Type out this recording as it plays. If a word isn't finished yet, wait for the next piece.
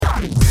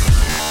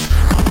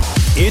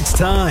It's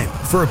time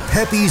for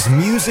Peppy's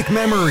Music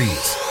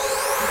Memories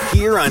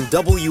here on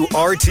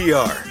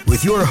WRTR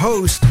with your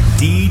host,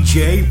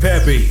 DJ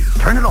Peppy.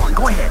 Turn it on,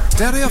 go ahead.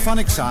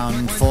 Stereophonic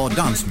sound for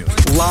dance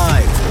music.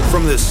 Live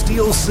from the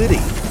Steel City,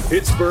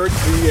 Pittsburgh,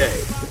 PA.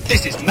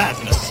 This is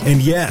madness. And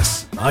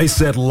yes, I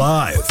said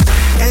live.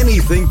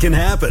 Anything can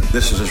happen.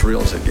 This is as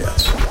real as it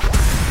gets.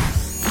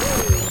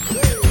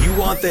 You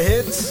want the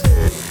hits?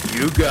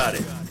 You got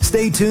it.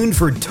 Stay tuned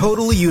for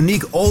totally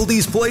unique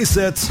oldies play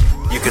sets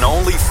you can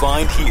only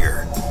find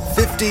here.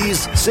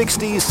 50s,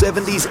 60s,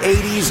 70s,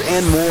 80s,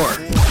 and more.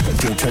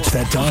 Don't touch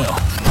that dial.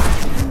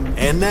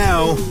 And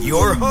now,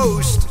 your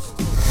host,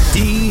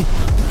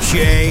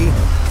 DJ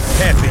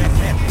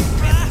Peppy.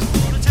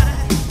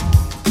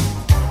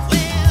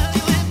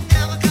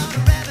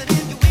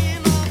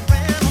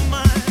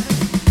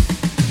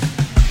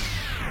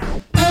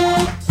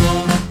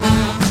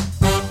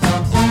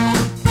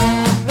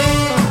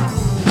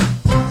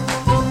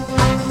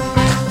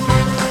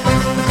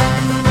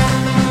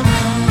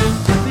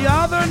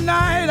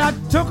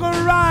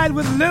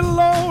 With little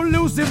old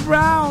Lucy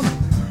Brown,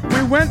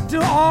 we went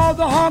to all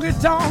the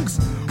honky-tonks,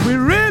 we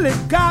really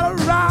got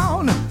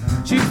around.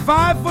 She's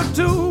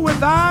 5'2"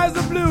 with eyes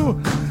of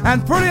blue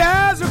and pretty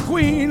as a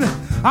queen.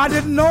 I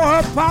didn't know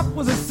her pop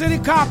was a city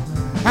cop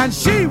and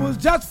she was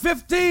just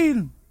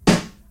 15.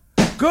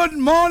 Good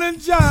morning,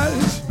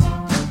 Judge.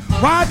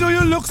 Why do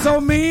you look so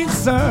mean,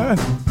 sir?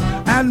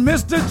 And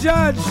Mr.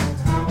 Judge,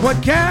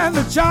 what can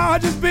the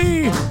charges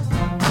be?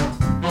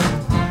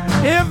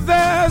 If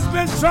there's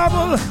been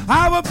trouble,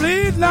 I will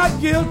plead not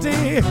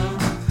guilty.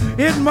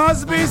 It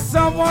must be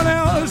someone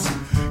else.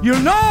 You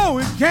know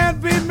it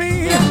can't be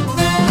me.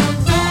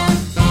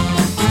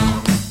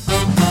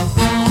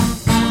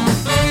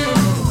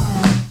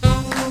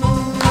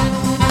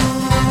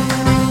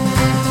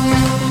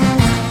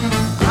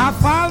 I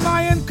filed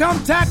my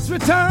income tax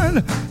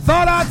return,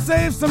 thought I'd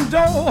save some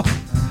dough.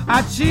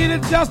 I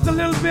cheated just a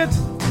little bit.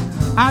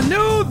 I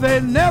knew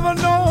they'd never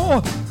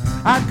know.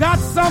 I got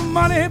some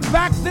money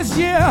back this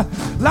year,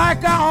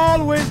 like I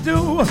always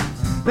do.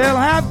 They'll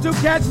have to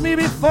catch me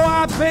before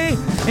I pay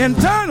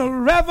Internal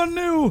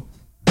Revenue.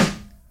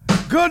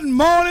 Good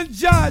morning,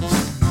 Judge.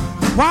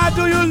 Why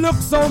do you look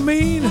so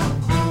mean,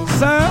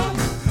 sir?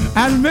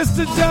 And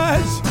Mr.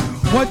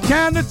 Judge, what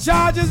can the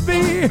charges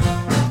be?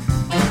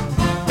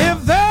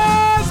 If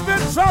there's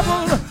been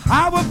trouble,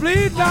 I will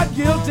plead not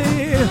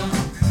guilty.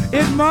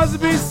 It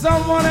must be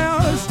someone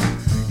else.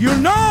 You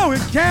know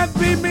it can't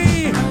be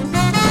me.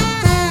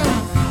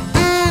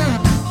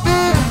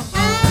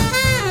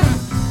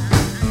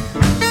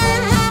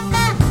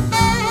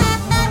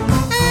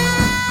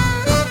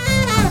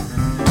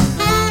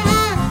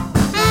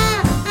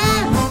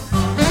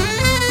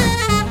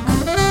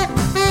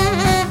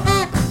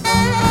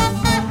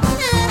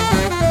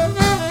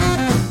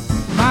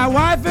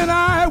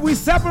 We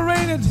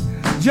separated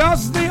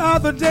just the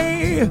other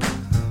day.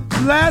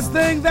 Last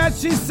thing that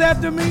she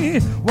said to me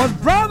was,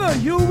 brother,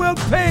 you will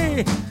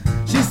pay.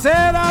 She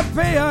said I'd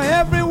pay her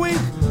every week.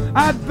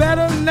 I'd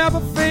better never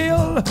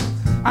fail.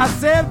 I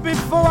said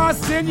before I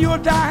send you a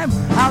dime,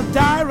 I'll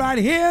die right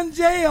here in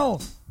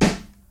jail.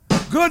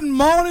 Good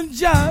morning,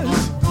 Judge.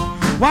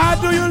 Why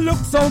do you look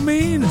so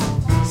mean,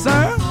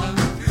 sir?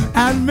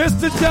 And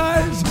Mr.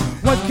 Judge,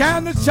 what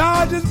can the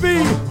charges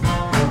be?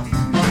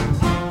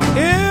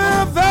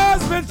 If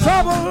there's been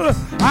trouble,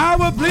 I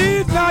will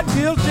plead not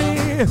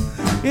guilty.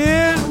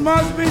 It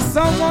must be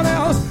someone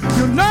else.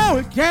 You know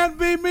it can't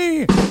be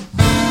me.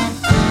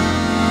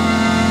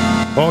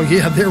 Oh,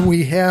 yeah, there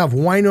we have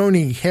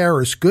Wynonie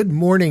Harris. Good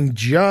morning,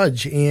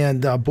 Judge.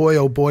 And boy,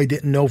 oh boy,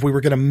 didn't know if we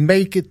were going to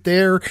make it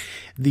there.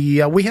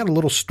 We had a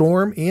little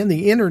storm and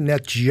the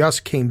internet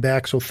just came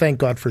back, so thank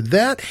God for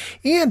that.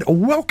 And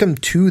welcome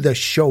to the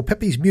show,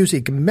 Peppy's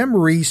Music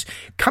Memories,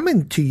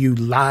 coming to you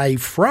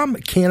live from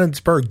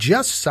Canonsburg,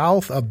 just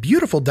south of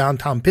beautiful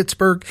downtown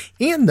Pittsburgh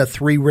and the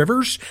Three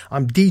Rivers.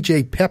 I'm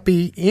DJ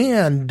Peppy,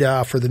 and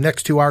for the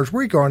next 2 hours,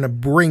 we're going to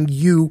bring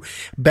you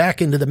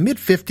back into the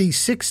mid-50s,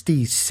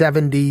 60s,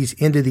 70s,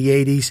 into the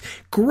 80s.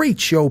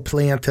 Great show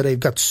planned today. We've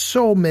got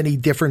so many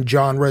different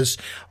genres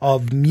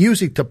of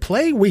music to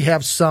play. We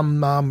have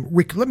some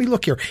let me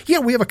look here.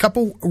 Yeah, we have a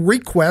couple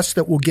requests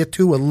that we'll get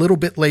to a little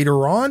bit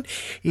later on.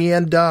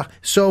 And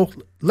so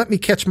let me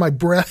catch my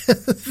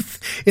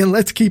breath and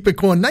let's keep it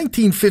going.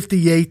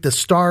 1958, the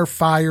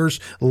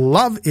Starfires,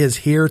 Love Is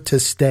Here to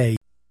Stay.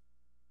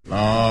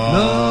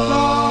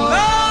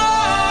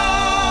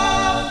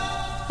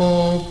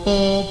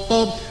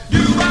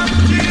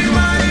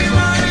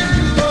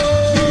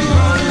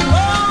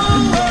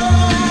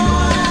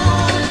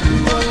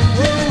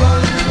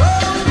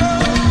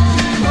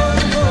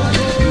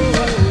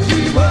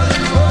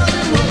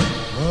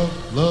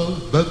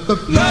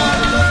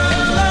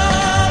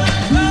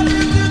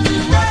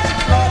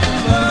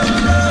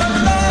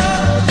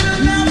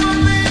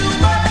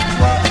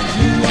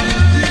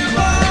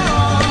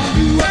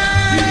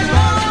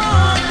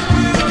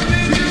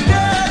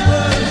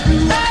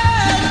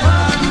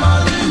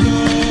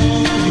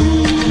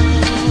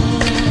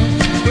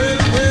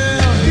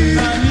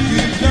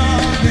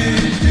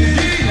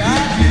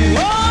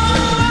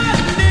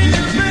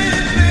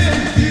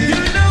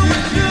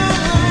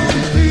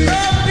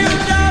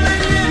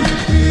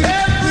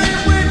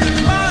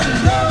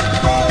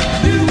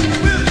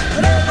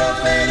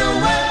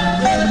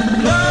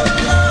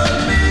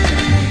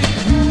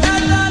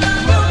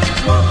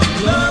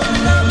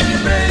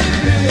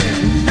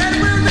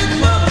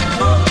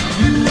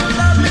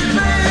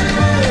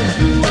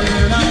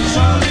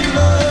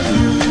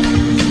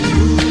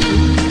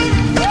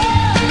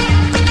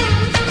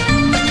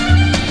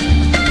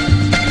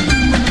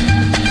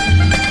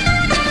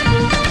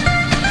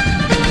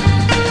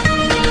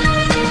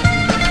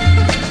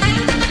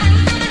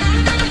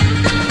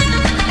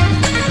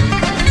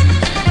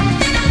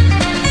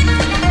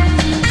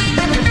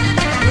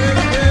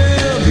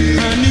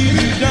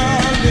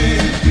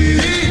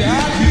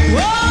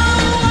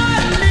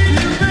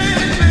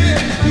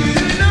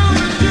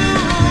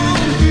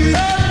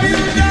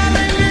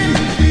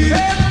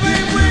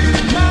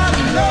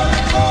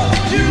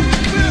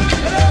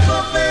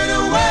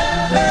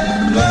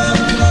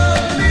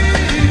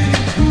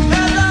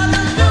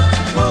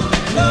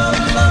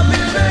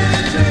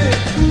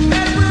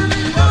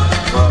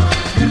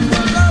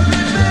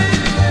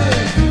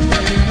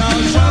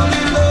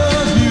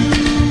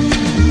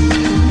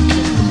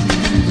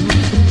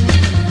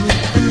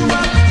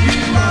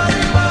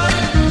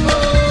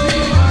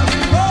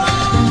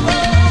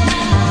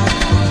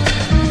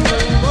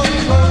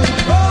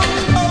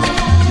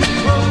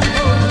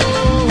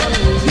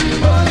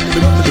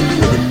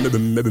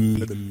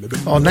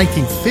 Oh,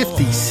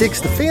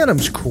 1956, The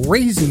Phantoms,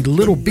 Crazy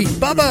Little Beat.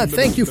 Bubba,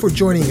 thank you for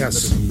joining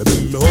us.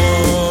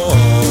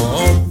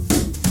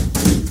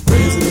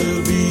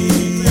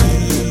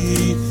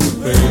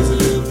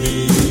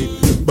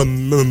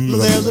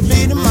 There's a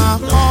beat in my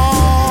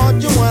heart.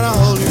 You wanna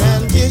hold your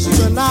hand and kiss you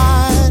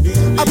goodnight.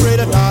 I pray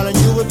to darling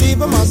you would be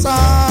by my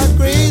side.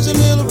 Crazy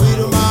little beat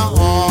in my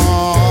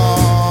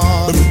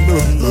heart.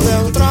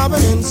 There's a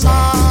throbbing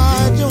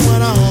inside. You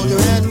wanna hold your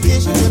hand and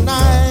kiss you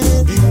goodnight.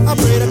 I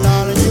pray to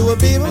darling you would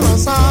be by my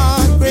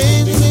side.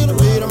 Crazy little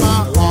beat in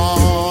my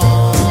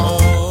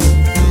heart.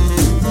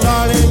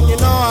 Darling, you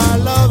know I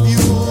love you.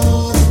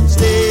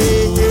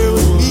 Stay here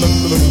with me.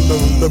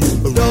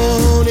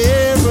 Don't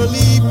ever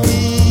leave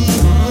me.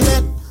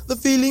 The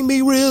feeling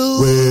be real.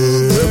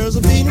 There's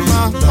a beat in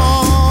my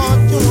heart.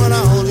 You wanna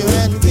hold your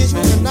hand and kiss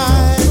me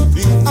tonight.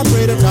 I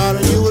pray to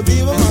darling you would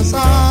be by my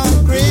side.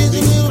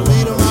 Crazy little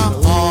beat in my heart.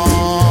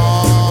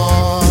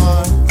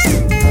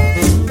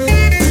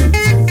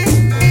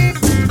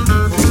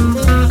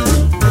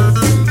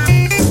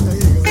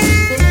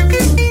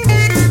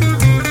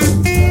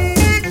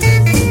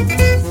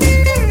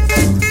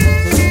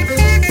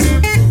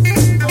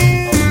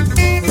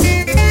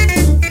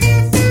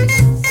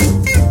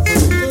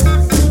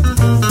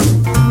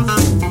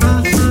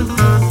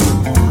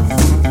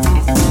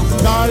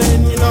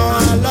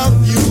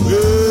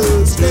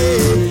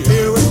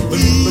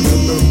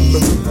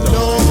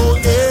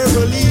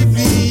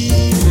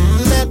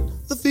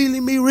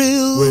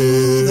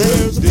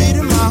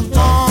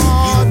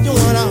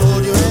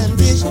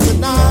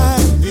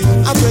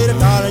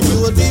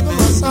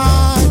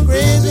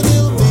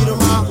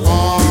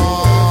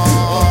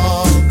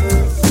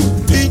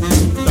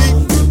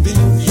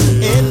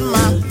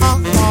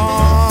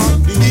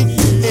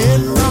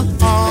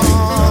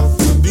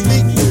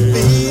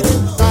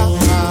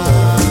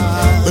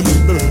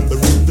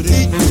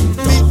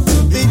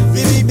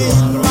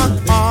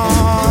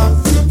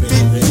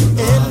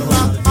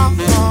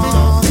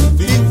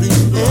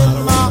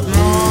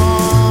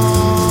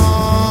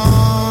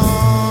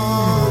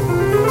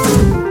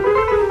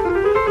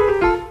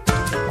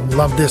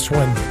 This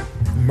one,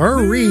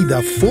 Marie,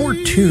 the Four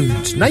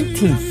Tunes,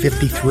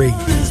 1953.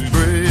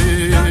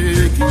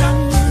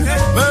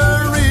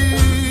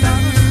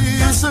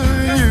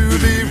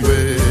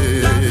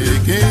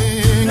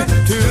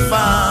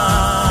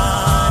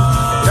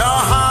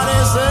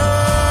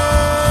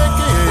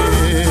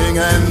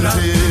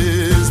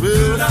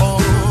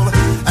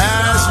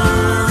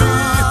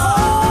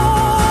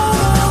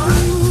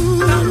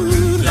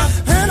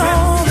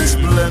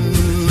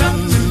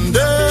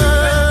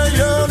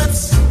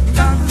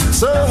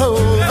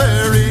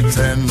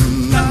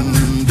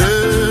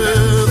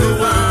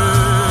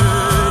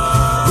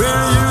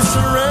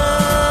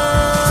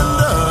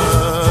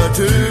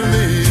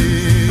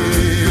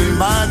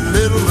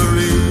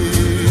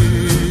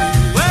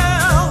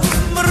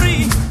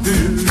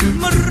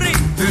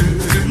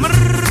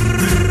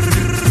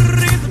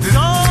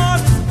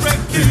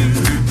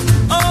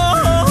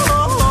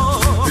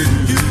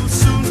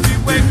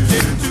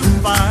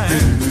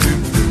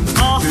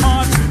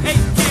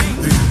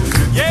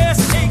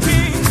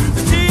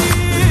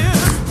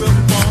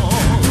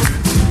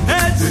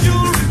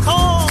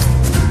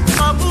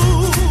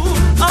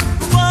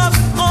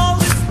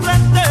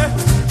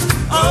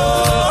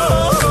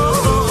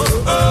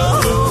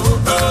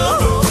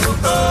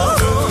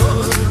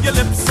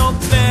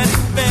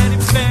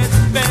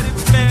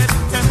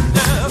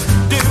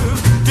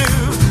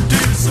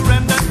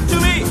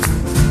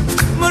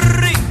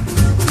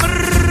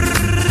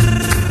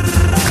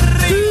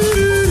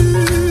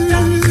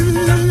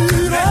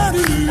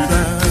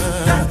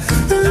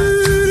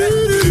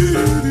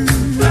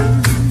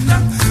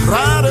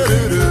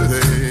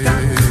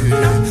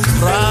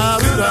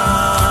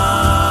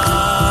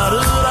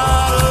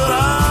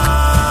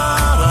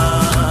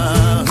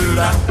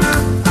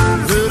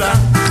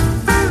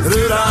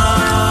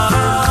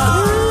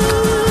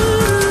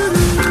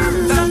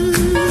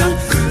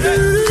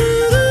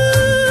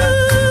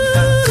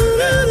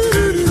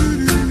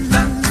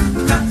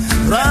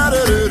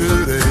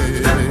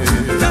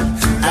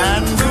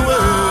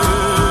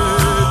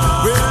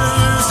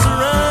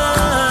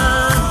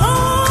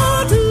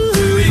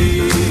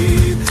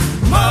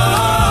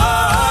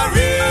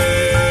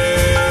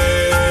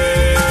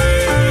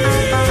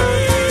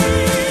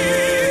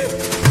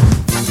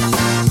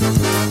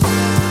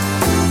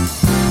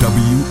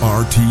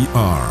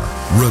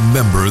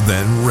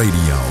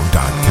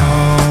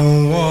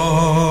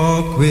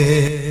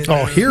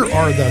 Oh, here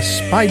are the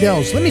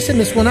Spidells. Let me send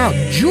this one out.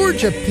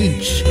 Georgia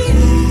Peach.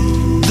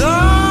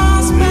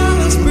 The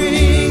smell of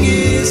spring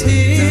is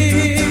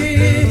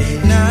here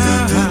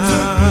now.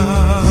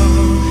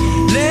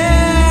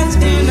 Let's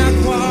end our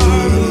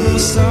quarrel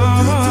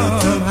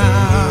somehow.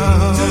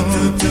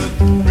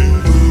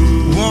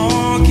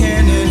 Walk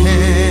hand in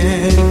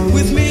hand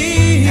with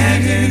me.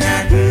 Hand in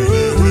hand.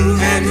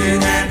 Hand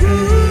in hand.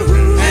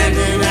 Hand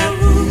in hand.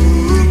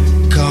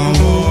 Come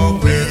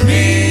walk with me.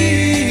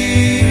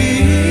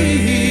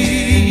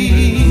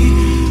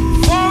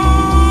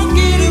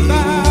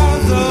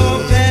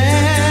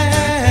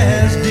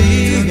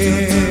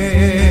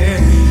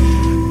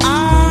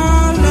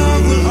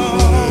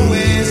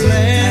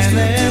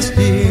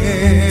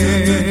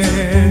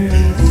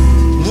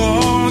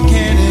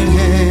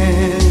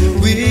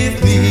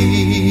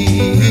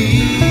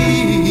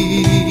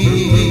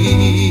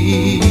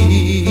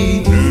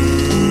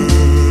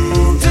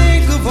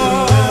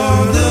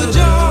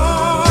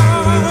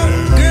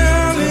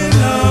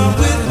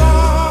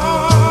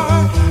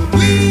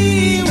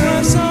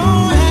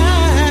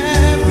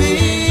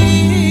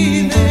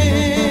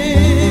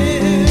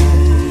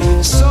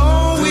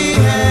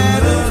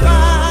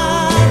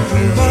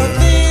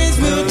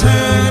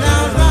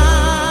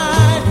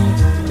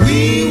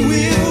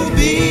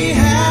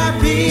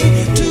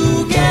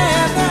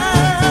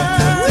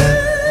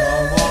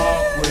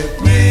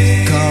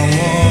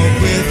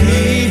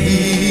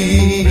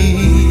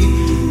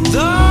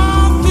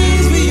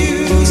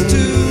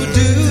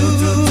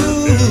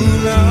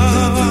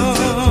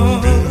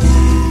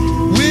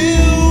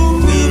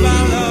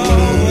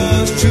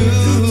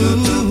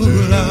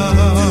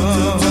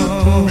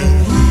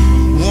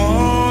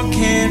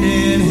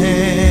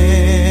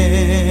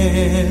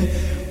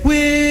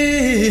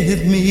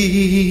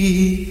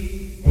 me.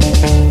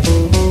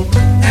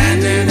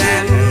 Hand in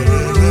hand,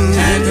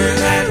 hand in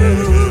hand,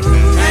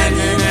 hand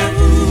in hand,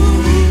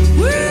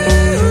 woo,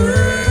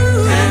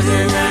 hand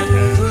in hand,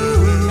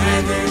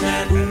 hand in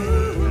hand.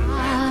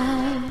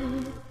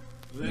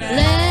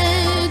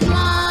 Let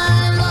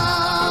my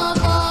love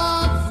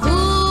walk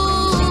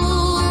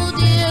through,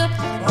 dear,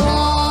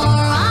 for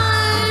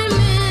I'm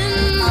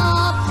in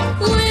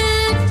love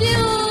with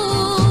you.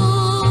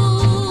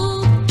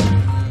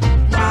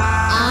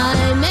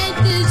 I make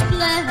this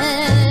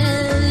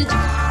pledge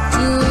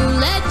to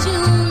let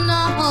you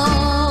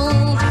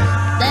know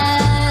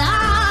that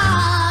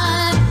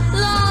I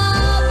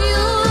love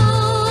you.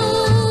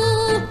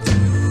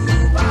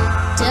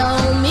 Tell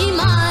me,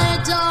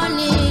 my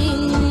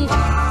darling,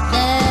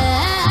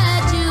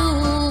 that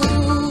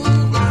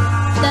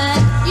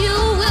you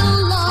will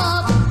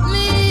love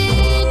me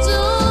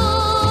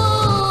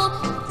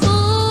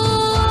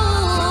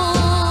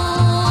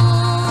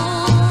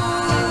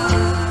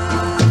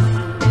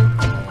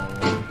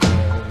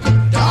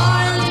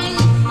Darling,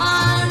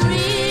 I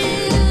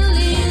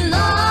really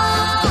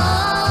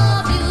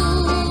love you.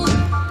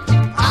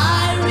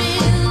 I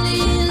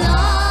really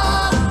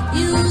love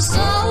you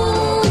so.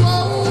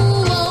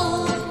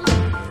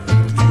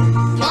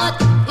 But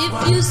if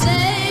you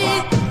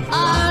say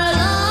our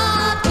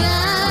love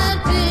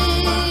can't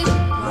be,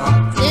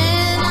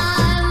 then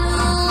I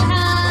will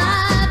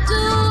have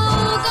to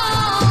go.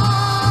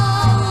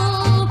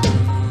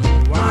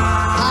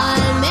 I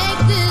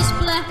make this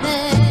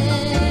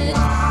pledge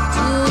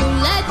to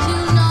let you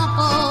know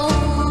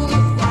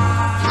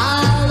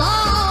I'll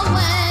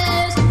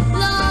always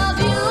love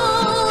you.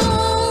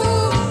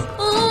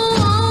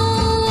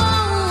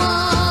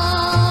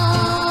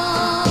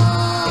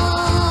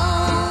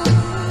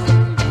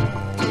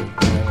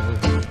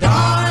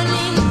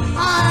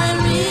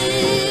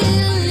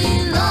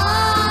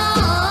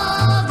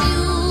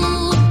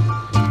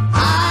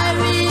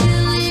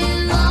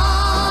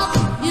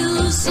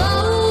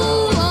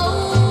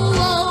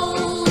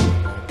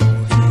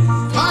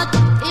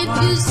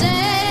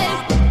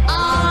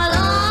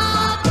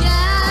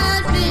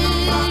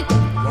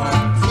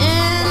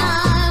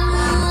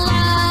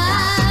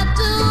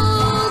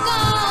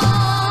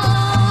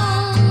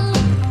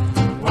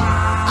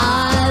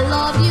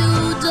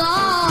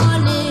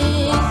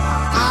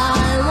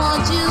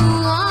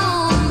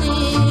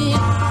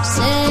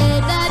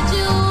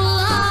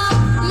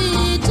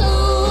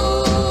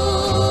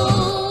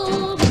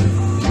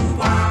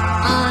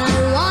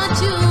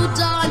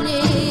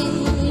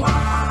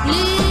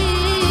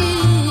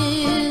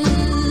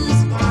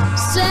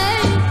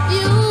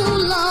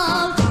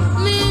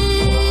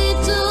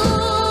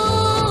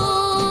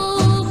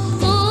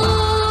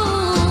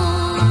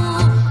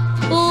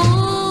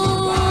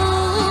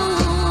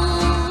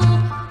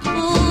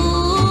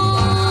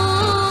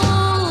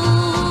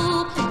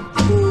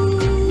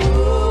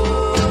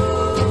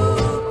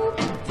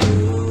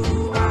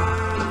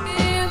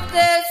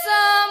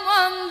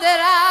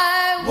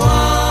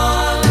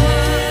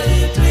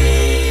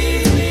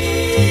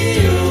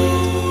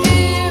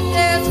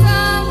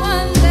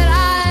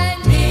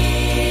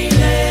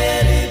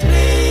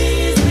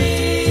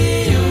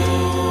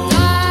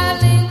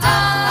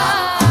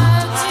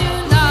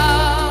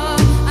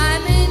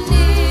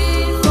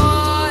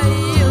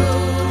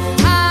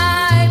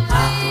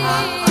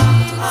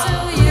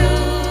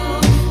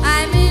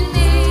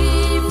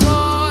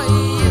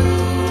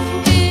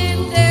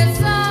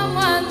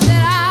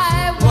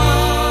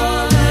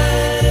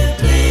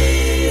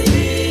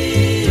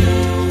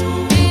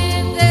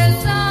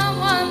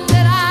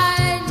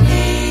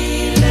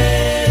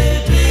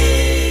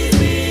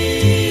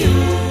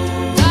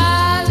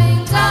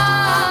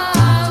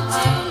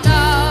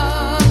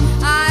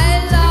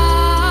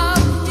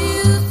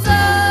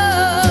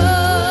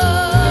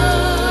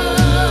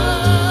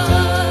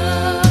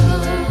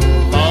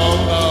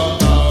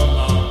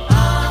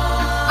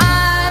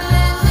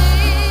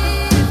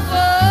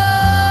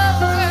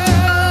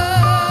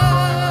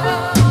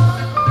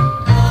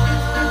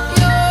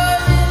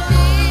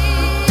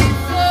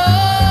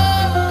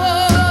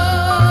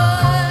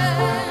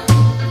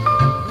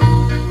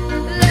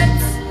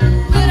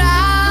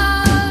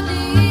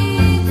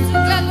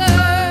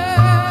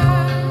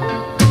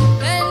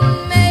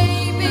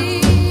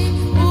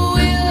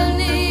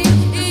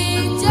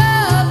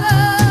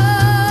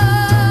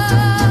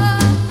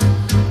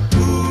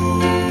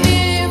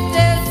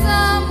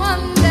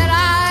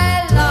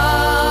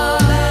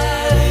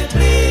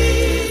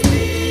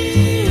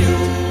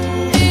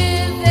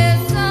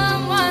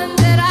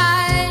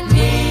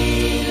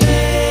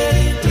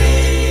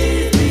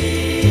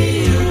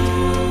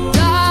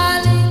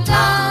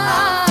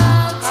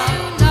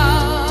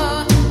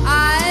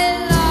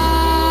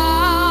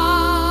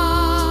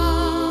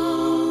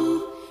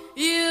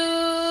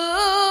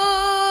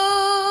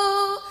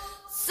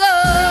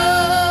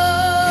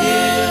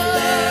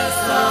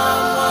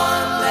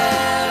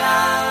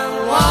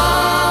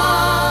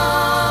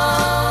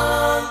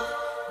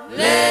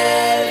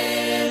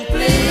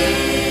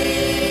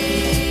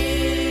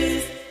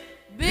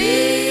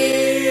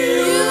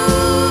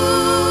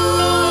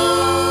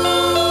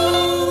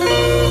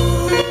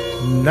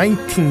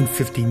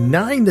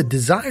 1959, The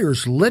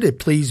Desires, Let It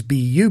Please Be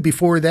You.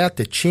 Before that,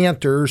 The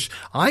Chanters,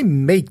 I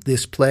Make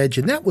This Pledge.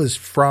 And that was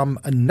from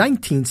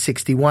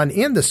 1961.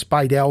 And the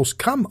Spidels,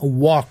 Come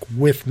Walk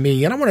With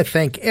Me. And I want to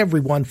thank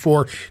everyone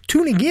for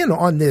tuning in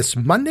on this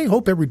Monday.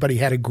 Hope everybody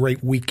had a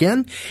great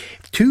weekend.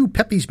 To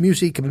Pepe's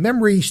Music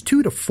Memories,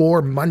 2 to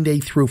 4, Monday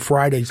through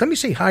Fridays. Let me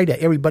say hi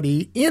to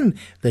everybody in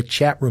the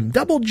chat room.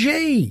 Double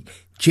J,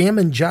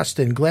 Jammin'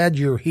 Justin, glad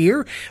you're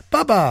here.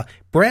 Bubba,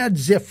 Brad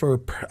Ziffer,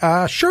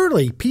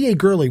 Shirley, P.A.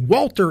 Gurley,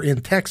 Walter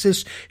in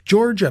Texas,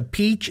 Georgia,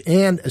 Peach,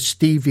 and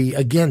Stevie.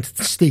 Again,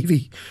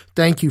 Stevie,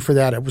 thank you for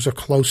that. It was a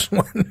close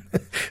one.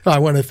 I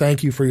want to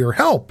thank you for your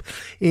help.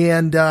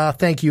 And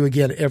thank you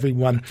again,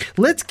 everyone.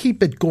 Let's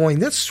keep it going.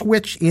 Let's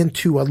switch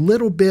into a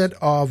little bit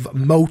of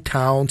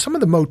Motown, some of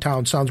the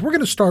Motown sounds. We're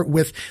going to start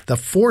with the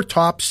Four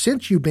Tops,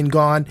 Since You've Been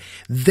Gone.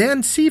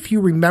 Then see if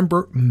you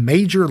remember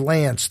Major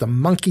Lance, The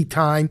Monkey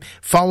Time,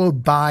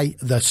 followed by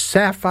the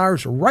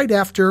Sapphires right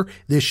after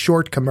this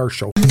short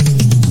commercial.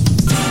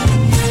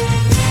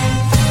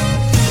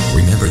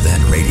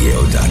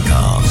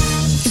 RememberThenRadio.com.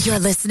 You're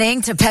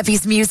listening to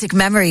Pepe's Music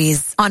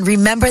Memories on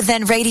Remember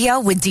Then Radio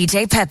with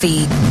DJ Pepe.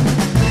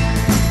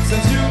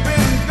 Since you've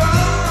been gone,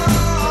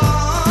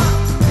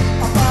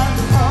 I find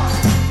it hard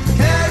to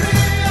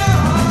carry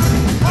on.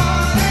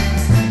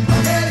 Heartaches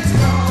are getting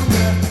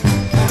stronger,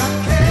 and I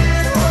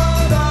can't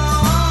hold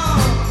on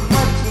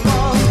much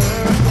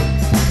longer.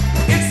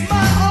 It's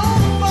my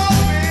own fault,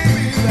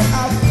 baby, that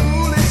I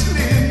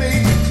foolishly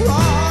made you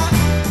cry.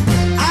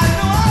 I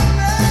know I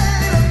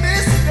made a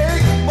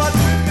mistake, but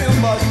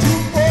remember to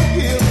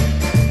forgive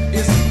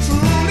is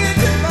truly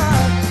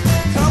divine.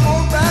 Come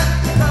on back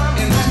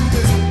into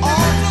this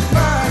awful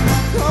crime.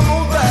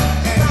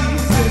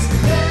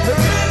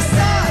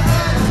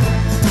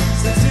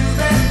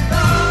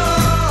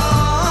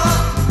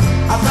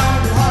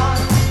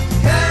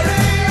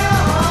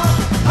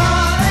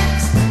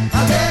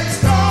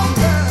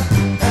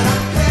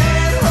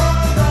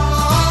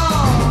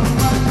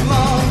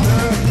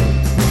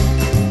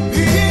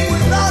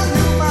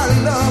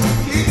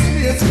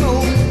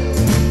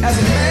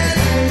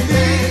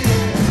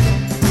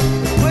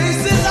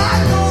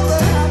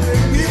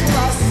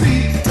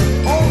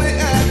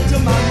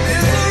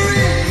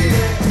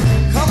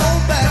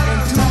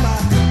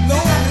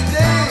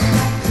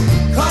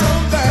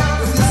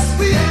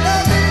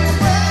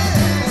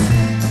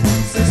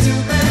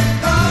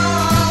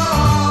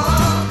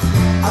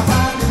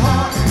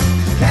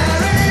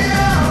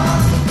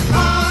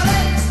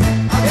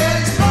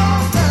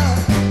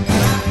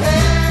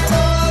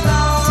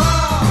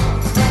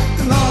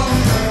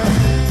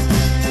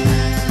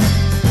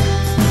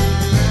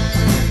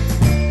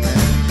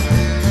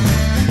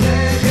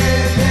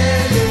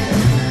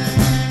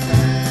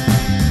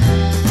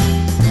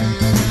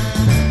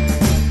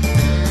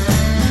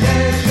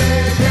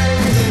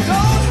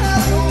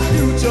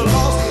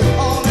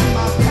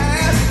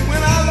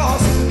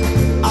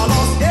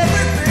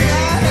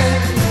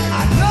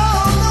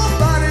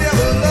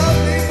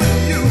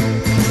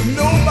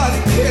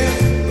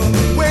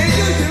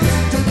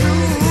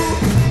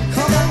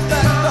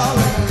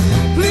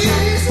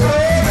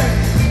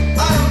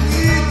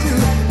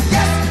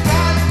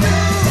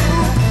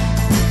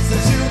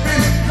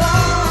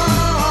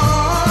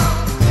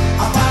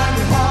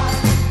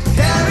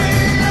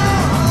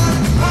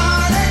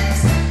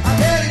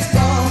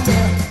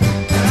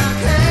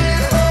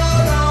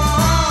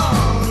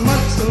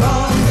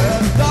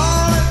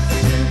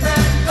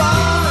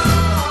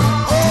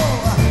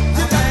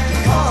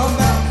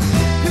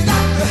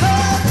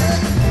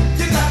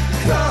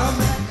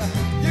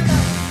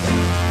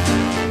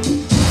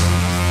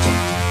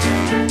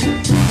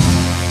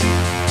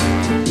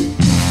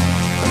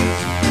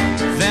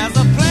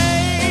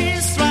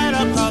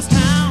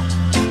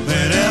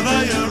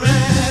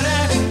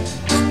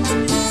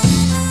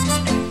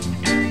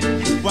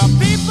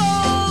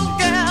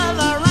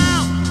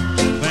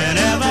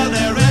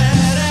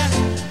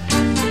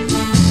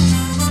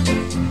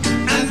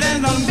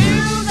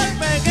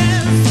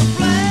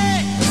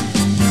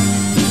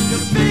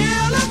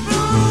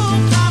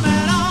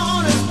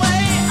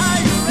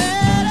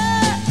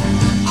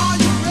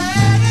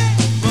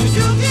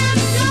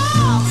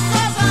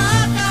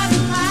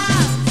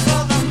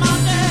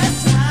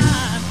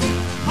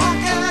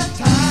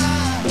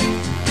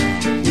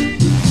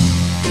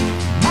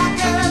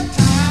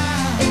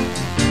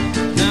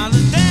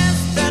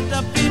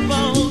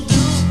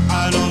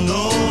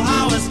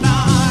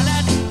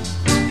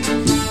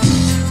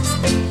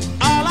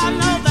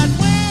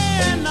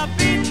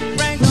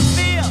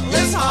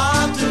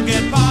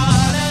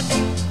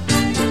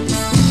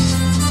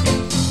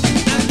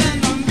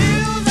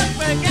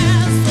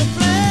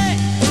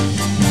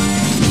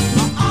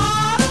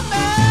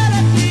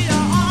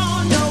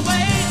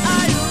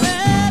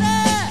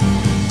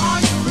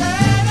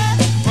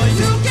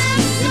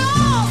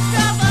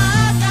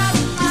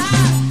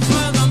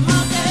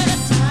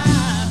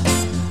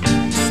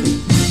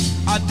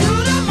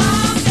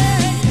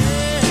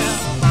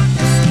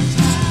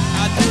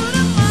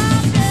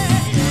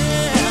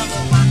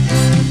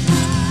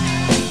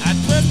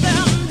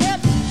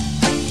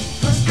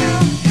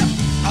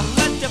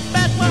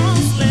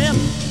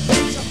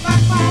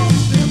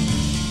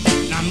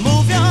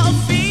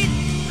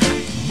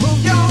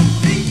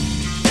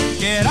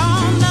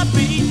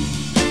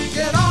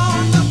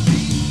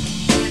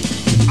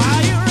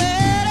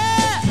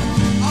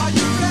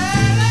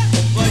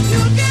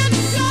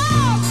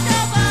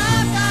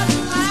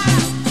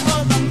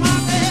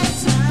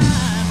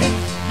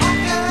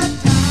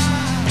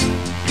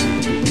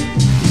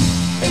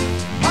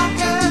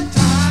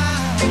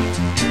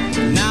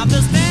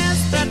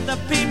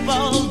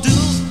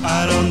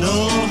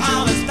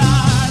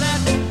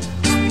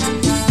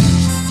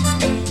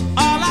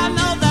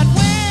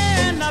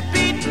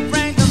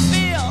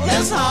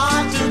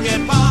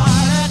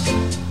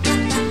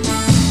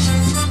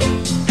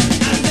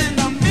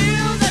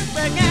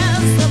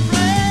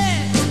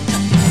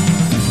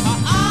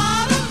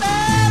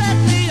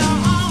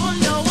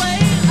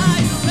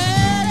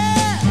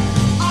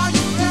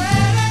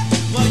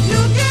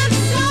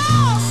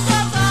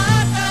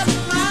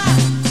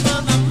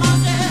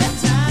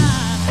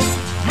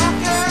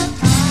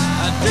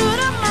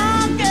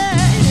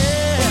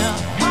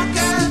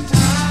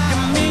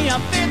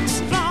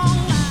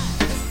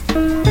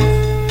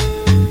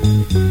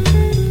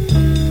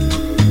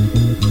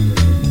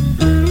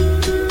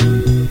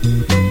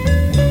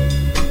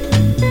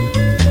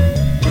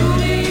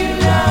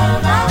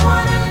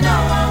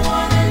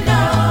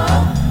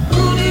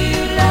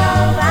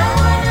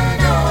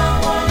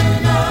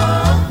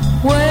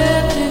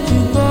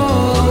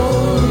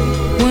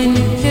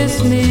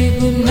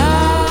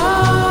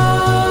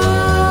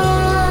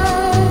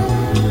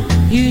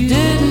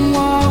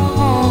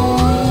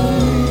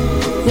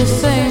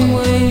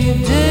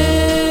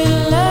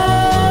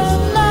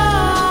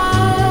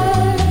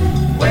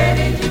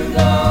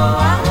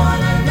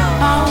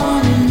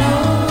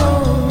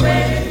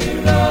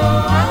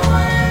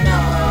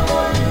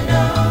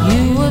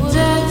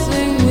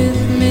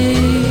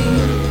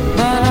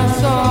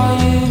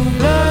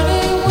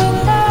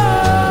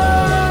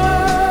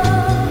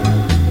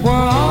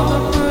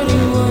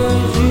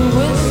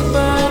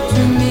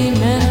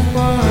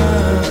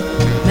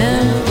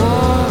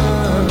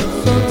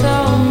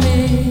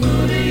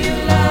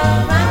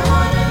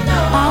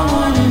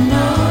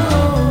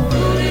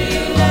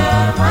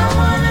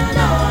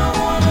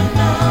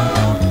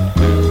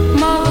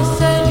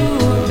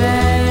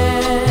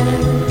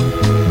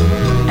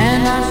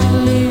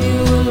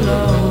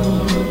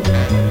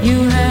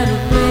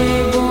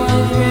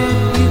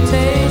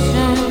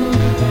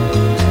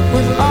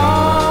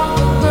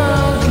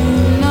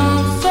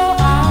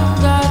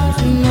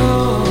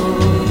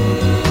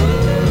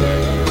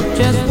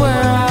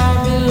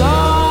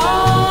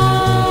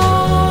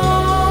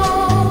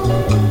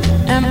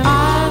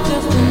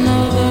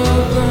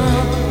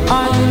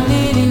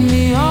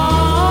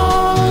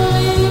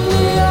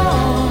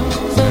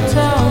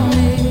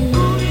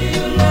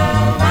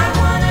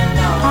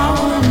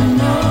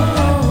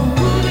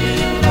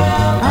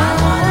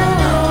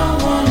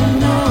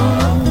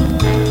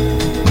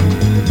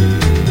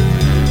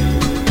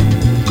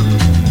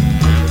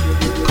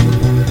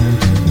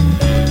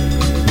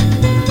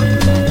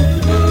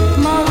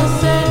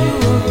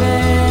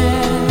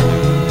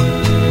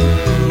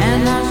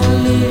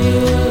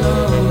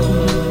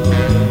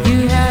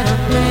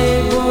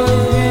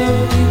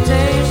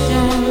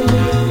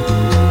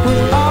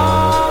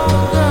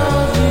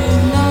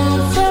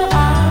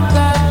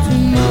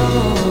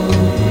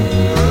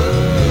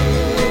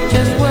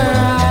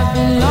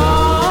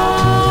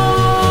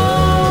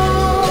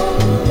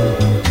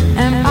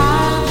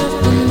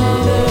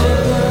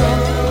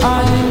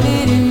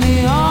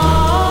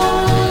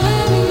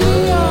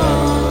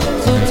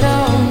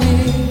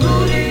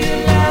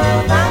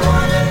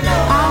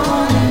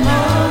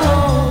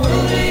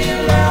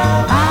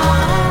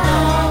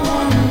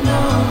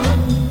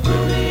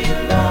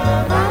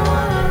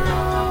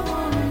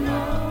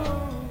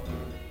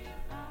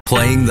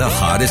 Playing the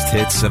hottest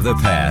hits of the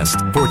past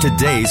for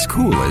today's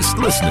coolest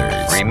listeners.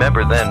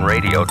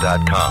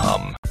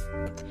 RememberThenRadio.com.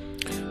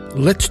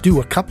 Let's do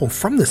a couple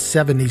from the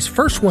 70s.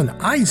 First one,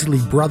 Isley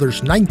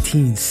Brothers,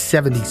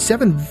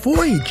 1977,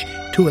 Voyage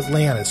to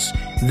Atlantis.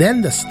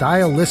 Then the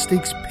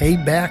Stylistics,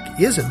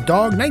 Payback is a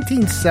Dog,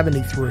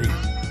 1973.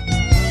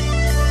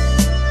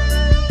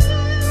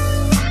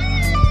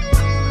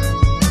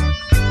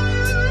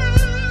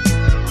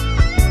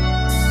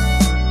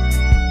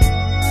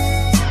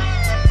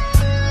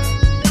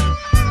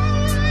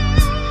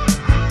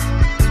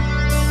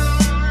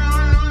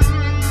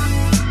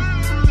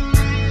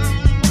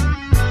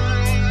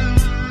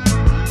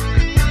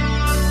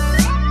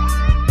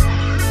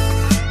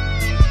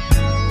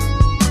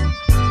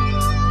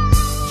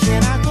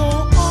 Can I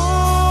go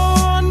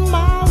on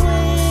my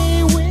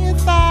way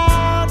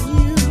without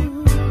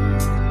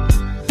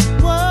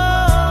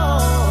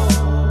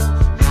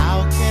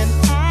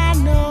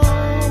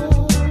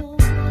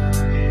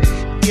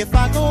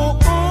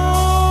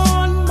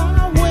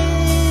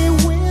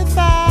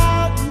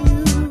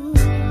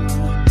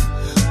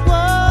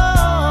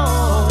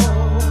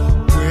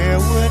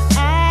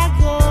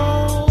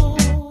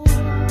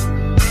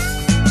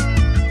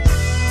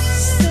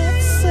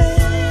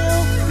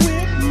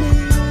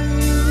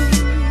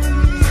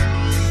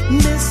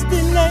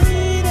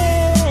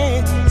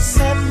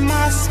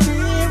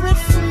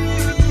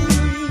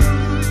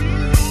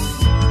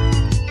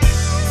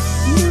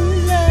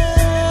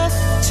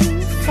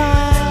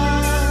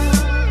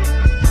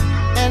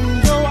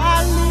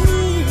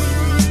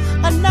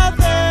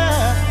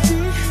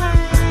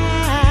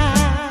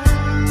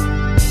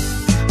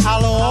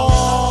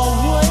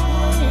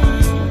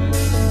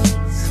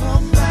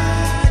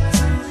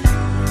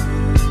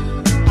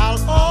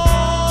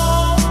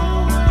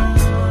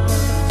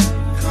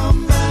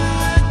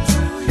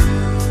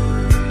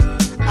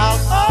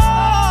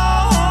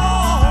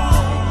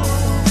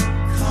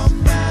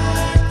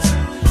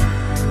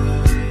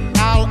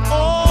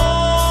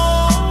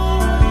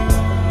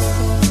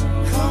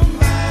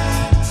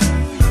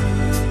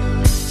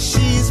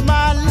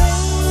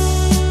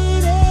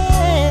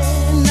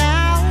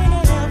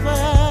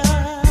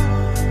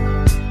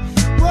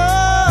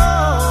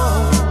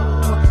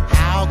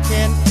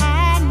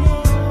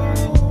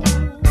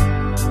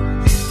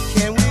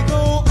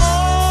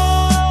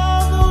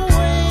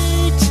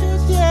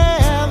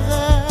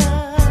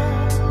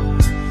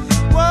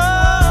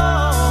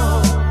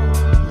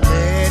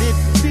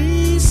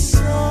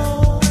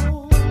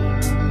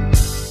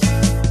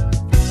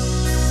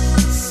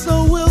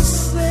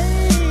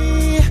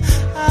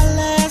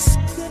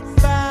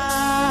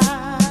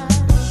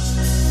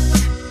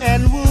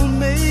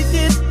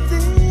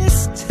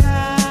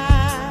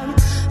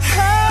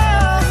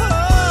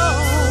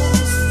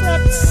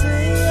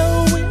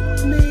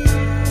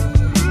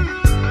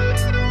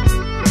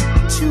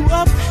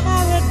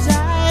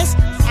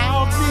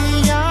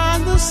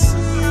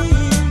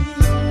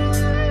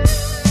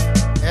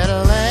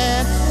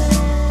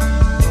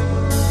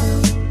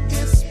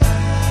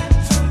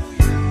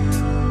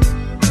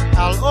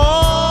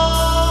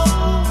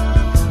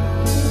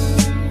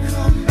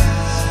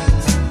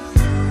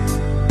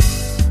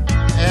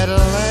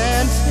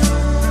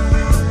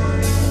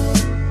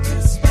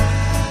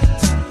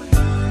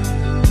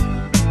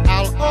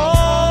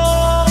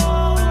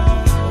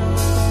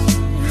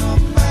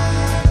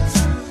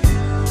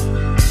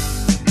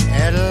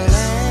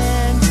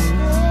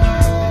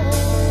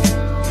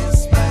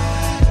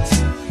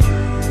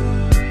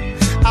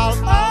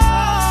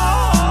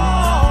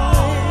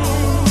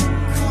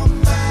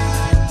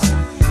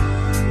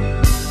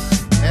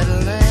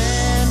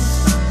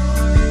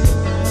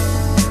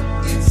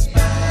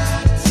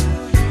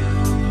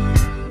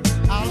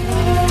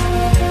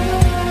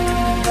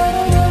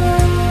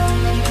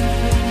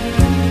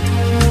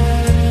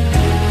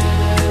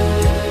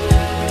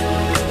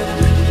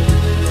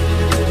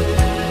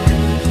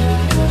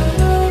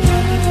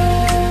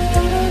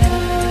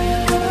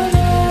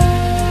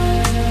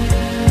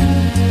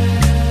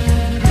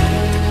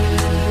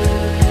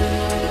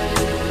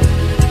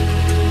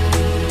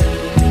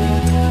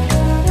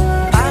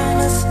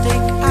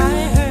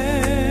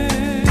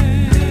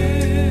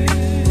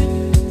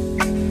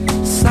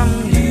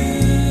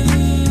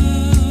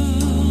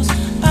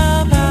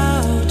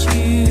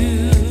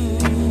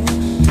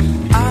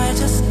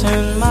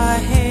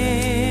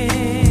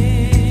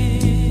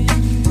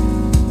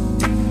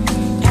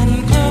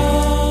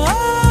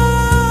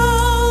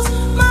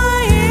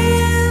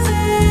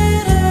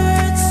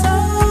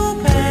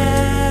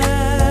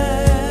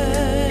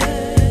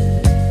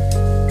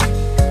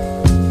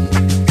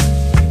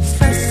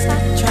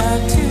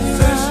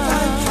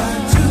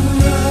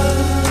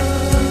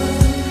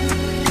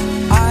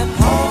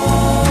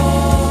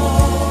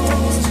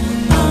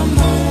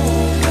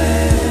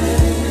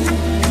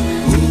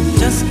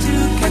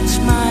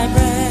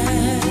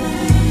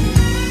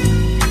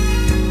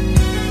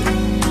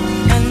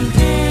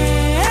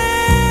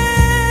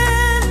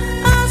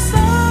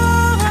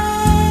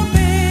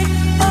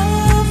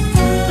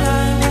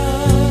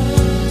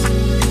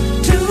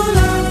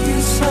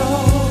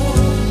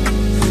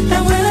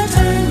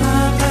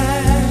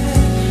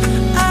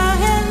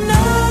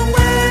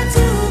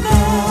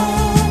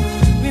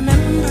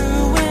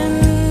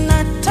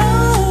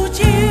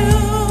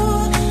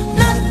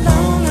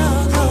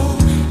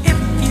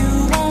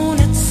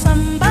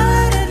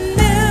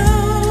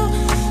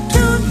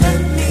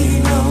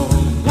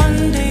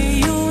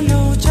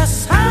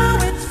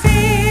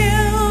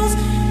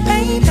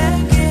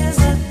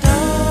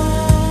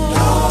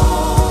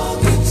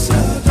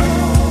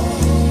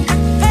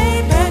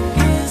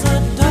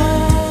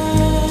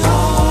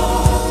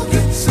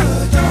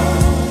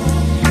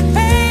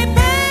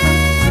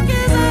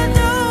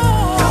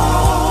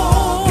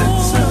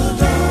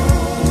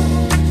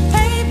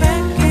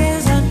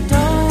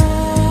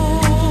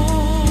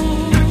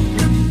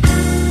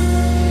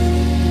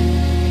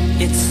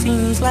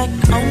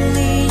like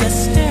only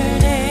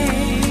yesterday.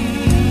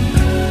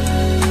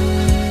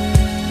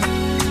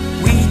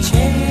 We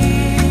chased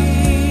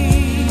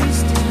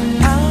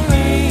our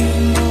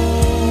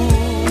rainbow,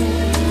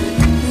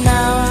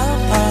 now our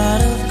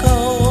pot of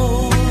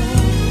gold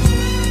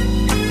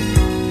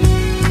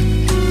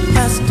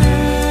has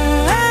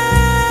turned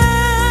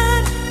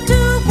to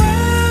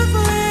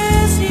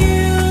worthless,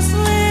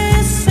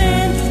 useless,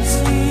 and it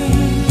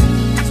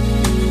seems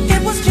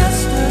it was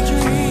just a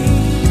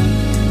dream,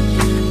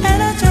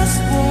 and I just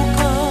woke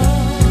up.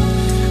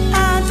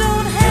 I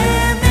don't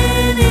have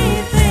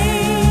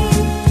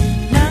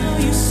anything. Now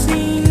you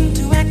seem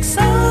to act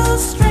so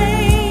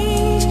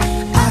strange.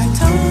 I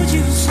told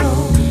you so.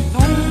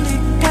 Only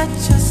got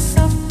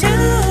yourself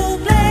to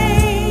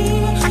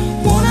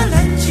blame. Wanna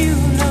let you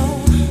know,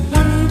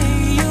 one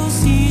day you'll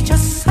see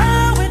just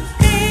how it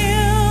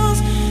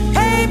feels.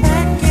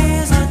 Payback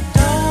is a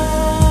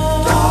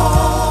dog.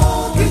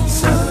 Dog,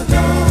 it's a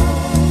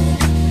dog.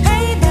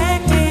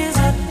 Payback is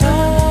a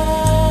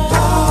dog.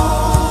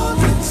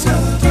 Dog, it's a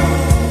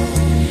dog.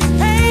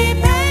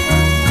 Payback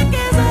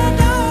is a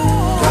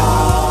dog.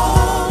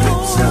 Dog,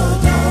 it's a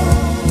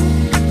dog.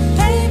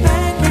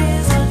 Payback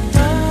is a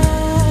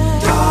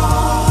dog.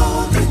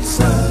 Dog, it's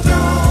a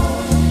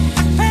dog.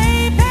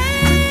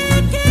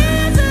 Payback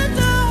is a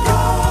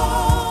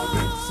dog.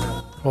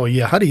 Oh,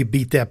 yeah. How do you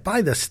beat that?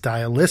 By the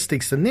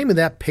Stylistics. The name of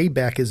that,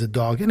 Payback is a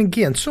Dog. And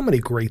again, so many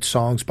great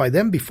songs by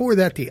them. Before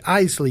that, the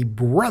Isley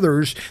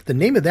Brothers. The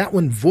name of that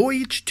one,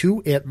 Voyage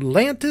to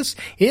Atlantis.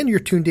 And you're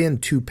tuned in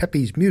to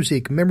Pepe's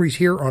Music Memories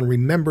here on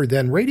Remember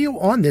Then Radio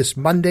on this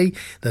Monday,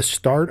 the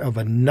start of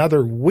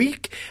another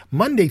week.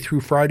 Monday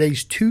through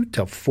Fridays, 2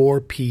 to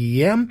 4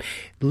 p.m.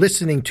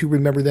 Listening to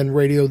Remember Then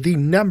Radio, the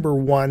number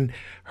one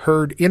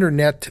heard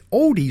internet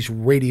oldies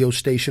radio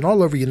station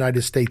all over the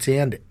United States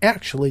and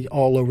actually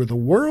all over the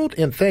world.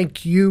 And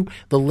thank you,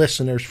 the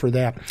listeners, for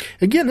that.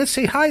 Again, let's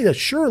say hi to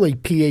Shirley,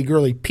 PA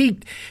Girly.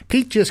 Pete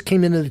just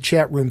came into the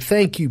chat room.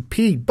 Thank you,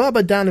 Pete.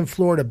 Bubba down in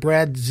Florida.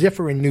 Brad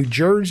Ziffer in New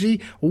Jersey.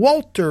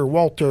 Walter,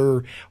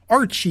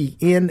 Archie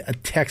in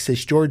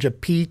Texas, Georgia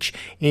Peach,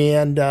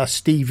 and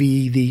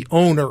Stevie, the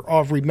owner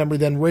of Remember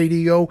Then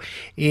Radio,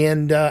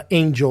 and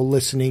Angel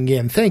listening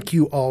in. Thank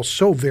you all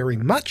so very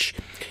much.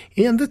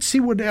 And let's see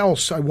what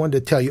else I wanted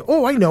to tell you.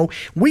 Oh, I know.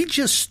 We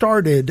just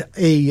started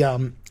a,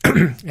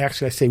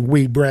 actually I say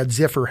we, Brad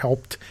Ziffer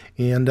helped,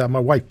 and my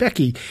wife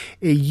Becky,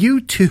 a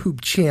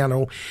YouTube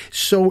channel.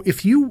 So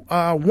if you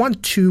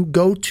want to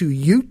go to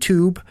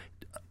YouTube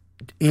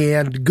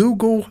and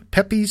Google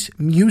Pepe's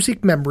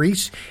Music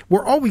Memories,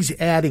 we're always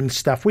adding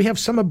stuff. We have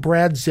some of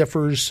Brad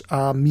Ziffer's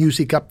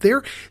music up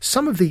there,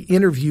 some of the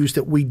interviews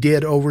that we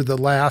did over the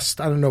last,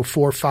 4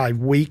 or 5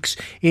 weeks,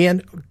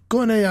 and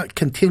going to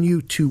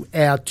continue to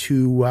add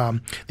to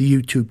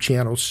the YouTube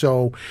channel.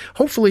 So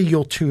hopefully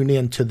you'll tune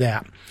in to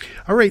that.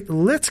 All right,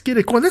 let's get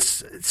it going.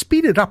 Let's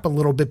speed it up a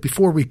little bit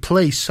before we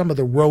play some of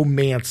the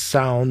romance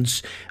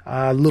sounds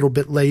a little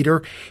bit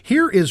later.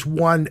 Here is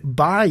one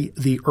by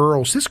the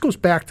Earls. This goes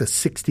back to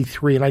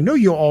 63, and I know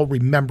you all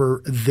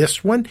remember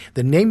this one.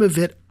 The name of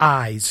it,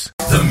 Eyes.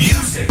 The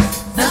music.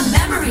 The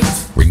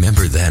memories.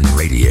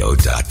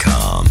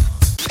 RememberThenRadio.com.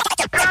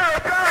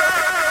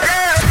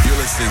 You're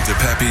listening to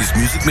Pepe's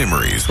Music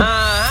Memories with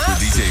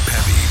DJ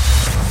Pepe,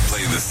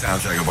 playing the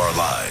soundtrack of our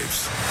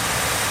lives.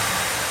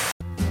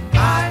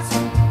 Eyes,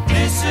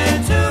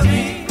 listen to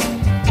me.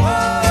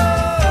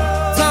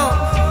 Whoa.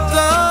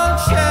 Don't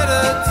shed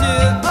a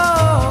tear.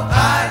 Oh,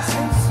 eyes,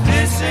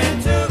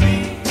 listen to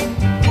me.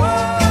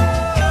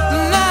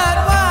 Whoa. Not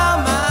while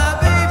my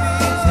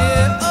baby's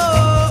here.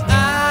 Oh,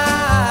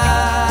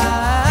 eyes.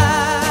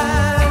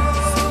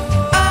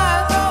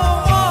 I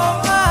don't want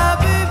my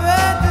baby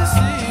to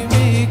see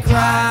me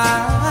cry.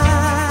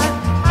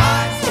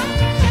 Eyes,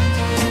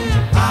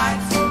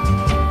 eyes,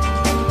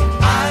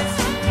 eyes.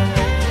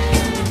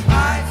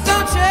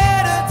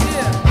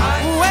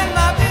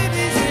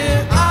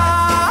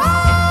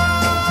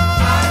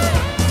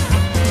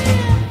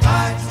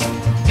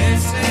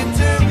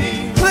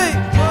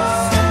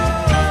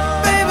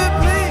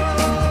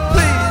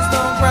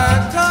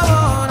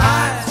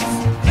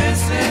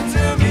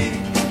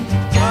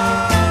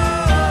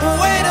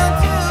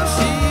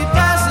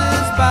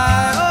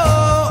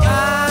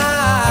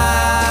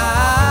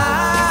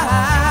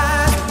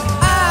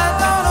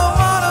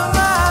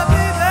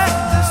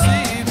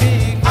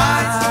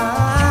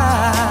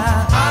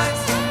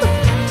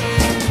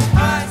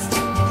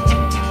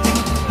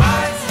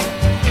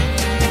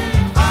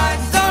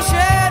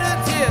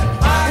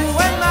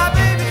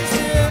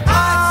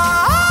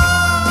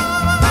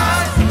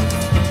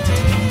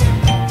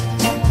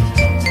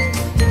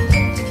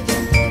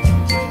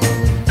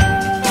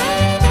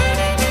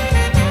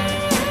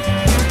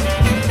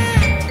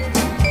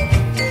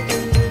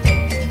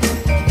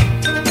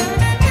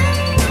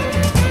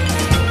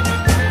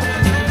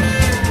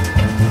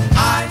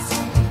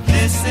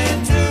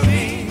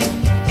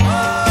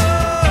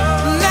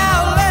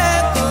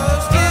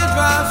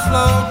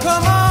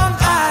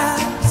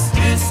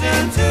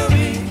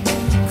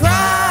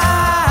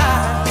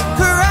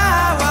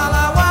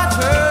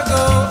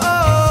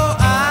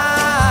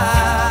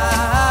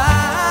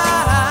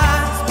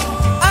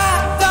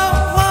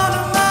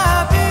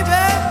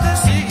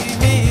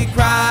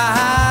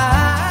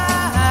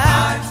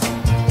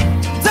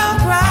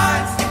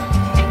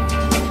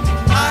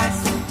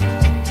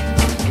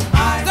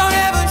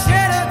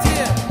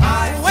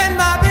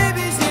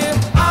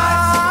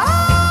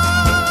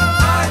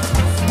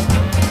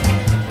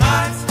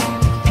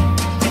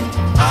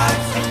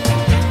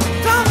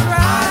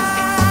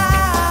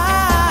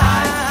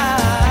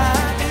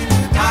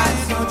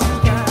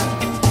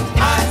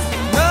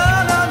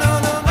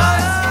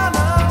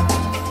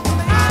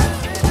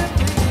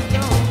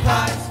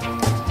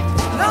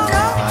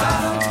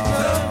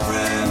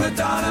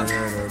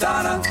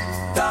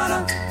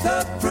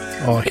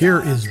 Oh,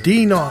 here is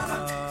Dina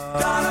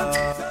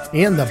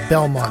and the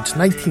Belmonts,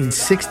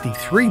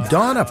 1963,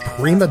 Donna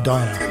Prima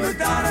Donna.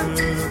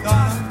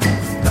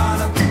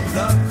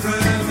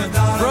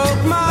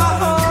 Broke my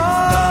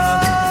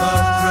heart,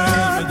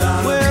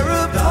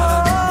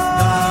 whereupon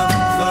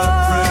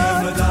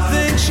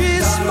think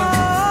she's smart.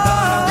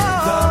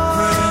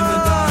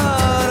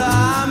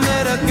 I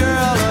met a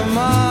girl a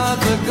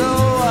month ago.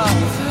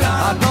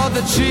 I thought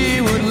that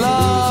she would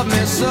love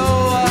me so,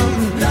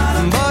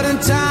 but in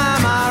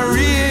time I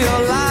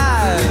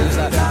realized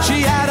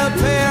she had a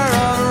pair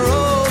of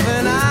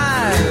roving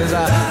eyes.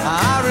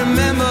 I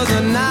remember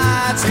the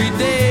nights we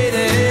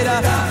dated,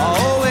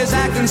 always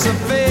acting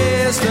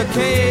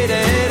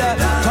sophisticated,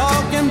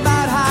 talking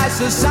about high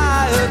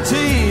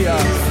society.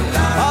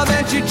 Oh,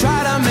 then she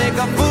tried to make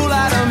a fool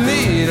out of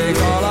me. They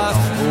call her,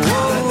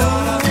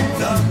 whoa,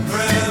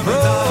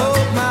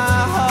 broke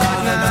my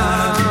heart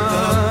now.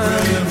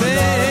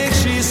 Think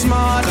she's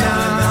smart now.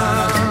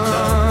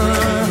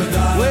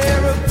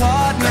 We're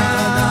apart now.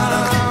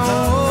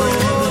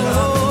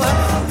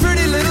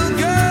 Pretty little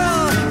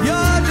girl,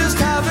 you're just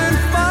having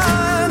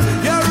fun.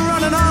 You're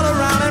running all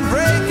around and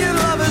breaking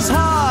lovers'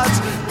 hearts.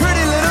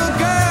 Pretty little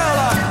girl,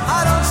 I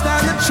don't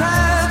stand a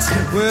chance.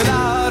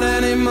 Without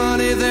any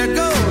money, there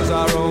goes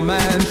our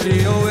romance.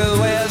 She always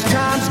wears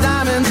charms,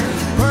 diamonds,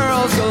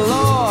 pearls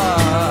galore.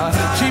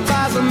 She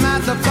buys them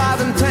at the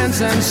 5 and 10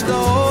 cent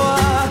store.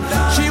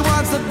 She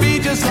wants to be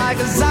just like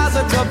a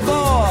Zaza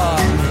Gabor.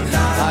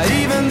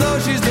 Even though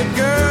she's the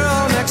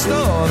girl next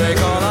door, they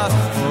call her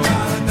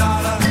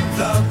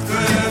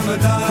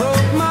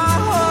broke my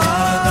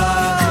heart.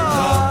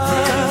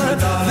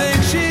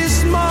 Think she's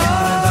smart.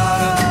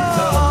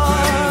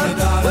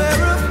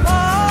 We're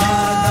apart.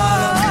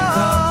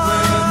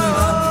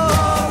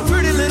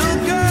 Pretty little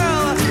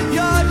girl,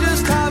 you're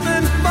just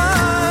having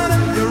fun.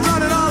 You're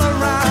running all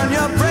around,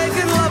 you're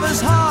breaking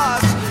lovers'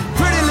 hearts.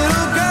 Pretty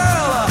little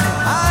girl,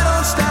 I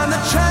don't stand a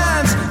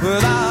chance.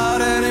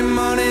 Without any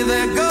money,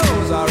 there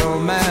goes our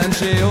romance.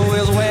 She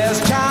always wears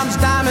charms,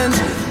 diamonds,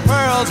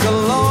 pearls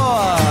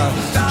galore.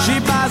 She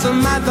buys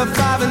them at the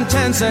 5 and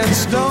 10 cent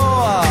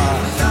store.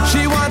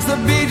 She wants to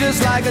be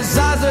just like a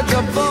Zaza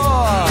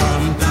Gabor,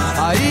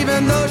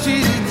 even though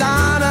she's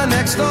Donna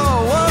next door.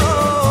 Whoa.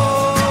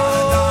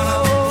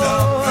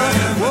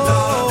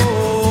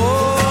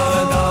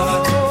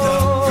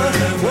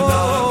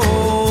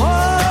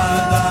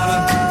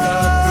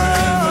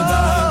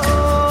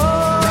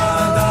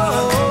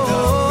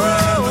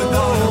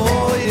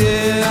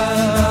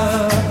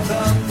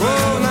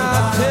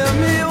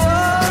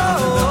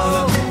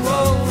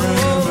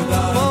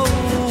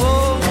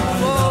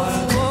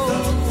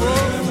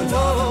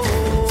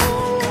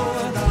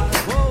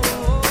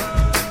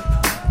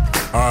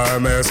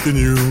 I'm asking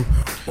you.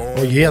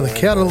 Oh yeah, the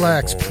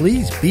Cadillacs,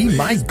 please be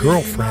my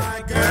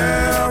girlfriend.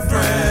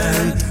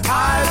 Girlfriend,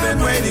 I've been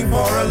waiting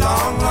for a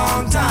long,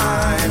 long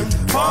time.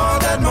 For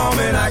that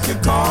moment I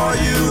could call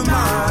you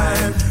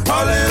mine.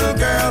 Oh, little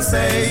girl,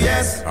 say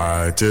yes.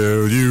 I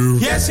tell you.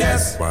 Yes,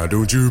 yes. Why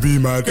don't you be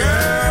my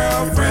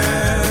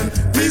girlfriend?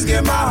 Please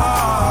give my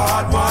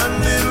heart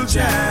one little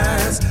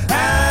chance,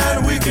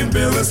 and we can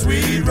build a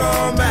sweet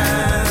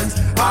romance.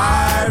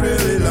 I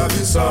really love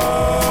you so.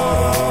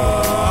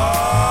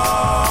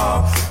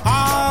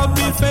 I'll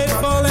be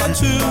faithful and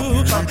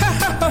true.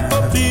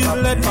 Please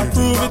let me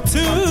prove it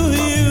to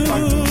you.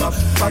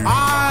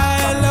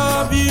 I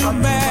love you,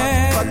 man,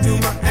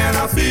 and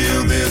I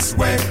feel this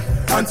way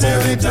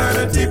until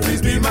eternity.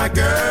 Please be my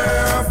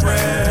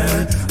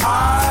girlfriend.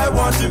 I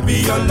want to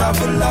be your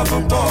lover,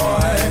 lover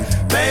boy.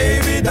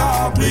 Baby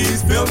doll,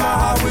 please fill my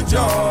heart with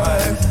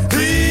joy.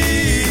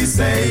 Please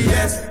say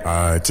yes.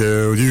 I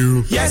tell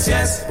you. Yes,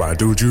 yes. Why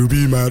don't you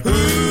be my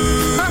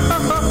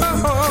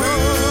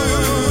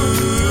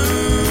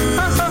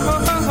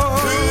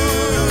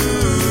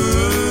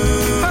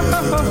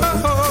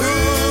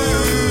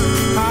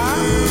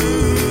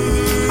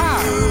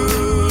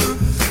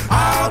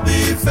I'll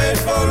be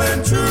faithful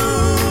and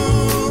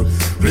true.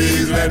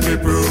 Please let me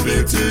prove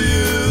it to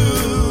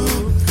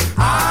you.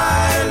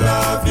 I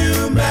love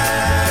you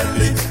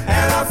madly,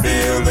 and I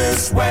feel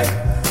this way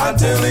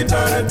until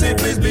eternity.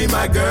 Please be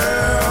my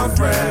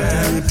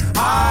girlfriend.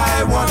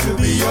 I want to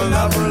be your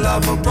lover,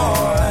 lover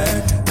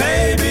boy.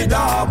 Baby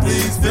doll,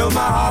 please fill my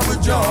heart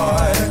with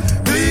joy.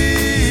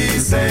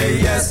 Please say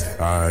yes.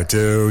 I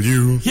tell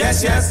you.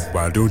 Yes, yes.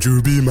 Why don't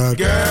you be my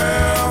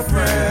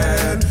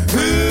girlfriend?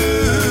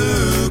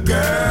 Ooh,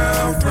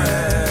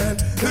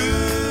 girlfriend.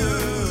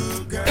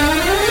 Ooh,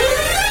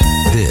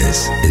 girlfriend.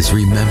 This is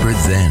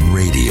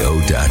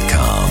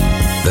RememberThenRadio.com,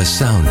 the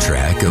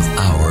soundtrack of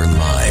our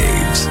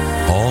lives.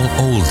 All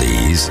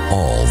oldies,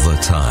 all the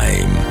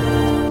time.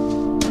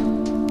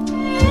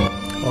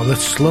 Oh,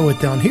 let's slow it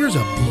down. Here's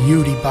a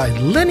beauty by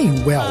Lenny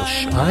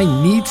Welsh. I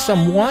Need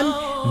Someone,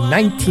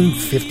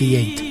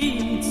 1958.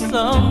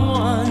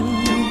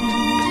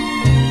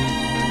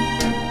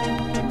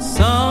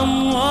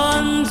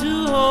 Someone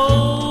to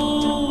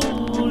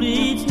hold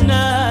each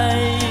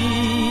night,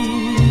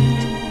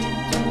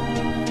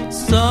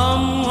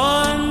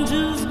 someone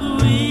to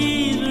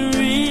squeeze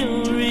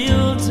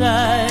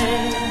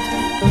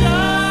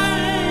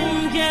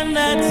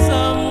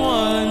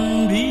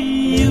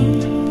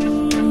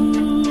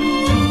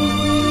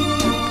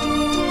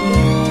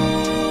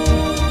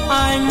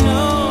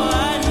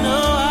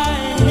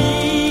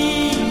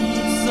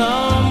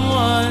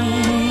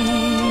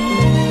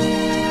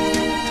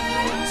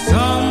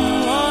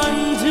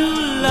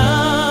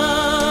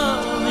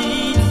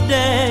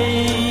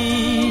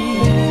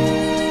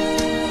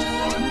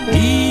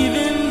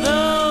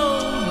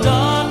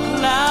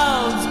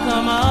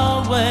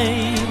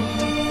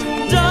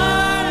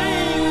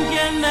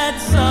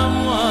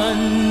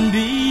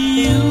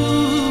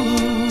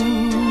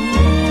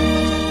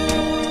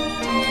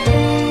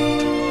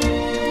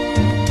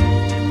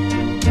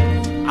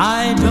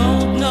I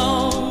don't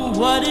know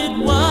what it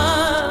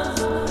was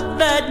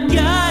that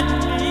got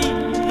me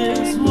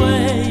this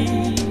way.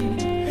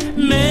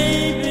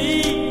 Maybe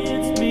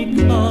it's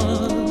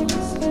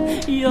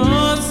because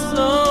you're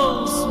so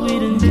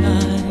sweet and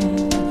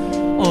kind,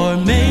 or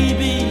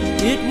maybe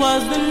it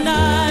was the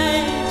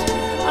night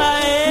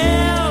I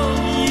held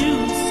you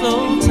so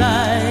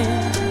tight,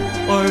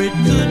 or it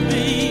could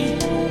be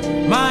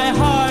my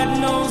heart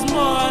knows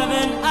more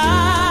than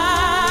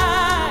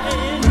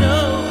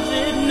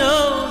it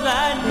knows I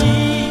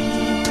need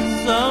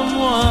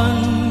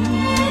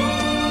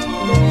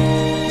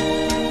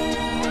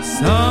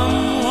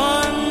someone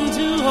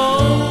to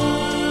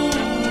hold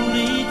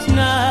each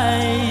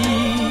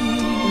night,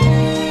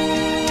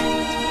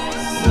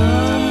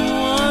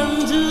 someone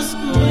to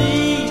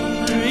squeeze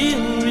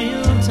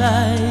real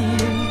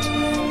tight.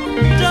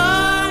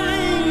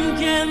 Darling,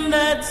 can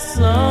that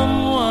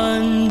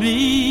someone be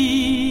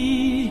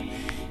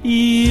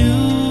you?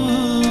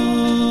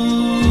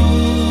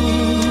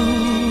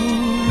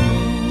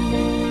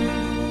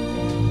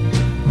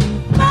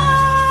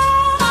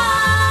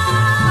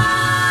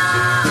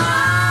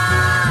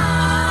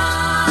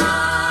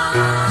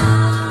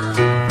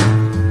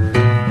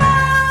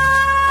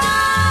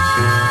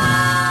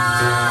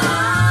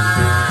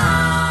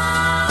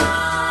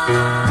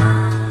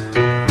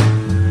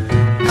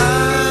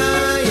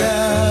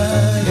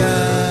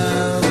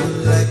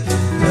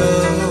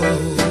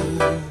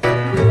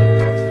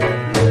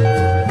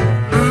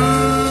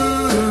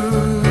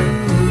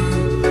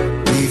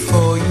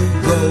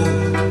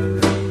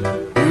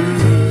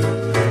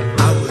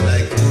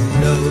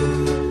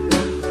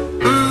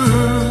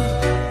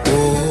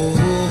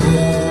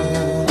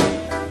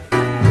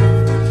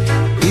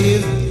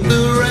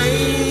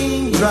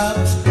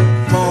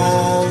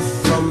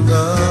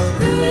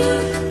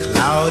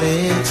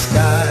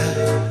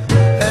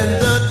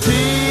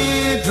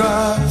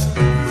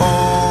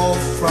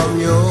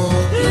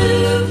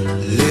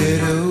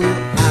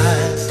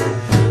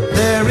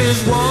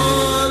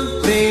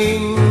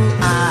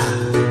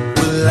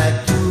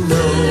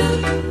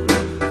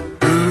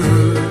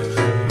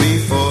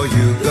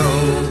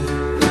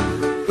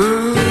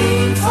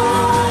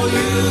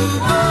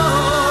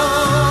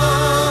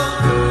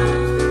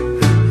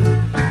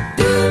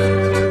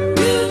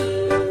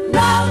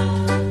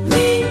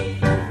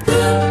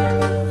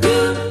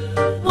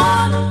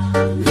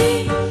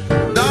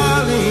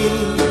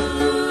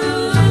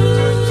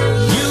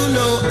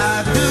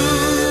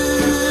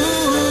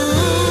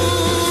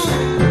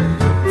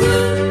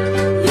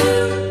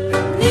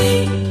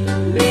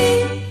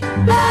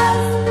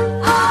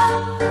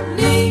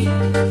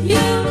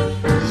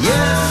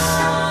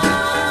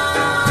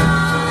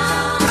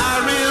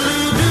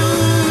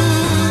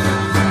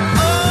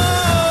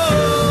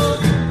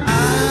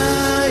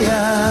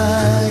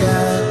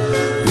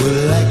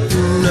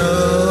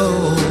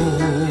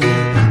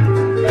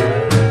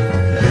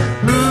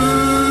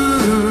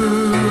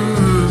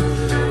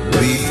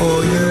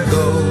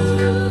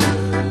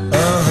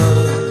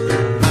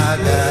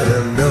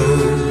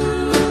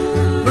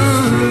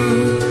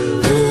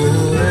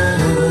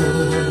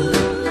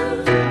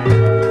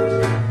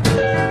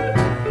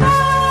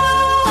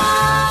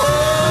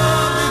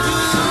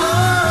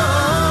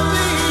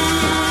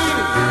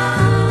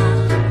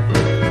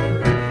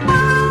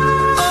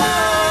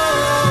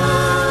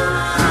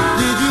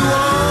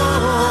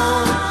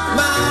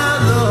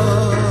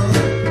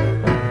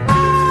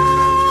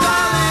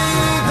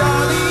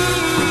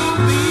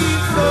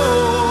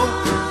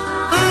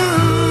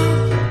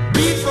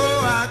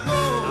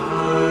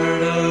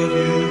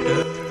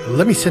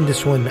 Let me send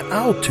this one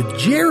out to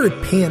Jared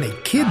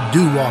Panic, Kid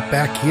Doo-Wop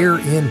back here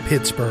in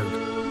Pittsburgh.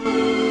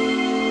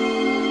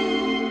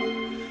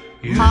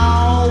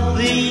 I'll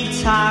be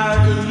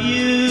tired of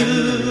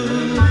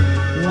you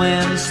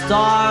when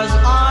stars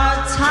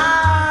are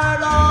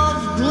tired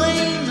of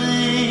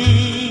gleaming,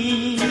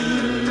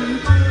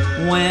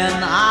 when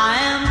I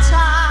am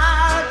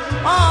tired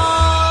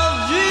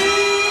of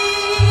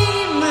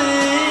dreaming,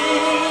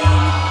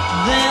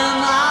 then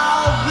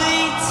I'll be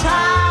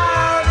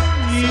tired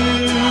of you.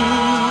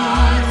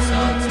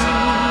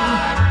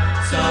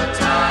 So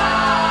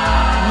tired.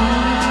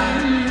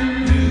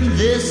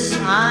 This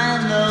I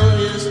know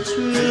is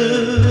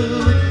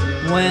true.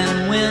 When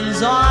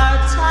winds are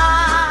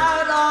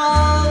tired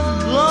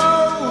of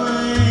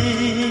blowing,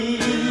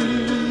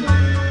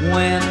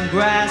 when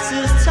grass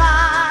is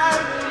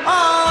tired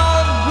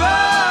of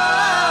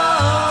growing,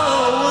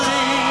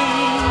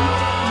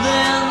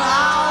 then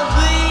I'll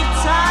be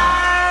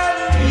tired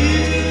of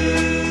you.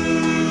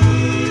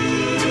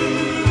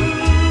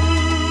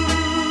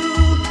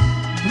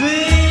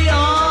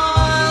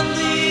 Beyond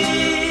the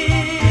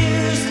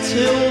years,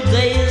 till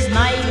day is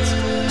night,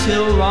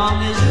 till wrong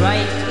is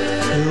right,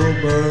 till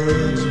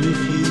birds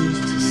refuse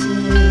to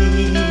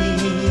sing.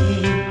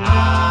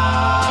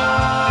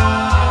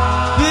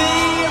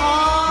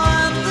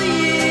 Beyond the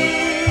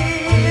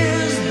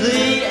years,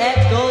 the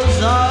echoes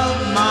of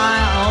my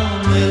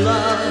only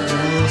love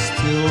will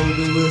still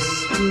be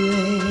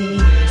whispering,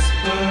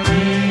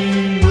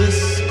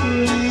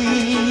 whispering.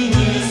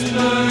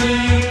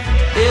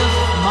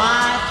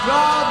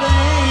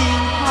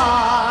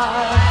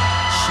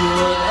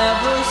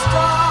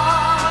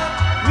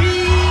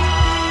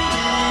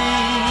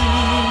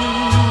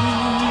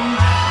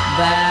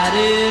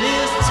 it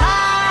is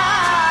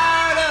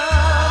tired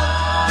of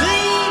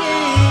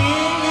bleeding,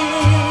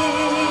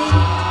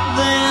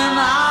 then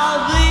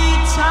I'll be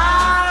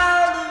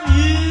tired of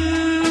you.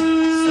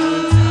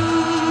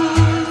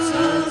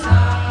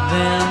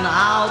 Then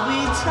I'll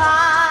be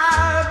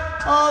tired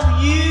of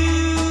you.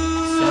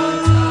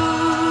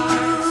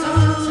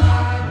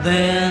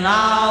 Then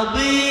I'll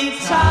be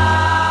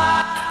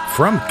tired.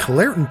 From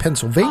Clairton,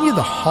 Pennsylvania,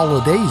 The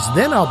Holidays,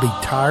 Then I'll Be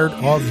Tired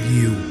of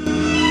You.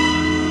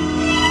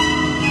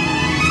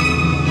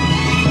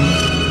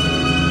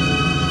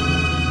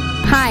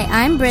 Hi,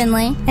 I'm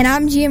Brinley. And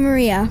I'm Gia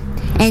Maria.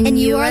 And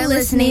you are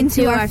listening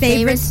to our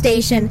favorite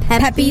station,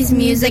 Peppy's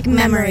Music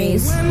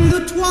Memories.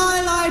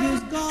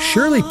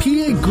 Shirley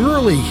P.A.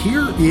 Gurley,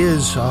 here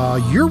is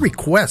your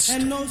request.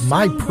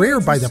 My Prayer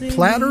by the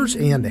Platters,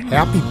 and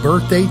happy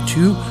birthday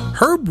to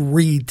Herb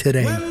Reed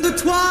today. When the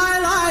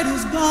twilight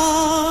is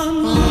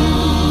gone,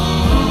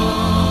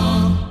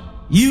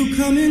 you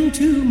come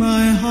into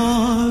my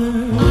heart,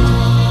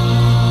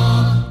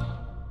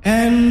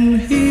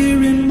 and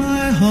here in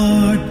my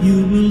heart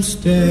you will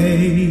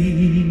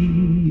stay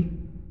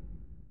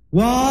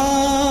while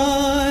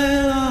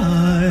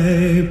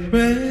I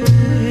pray.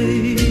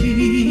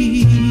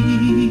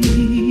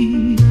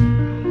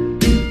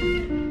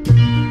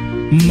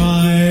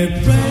 My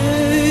prayer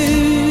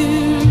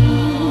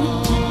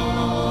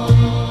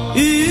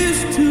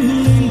is to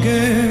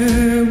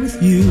linger with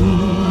you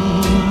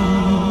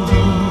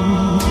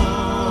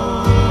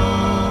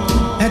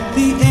at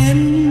the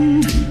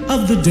end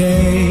of the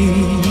day,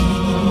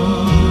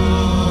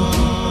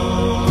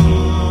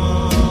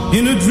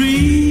 in a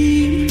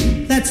dream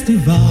that's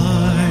divine.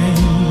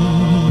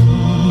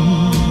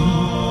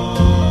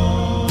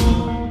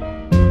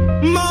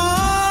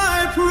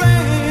 My prayer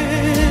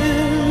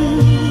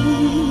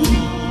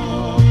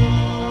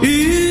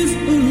is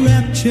a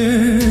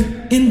rapture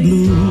in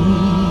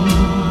bloom,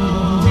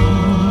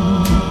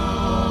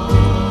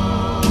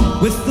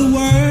 with the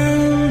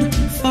world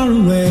far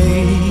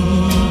away,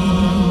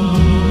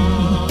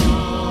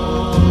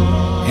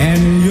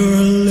 and your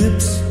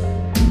lips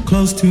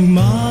close to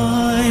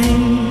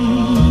mine.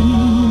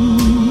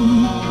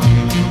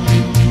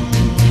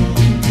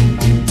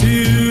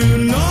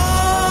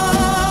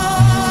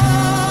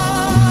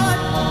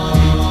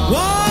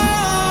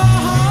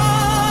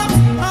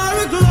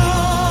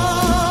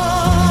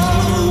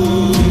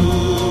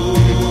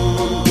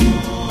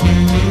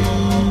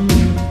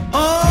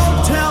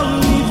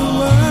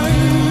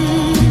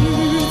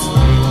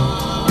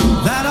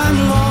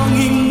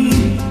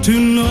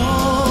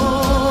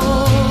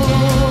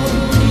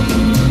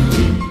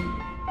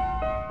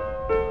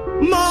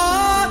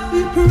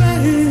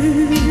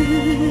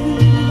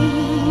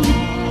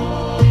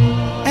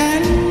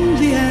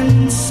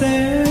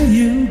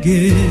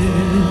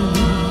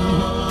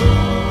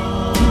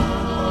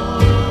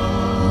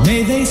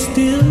 May they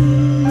still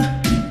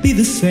be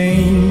the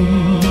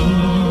same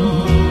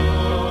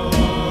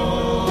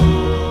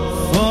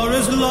for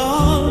as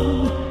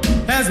long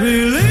as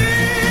we live,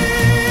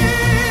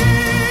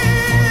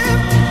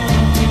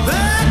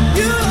 that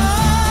you'll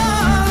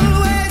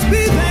always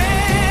be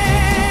there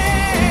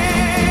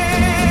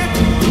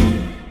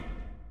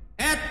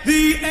at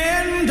the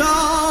end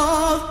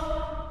of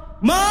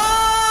my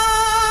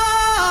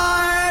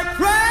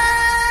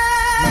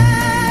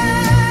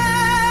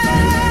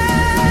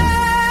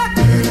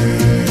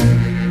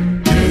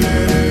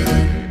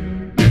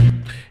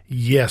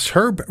Yes,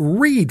 Herb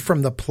Reed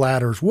from the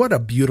Platters. What a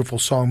beautiful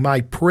song.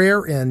 My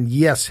Prayer. And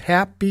yes,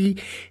 happy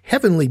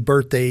heavenly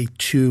birthday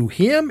to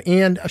him.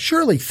 And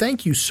Shirley,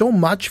 thank you so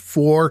much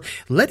for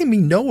letting me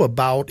know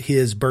about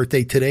his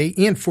birthday today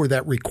and for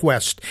that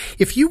request.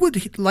 If you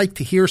would like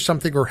to hear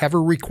something or have a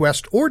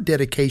request or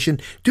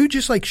dedication, do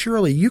just like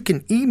Shirley. You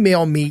can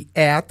email me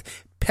at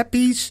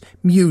Peppy's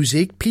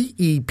Music,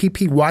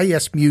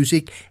 Peppys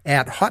Music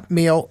at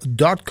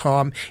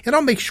hotmail.com, and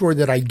I'll make sure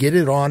that I get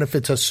it on if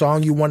it's a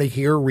song you want to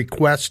hear,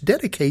 request,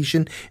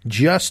 dedication,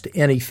 just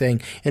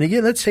anything. And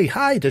again, let's say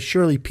hi to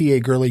Shirley P.A.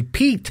 Gurley,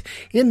 Pete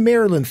in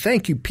Maryland.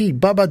 Thank you, Pete.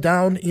 Bubba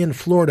down in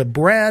Florida,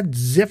 Brad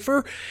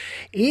Ziffer,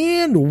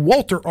 and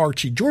Walter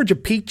Archie, Georgia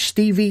Peach,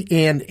 Stevie,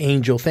 and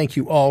Angel. Thank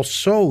you all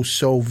so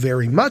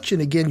very much.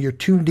 And again, you're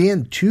tuned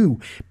in to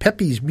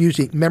Peppy's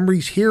Music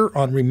Memories here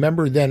on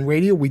Remember Then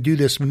Radio. We do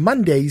this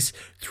Mondays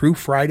through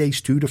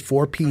Fridays, 2 to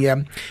 4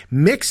 p.m.,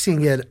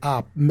 mixing it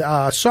up.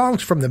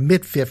 Songs from the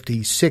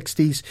mid-50s,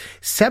 60s,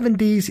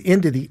 70s,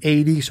 into the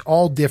 80s,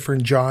 all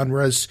different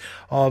genres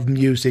of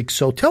music.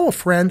 So tell a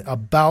friend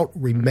about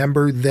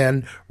Remember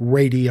Then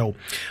Radio.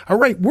 All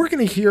right, we're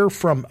going to hear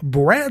from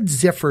Brad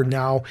Ziffer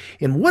now,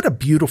 and what a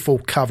beautiful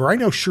cover. I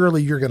know,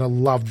 Shirley, you're going to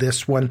love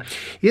this one.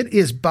 It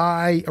is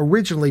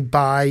originally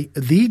by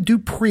the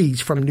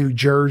Duprees from New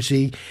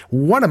Jersey,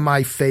 one of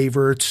my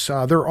favorites.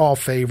 They're all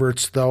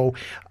favorites, though.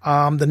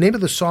 The name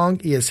of the song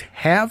is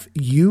Have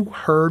You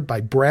Heard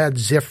by Brad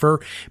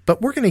Ziffer,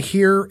 but we're going to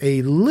hear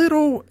a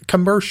little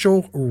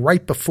commercial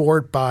right before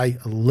it by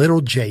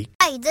Little Jake.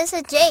 Hi, this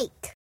is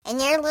Jake,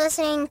 and you're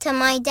listening to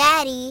my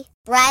daddy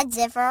Brad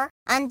Ziffer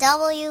on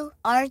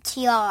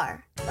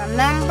WRTR.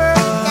 Remember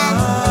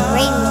that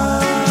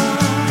radio.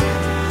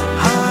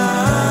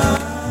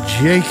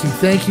 Jakey,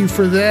 thank you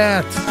for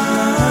that.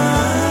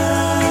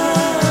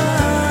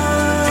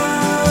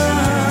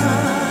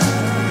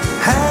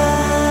 Have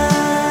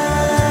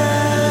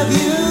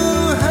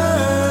you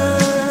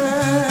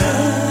heard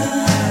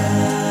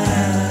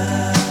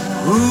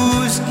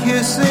who's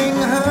kissing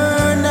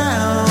her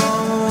now?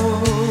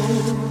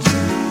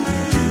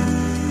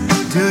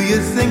 Do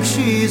you think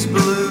she's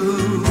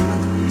blue?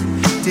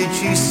 Did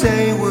she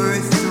say we're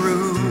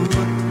through?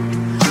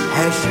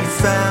 Has she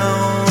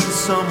found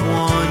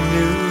someone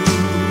new?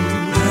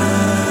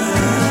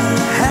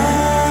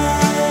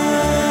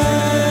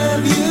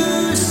 Have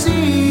you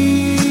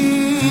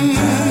seen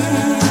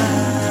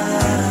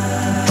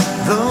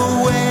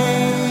the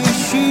way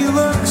she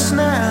looks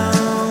now?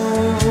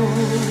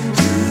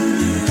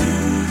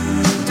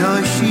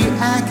 Does she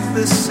act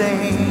the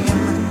same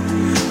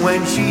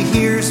when she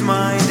hears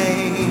my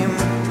name?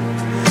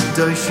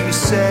 Does she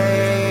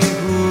say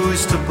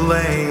who's to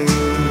blame?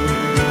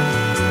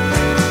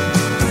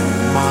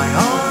 My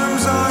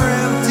arms are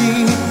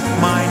empty,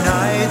 my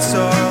nights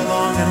are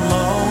long and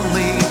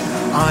lonely.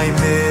 I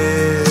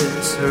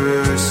miss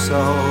her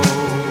so.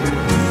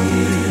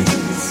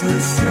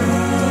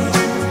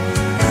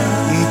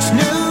 Each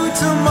new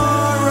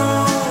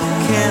tomorrow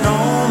can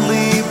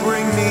only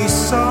bring me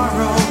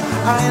sorrow.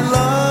 I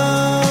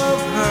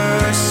love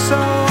her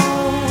so.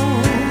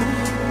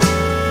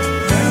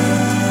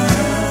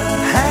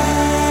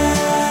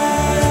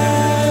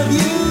 Have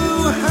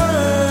you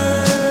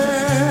heard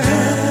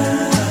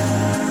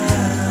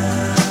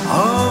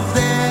of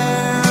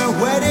their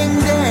wedding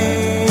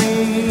day?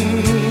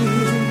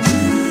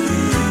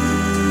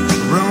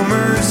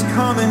 Rumors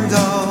come and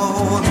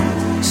go.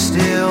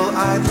 Still,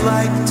 I'd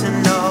like to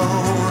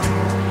know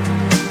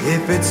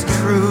if it's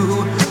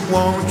true.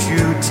 Won't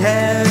you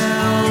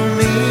tell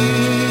me?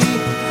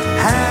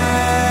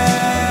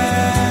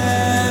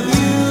 Have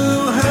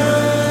you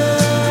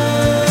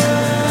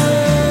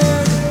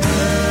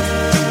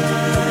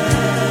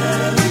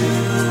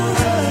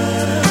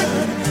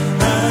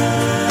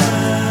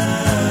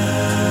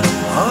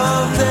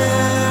of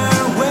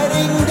their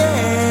wedding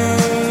day?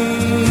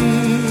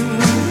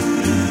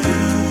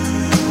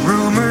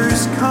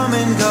 Rumors come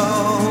and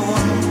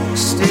go.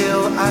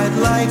 Still, I'd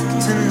like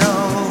to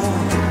know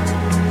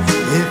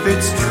if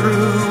it's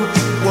true.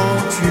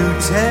 Won't you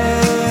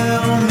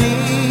tell me?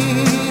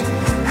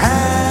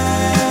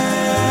 Have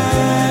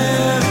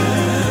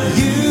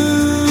you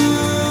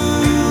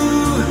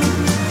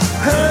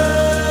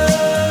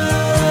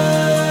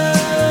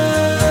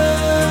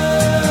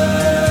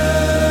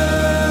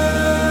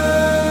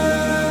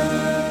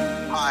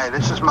Hi,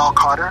 this is Mel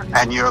Carter,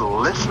 and you're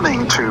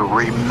listening to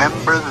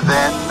Remember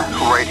Then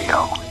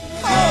Radio.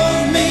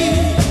 Hold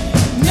me,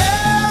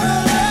 never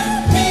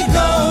let me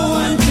go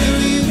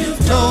until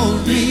you've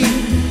told me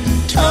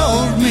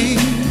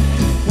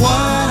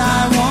what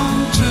I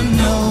want to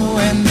know,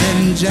 and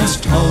then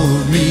just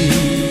hold me,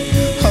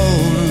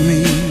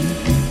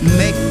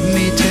 make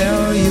me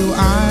tell you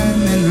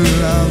I'm in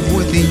love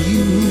with you.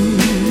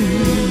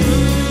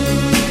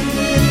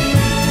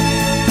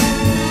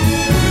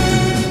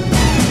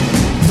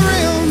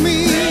 Thrill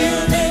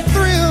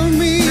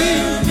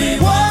me,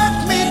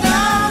 walk me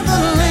down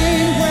the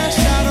lane where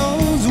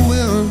shadows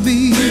will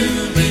be,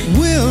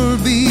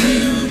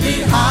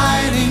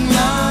 hiding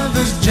love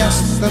is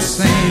just the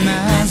same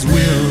as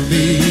will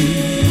be,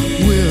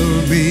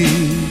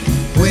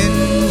 when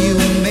you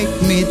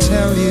make me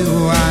tell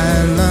you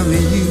I love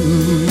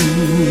you.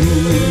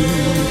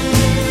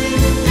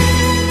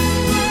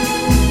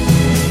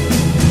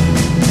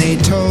 They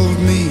told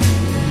me,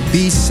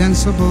 be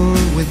sensible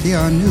with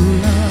your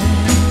new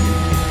love.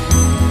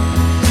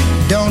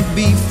 Don't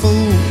be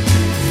fooled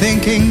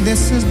thinking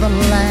this is the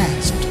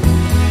last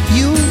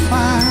you'll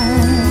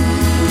find.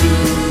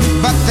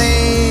 But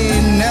they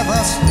never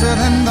stood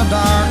in the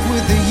dark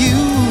with you,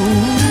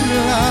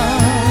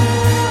 love.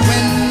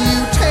 When you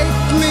take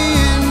me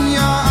in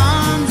your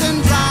arms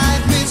and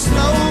drive me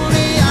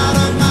slowly out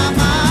of my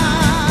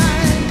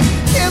mind,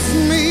 kiss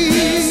me,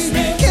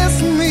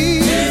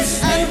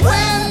 and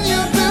when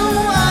you do,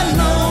 I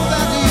know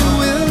that you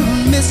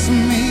will miss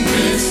me.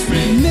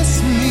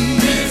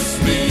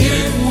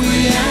 If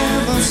we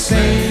ever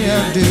say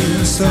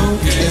adieu, so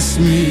kiss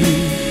me,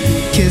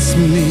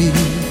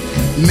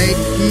 make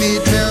me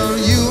tell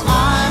you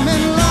I'm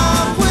in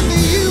love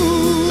with you.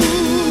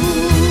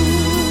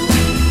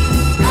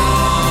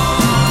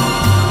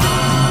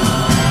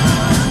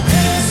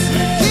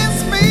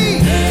 Kiss me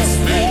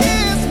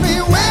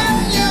when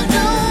you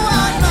do,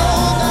 I know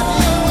that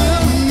you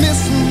will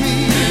miss me.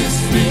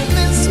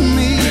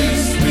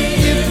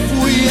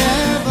 If we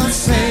ever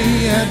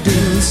say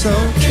adieu, so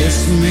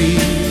kiss me,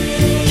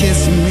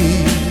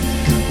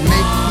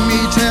 make me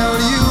tell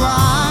you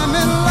I'm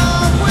in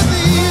love with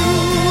you.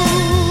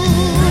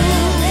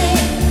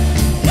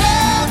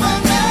 Never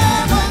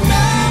let me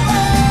go.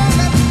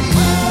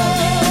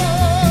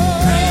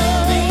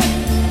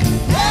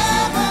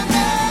 Never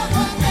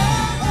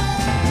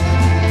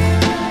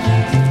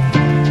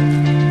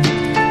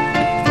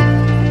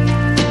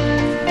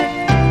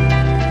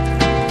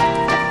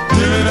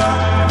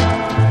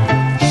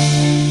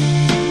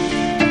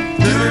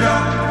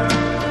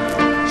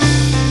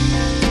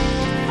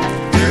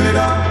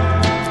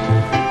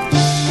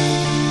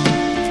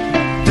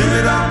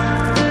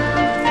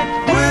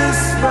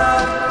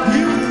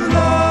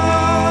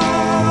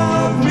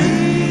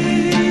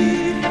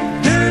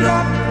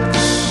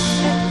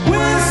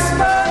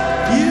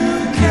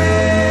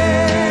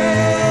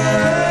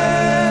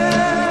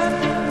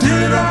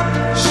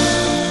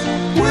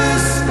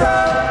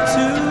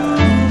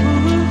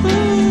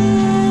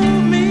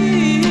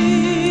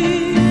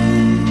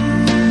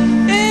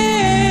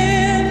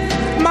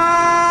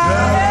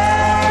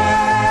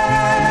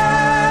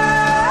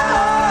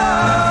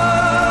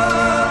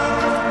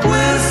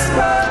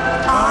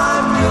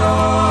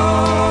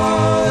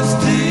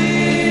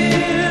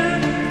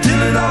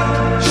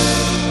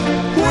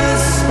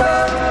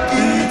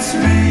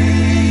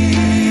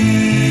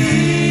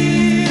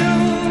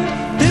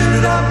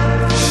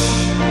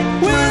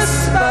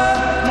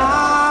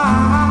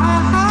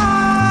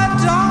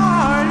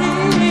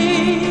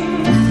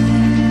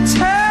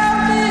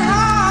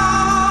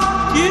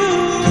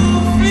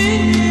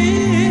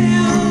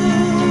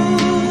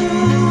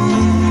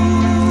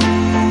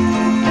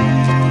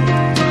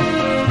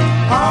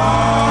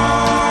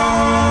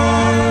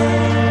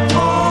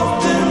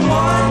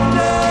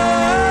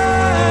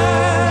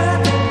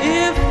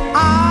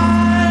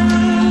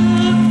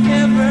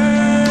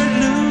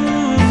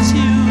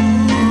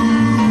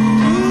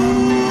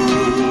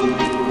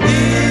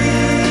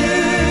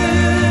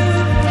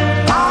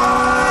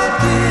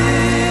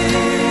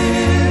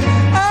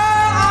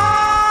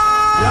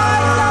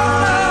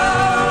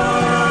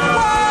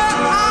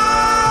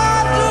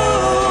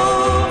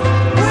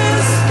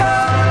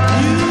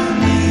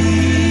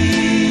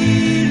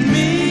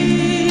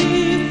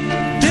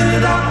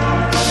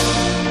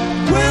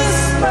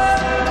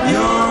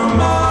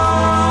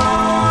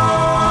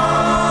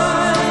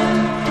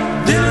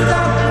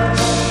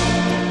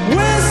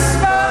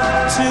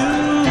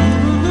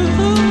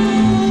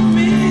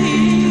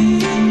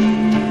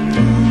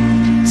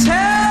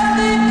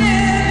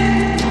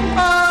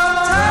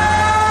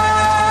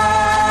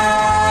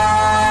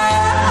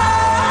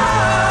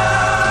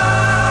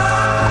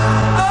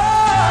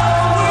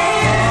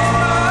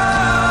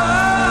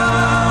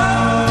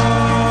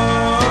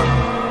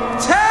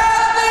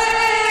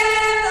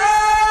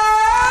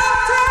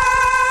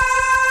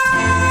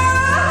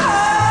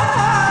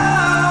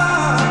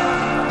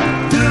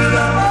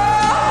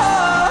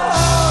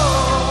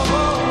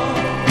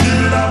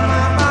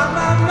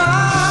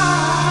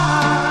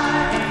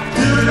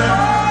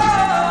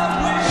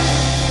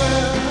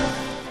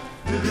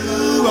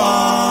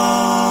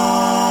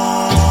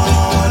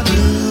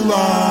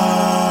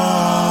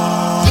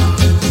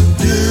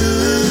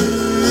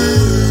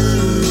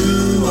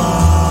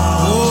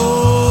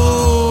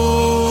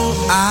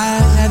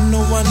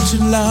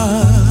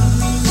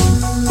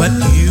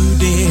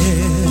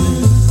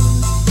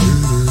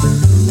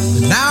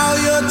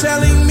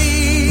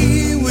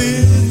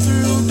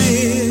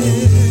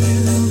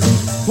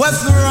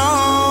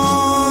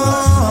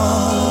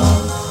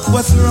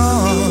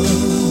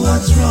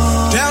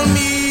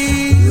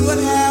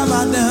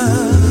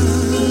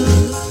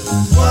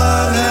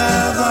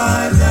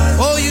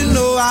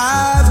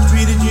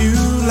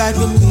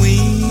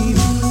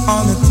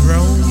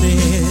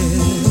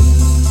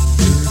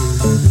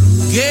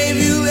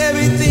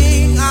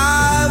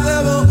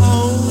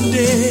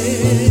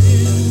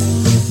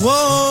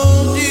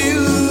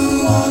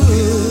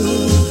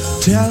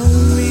Tell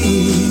me,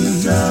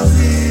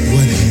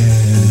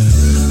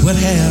 what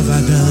have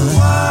I done?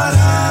 What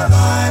have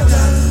I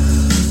done?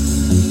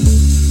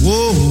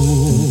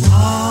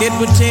 Whoa, it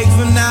would take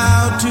from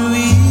now to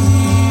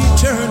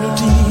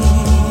eternity.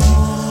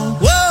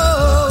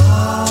 Whoa,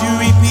 to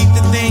repeat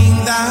the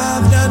things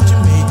I've done to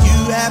make you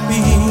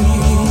happy.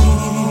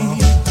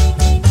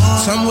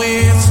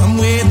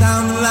 Somewhere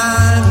down the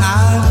line I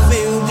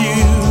failed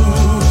you.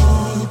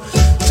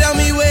 Tell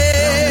me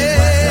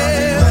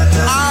where,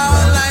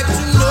 I'd like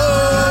to know.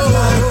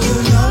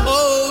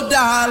 Oh,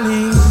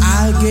 darling,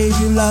 I gave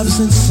you love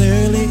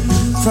sincerely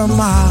from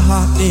my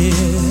heart, dear.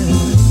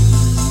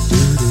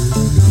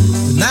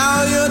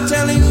 Now you're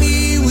telling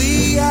me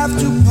we have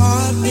to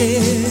part,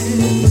 dear.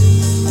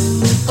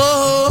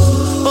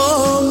 Oh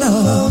no,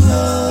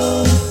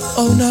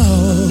 oh no,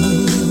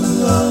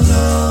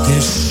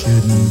 this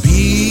shouldn't be.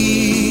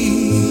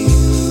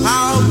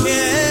 How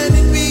can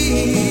it be?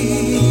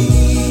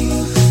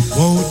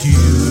 Won't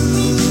you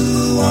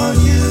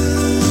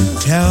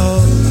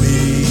tell me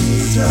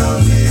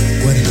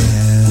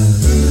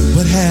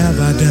what have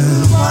I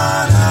done?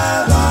 What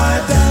have I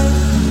done?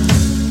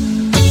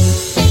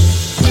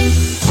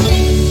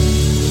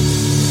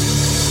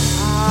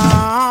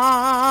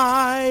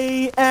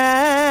 I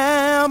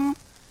am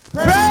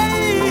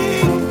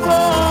praying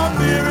for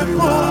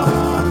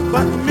miracles,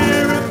 but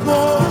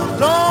miracles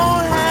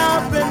don't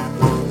happen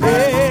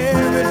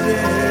every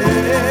day.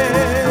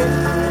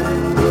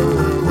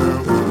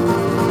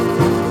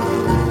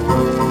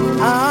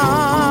 I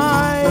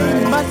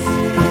must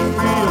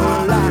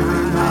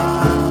realize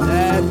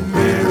that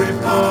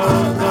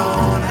miracles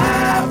don't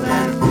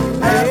happen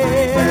every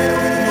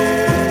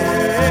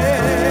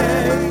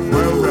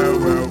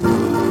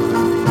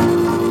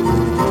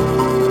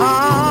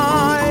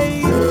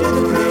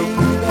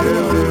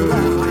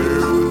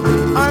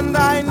and I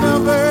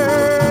never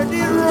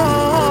did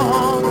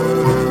wrong,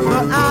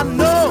 but I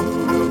know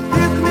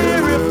this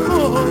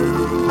miracle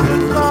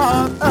has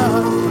brought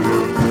us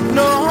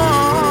no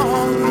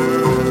harm.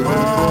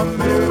 Oh,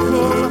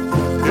 miracle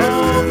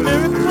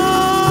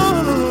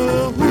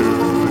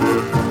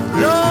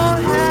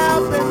don't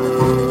happen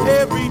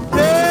every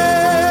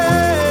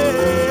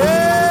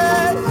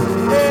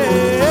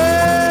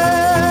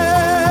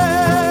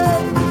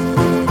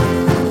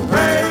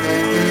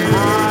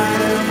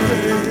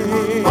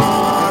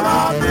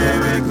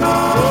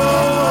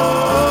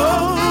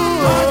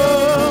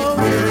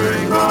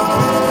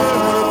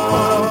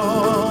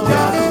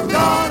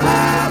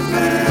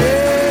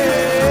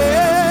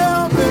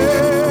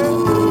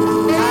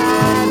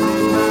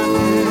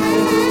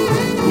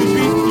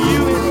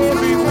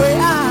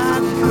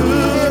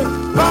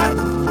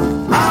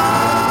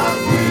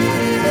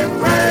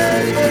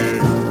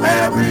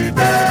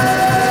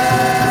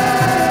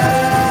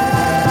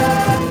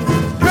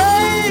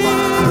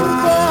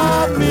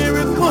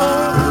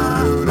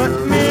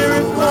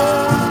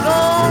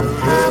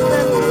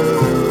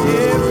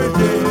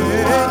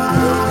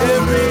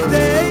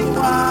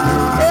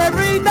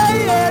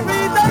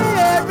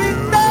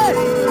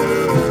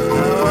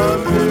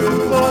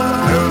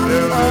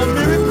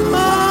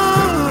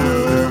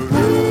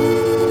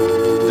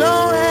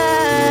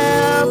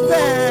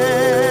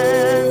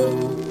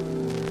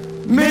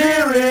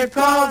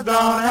miracles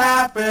don't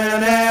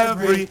happen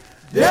every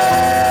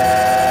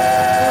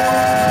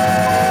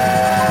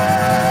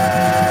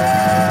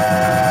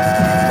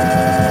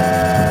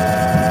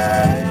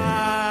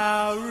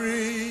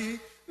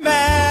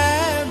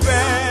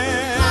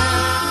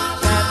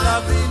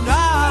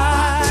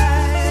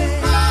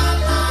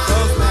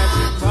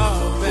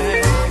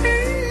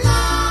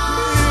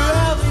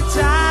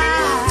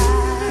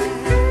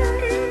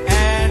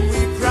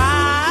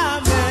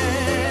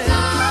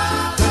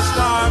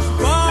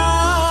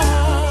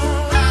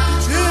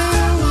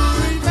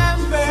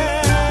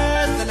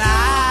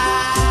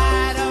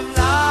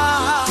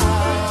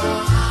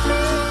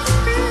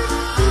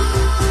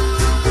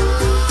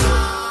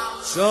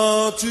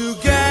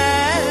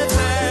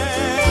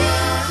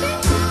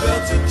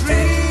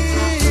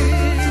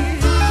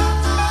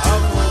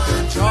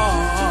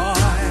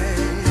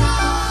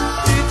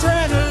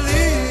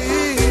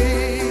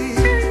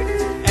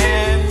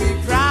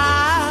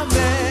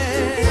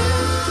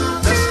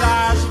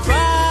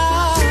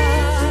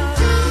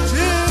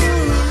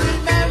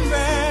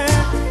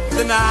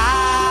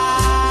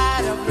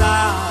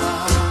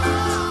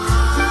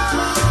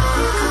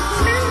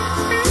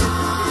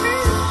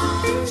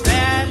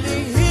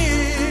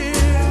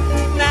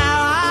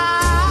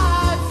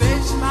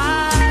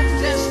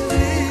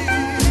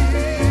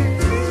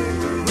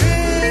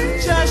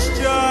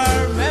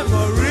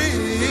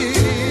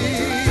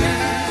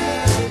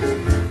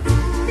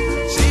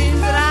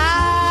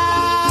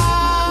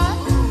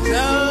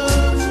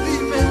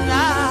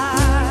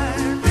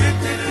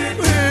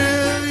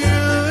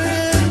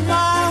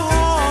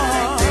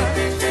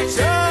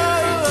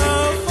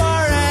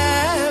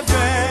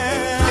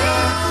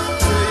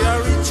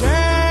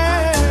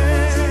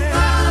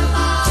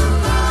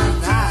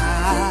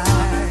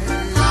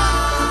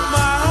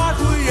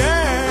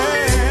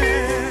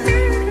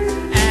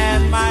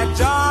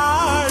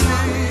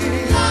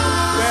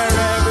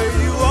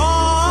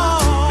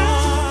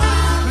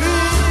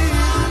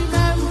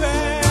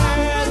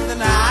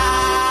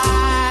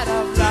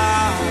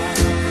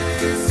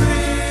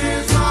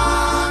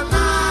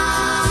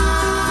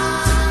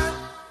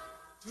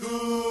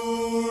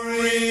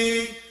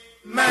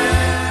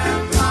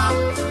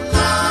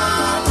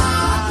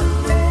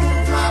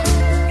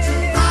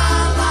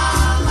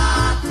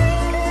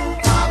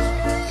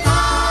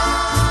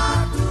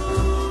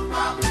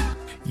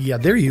Yeah,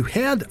 there you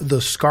had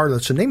the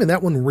Scarlets. The name of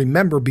that one,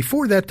 Remember.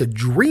 Before that, the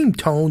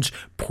Dreamtones,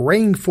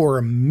 Praying for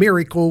a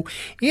Miracle.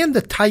 And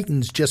the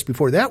Titans just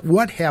before that,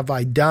 What Have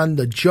I Done?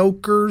 The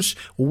Jokers,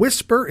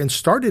 Whisper, and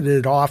started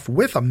it off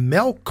with a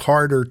Mel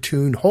Carter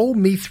tune, Hold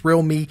Me,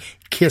 Thrill Me,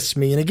 Kiss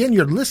Me. And again,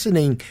 you're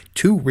listening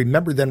to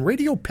Remember Then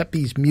Radio,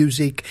 Pepe's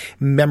Music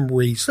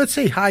Memories. Let's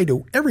say hi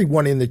to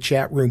everyone in the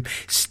chat room.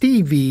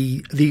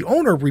 Stevie, the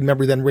owner of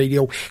Remember Then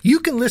Radio. You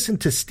can listen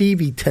to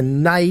Stevie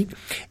tonight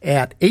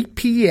at 8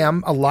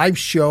 p.m., a live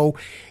show,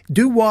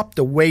 Doo-Wop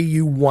the Way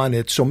You Want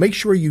It. So make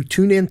sure you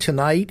tune in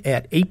tonight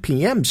at 8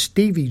 p.m.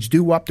 Stevie's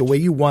Doo-Wop the Way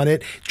You Want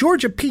It.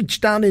 Georgia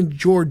Peach down in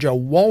Georgia.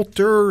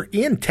 Walter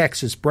in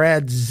Texas.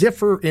 Brad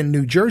Ziffer in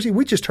New Jersey.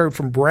 We just heard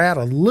from Brad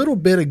a little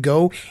bit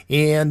ago.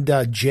 And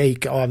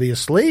Jake,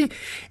 obviously.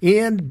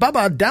 And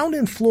Bubba down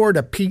in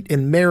Florida. Pete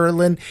in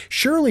Maryland.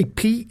 Shirley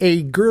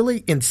P.A.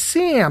 Gurley. And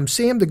Sam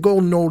the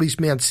Golden Oldies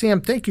man.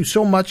 Sam, thank you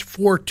so much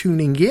for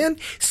tuning in.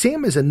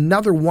 Sam is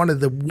another one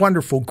of the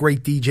wonderful,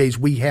 great DJs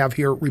we have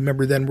here at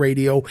Remember Then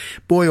Radio.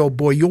 Boy, oh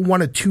boy, you'll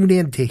want to tune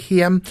in to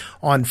him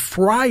on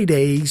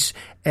Fridays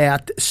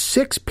at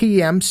 6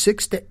 p.m.,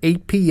 6 to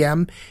 8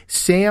 p.m.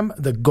 Sam,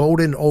 the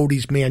Golden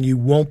Oldies man, you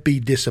won't be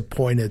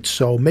disappointed.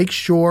 So make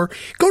sure,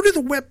 go to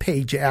the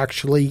webpage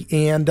actually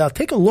and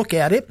take a look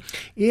at it.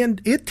 And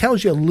it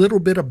tells you a little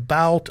bit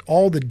about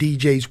all the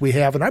DJs we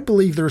have. And I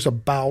believe there's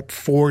about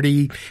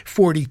 40,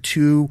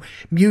 42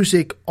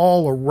 music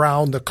all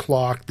around the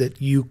clock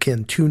that you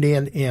can tune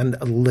in and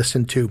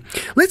listen to.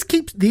 Let's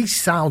keep these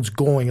sounds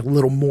going a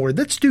little more.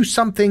 Let's do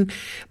something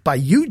by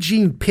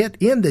Eugene Pitt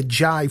in the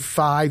Jive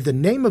 5. The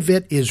name of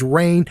it is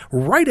Rain,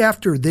 right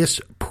after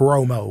this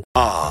promo.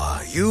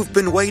 Ah, you've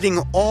been waiting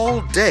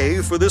all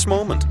day for this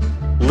moment.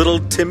 Little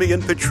Timmy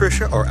and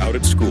Patricia are out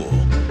at school.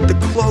 The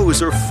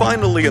clothes are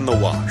finally in the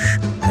wash.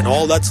 And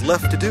all that's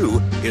left to do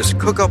is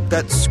cook up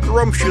that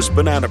scrumptious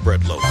banana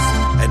bread loaf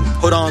and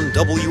put on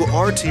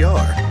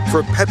WRTR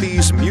for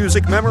Pepe's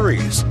Music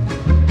Memories.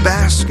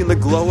 Bask in the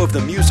glow of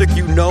the music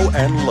you know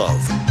and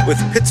love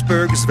with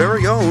Pittsburgh's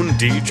very own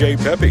DJ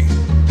Pepe.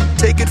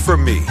 Take it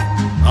from me.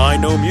 I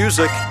know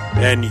music,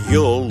 and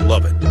you'll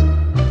love it.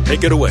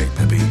 Take it away,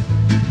 Pepe.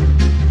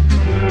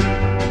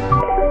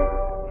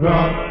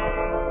 Drop,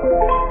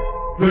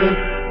 flip,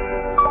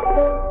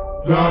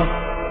 drop.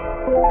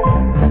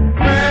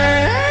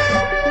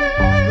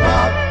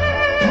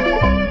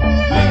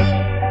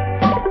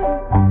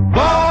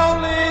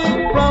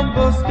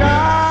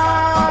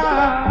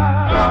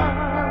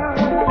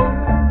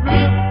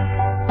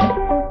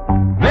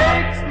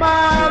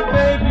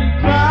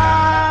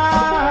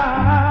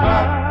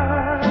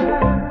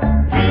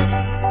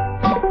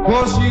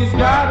 She's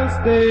gotta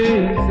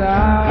stay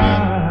inside.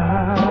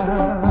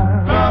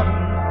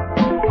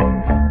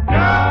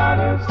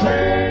 Gotta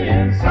stay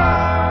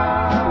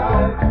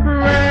inside.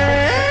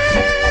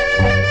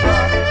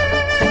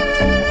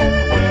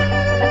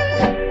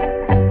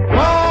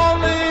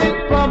 Falling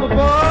from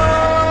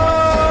above.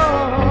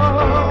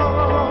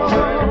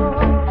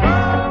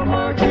 Come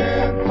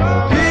again,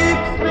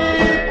 keeps me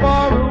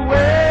far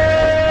away.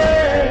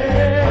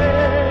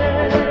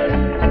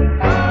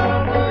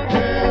 Come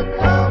again,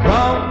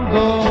 from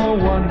the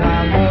one I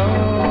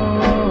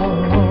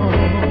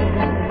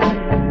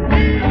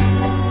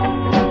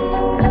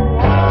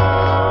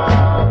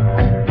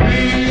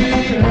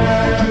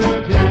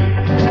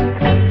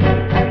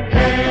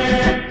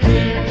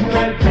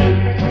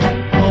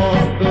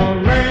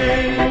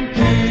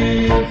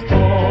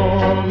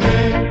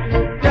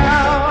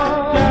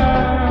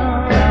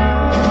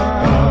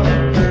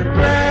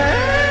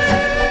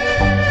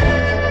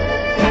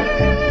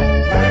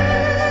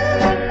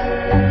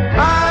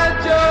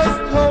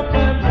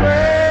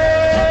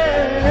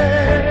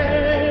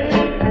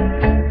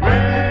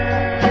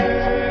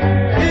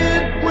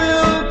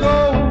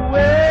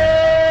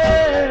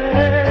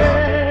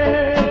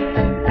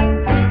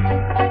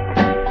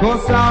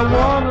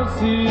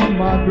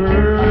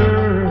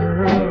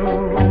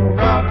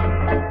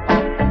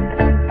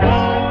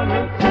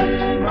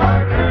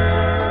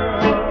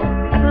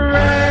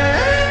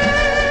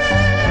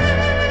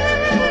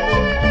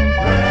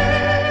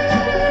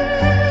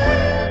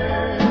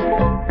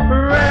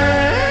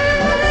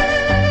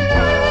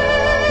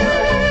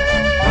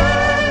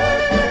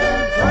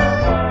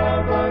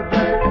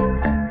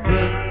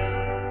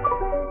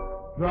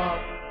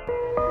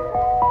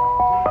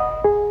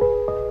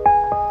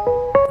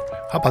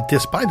How about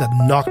this by the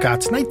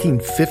Knockouts,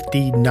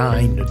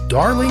 1959,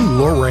 Darling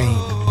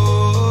Lorraine.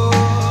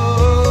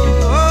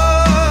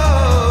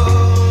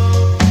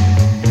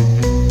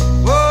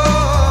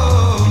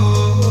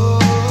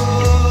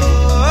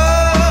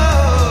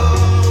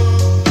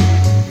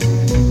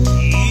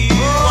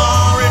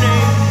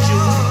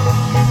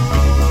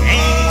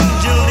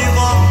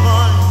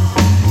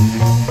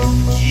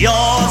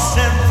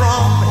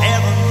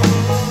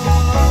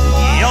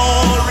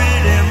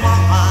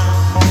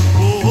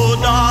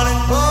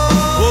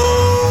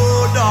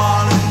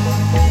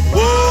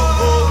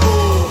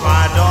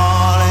 My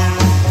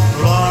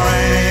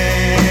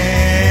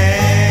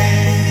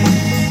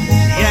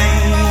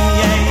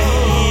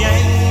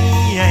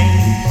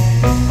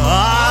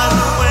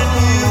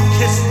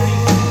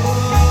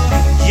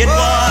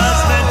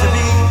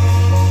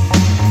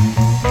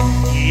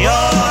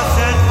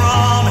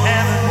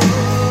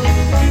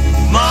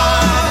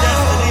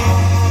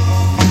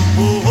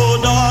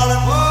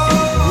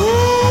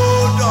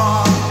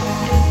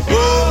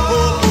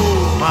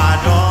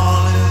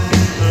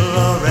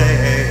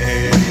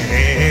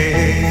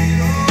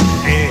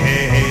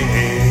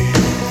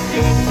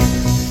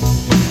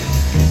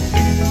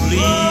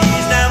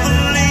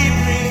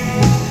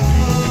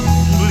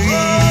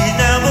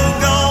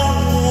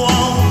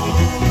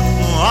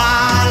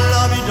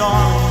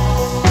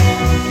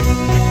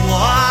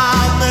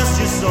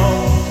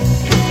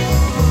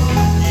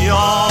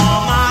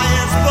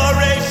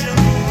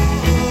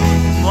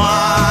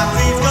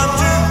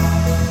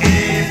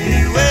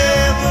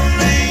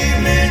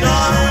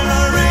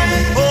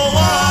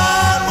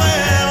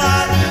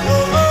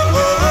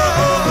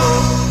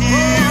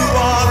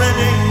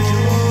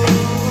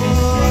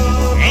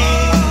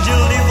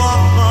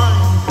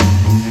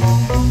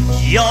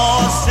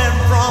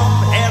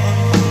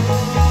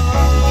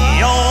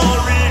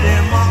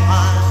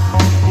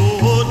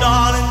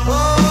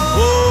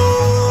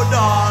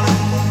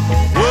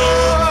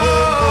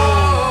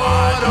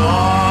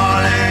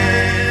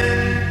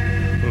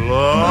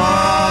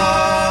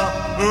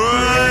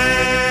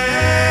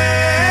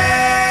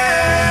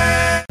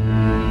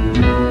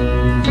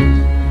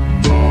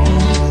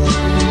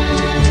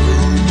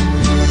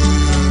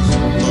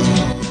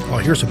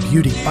here's a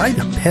beauty by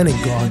the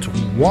Pentagons,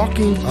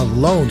 Walking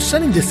Alone,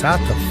 sending this out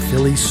to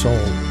Philly Soul.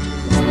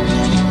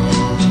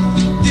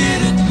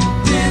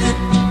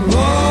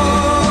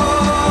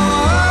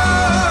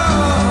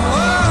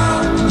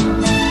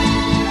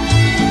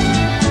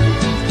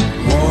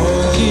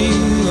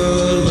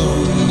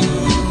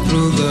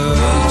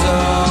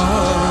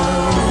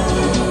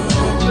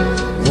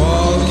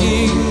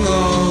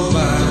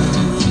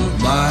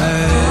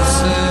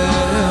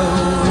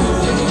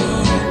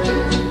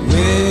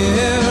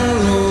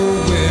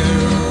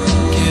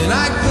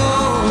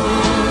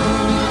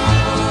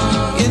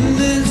 In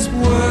this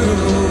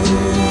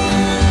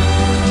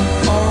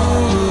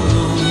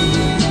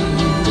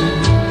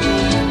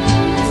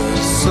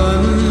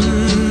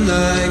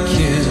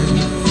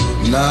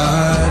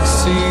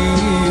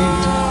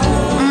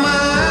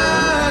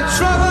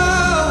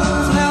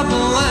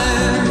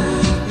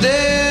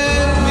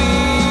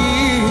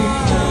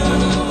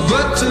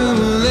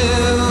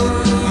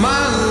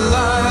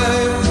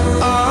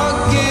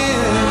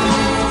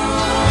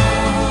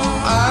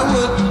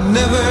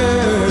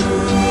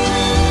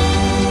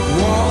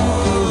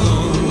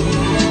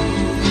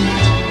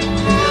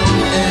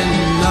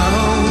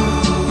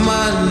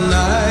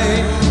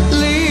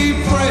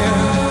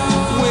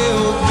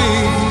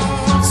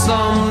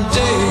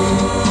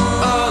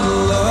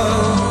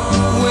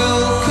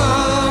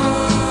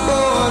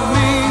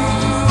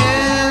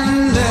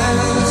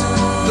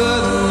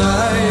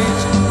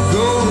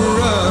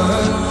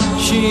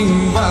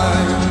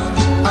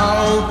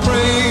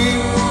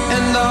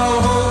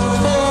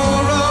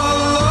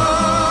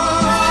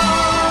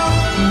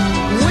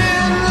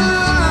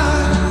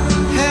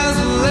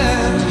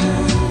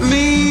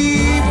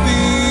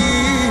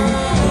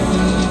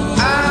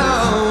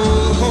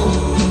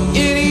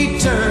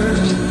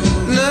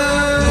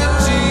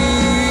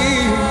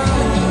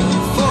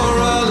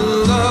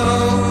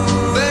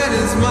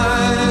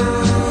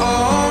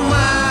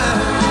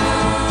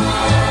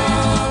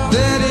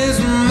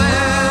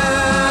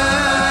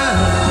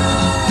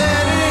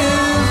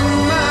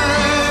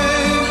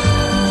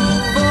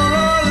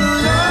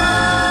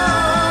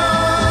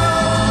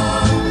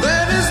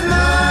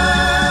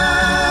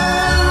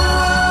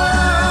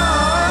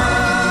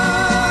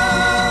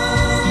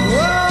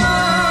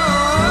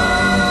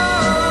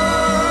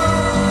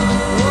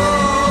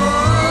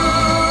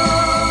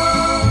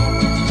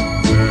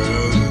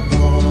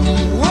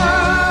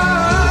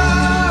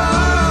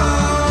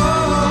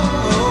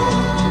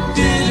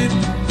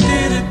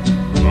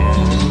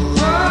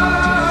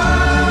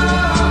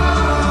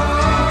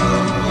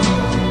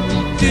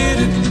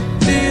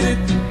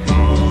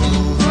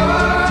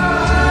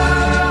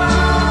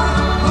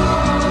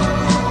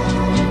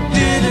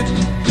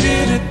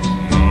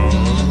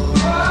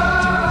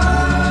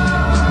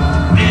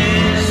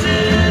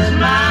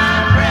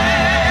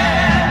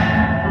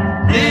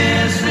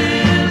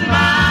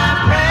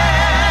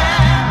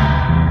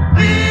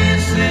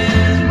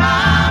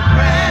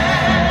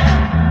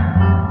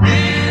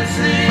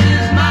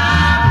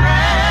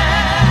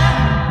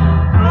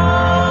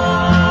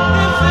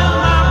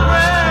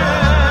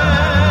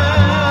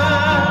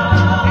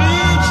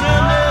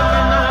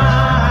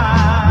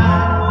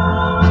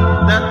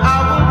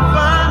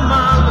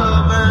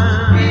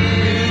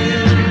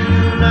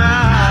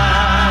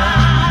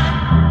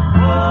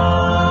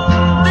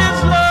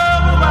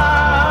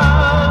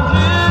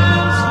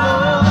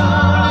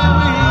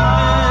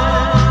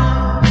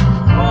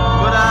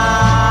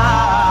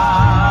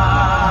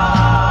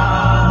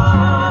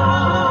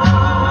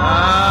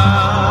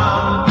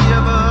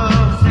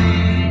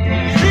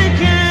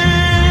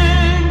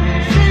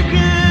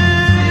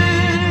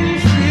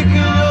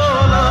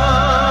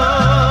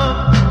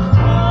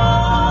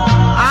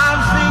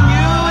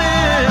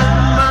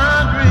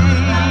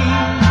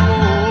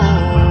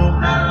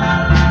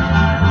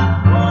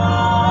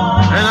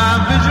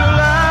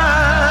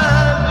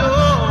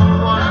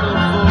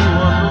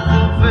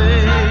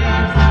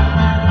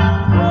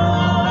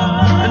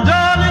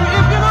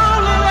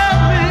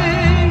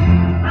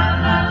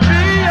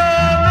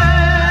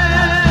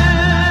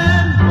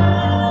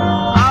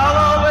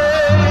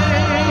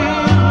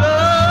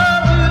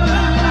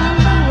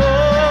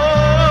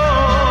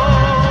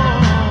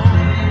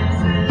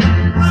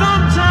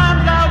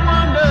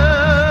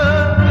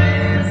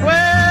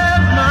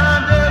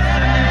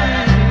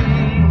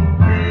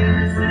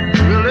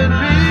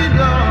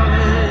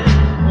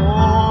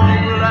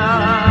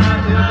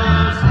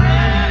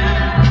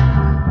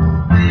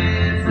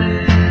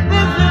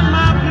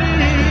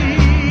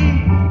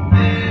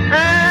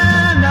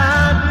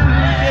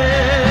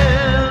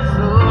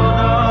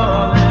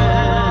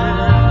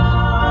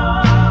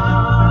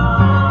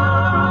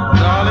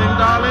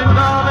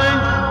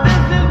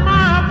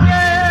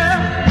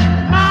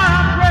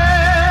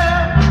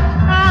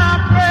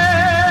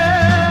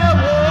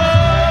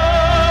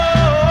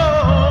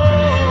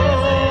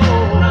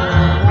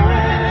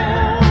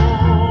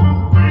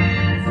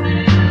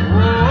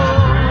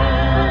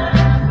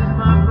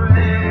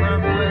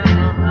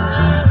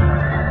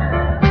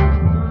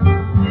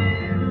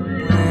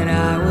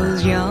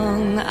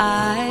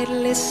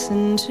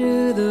listen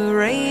to the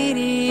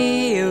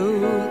radio,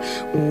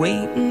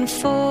 waiting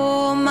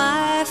for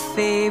my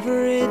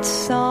favorite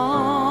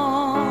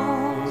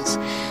songs.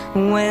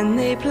 When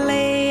they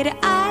played,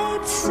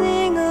 I'd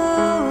sing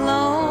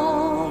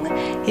along.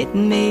 It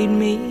made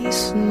me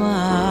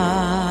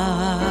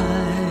smile.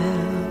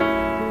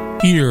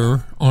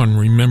 Here on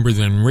Remember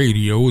Then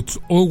Radio, it's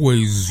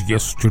always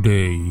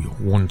yesterday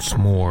once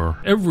more.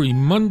 Every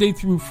Monday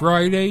through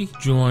Friday,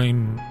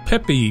 join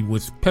Peppy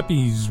with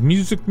Peppy's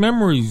Music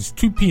Memories,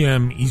 2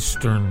 p.m.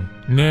 Eastern.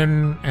 And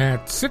then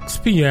at 6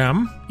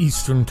 p.m.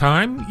 Eastern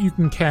Time, you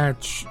can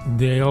catch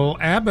Dale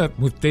Abbott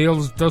with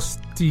Dale's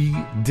Dusty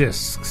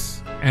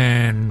Discs.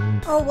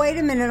 And... oh, wait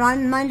a minute,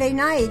 on Monday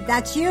night,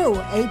 that's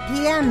you, 8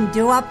 p.m.,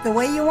 Do Up the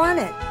Way You Want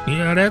It.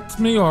 yeah, that's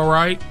me, all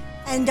right.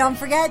 And don't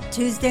forget,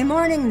 Tuesday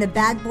morning, the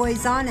Bad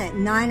Boys On at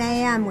 9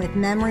 a.m. with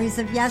Memories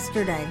of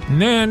Yesterday. And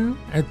then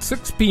at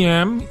 6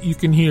 p.m., you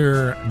can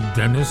hear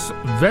Dennis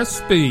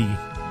Vespi,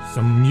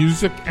 some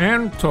music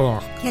and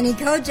talk. Kenny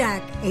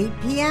Kojak,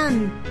 8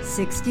 p.m.,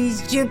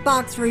 60s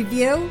Jukebox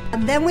Review.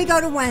 And then we go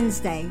to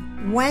Wednesday.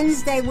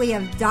 Wednesday, we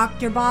have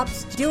Dr.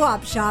 Bop's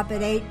Doo-Wop Shop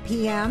at 8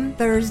 p.m.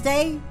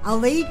 Thursday,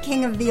 Ali,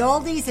 King of the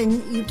Oldies,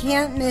 and you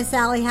can't miss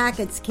Allie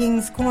Hackett's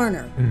King's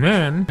Corner. And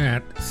then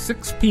at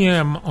 6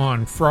 p.m.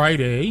 on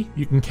Friday,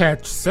 you can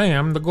catch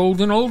Sam, the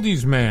Golden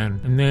Oldies Man.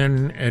 And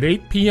then at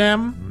 8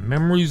 p.m.,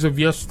 Memories of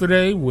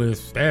Yesterday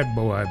with Bad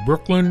Boy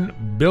Brooklyn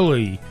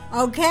Billy.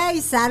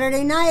 Okay,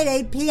 Saturday night,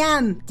 8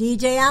 p.m.,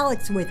 DJ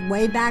Alex with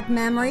Way Back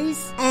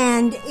Memories.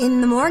 And in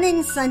the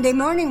morning, Sunday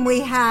morning, we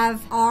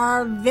have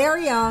our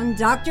very own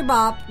Dr.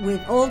 Bop with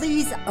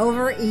Oldies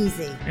Over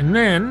Easy. And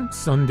then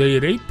Sunday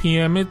at 8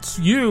 p.m., it's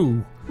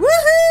you.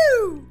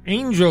 Woohoo!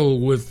 Angel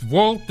with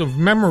Vault of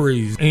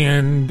Memories.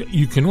 And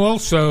you can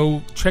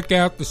also check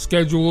out the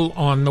schedule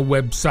on the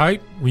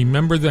website,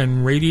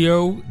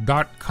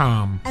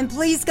 rememberthenradio.com. And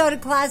please go to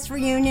class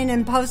reunion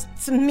and post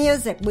some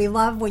music. We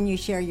love when you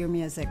share your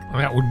music.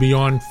 That would be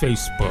on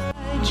Facebook.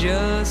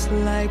 Just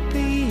like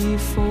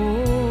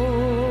before.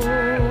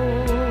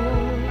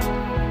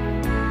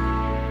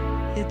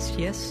 It's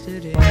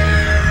yesterday.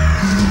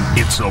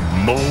 It's a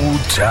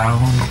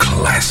Motown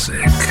classic.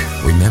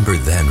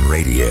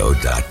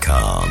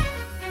 RememberThenRadio.com.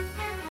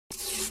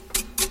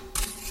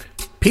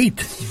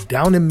 Pete,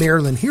 down in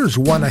Maryland, here's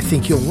one I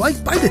think you'll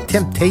like by the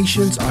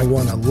Temptations. I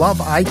Want a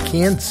Love I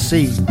Can't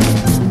See.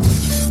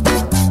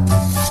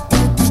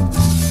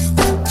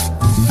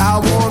 I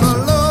want a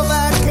love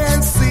I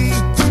can't see.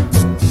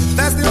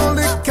 That's the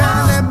only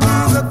kind that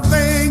means a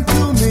thing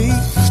to me.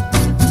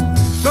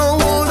 Don't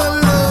want a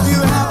love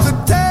you have to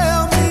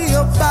tell me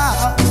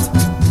about.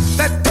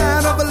 That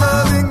kind of a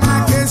loving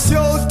I can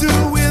sure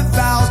do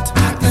without.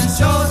 I can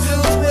sure do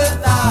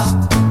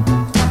without.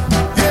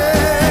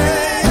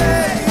 Yeah,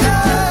 yeah,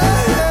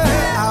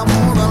 yeah. I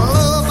want a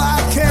love I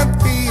can't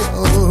feel.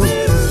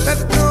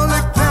 That's the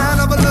only kind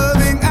of a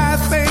loving I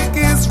think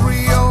is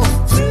real.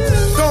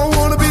 Don't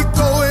wanna be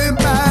going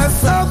by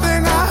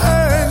something I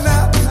heard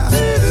now.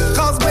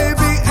 'Cause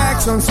baby,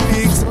 action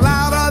speaks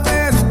louder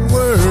than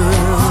words.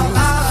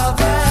 Louder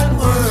than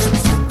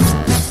words.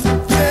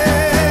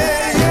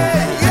 Yeah,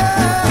 yeah,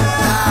 yeah.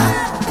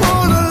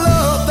 Want a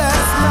love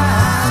that's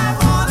mine.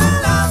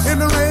 In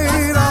the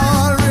rain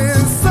or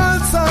in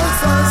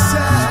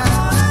sunshine.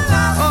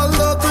 A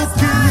love to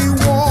keep me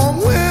warm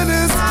when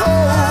it's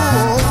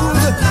cold.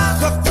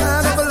 The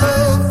kind of a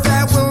love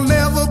that will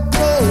never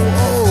grow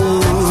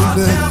old.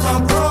 Never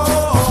grow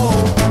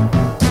old.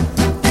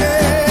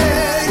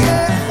 Yeah, yeah,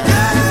 yeah,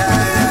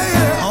 yeah,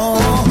 yeah. Oh,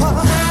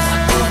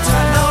 don't you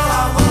know I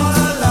want a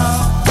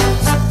love?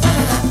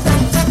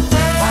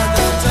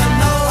 Don't you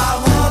know I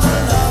want a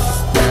love?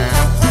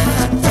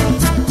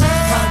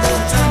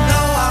 Don't you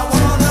know I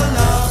want a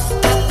love?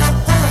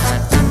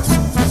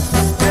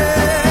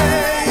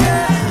 Yeah,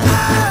 yeah. I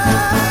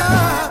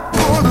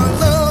want a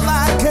love I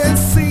can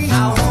see. I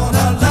want a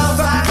love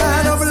the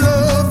kind of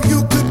love you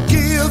could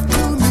give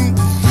to me.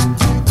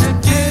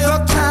 The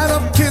kind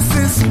of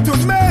kisses to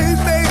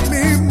make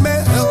me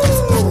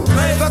melt.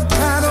 The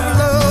kind of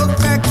love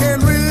that can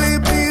really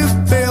be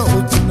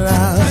felt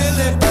now.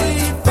 Really be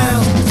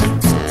felt.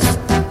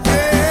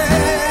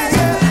 Yeah,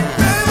 yeah.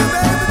 Baby,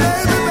 baby,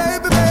 baby,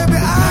 baby, baby. I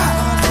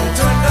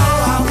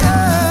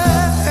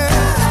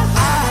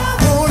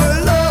want a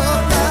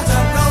love that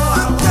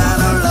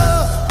kind of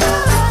love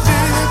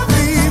really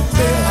be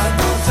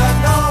felt. I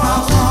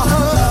want a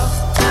love.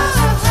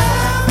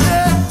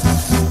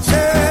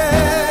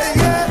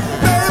 Yeah, yeah.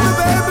 Baby,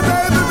 baby,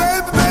 baby,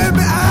 baby,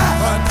 baby. I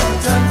want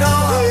to know I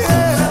want a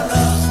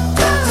love.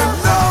 Don't you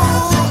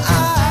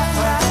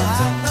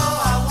know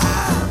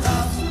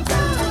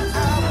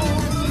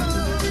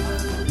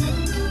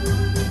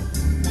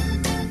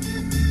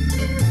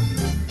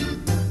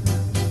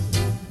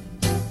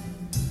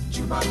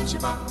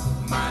Chuba,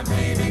 my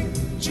baby.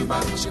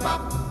 Chuba.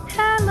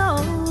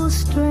 Hello,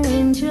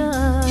 stranger.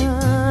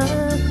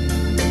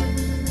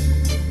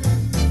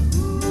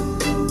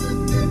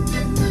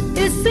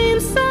 It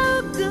seems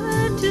so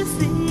good to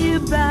see you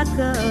back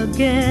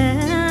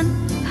again.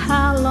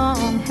 How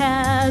long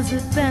has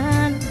it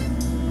been?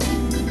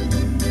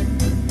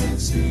 It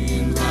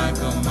seems like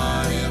a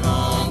mighty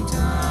long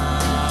time.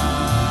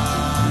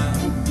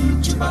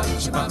 Chibop,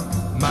 chibop,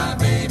 my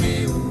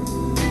baby,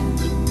 ooh.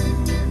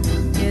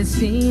 It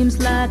seems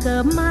like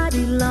a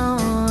mighty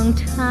long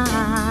time.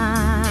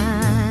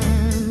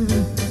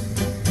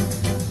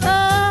 Oh,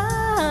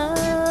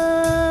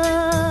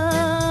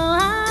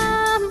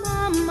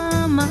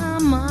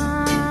 I'm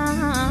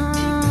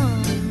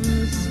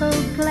so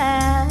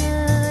glad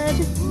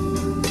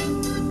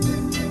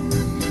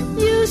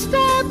you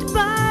stopped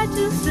by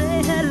to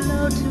say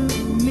hello to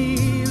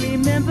me.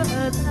 Remember,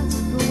 that's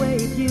the way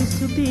it used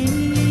to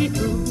be.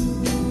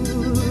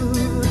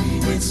 Ooh,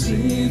 it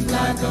seems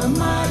like a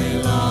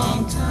mighty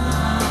long time.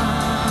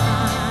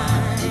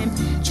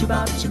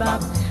 Chibop,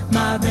 chibop,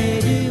 my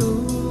baby,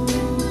 ooh.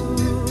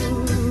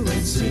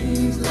 It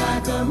seems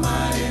like a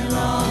mighty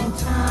long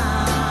time.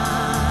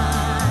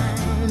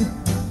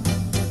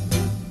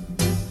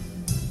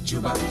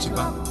 Chibop,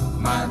 chibop,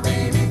 my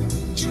baby.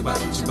 Chibop,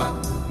 chibop,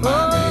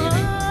 my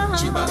baby.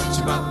 Chibop,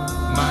 chibop,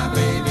 my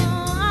baby.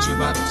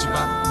 Chibop,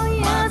 chibop,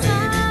 my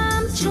baby.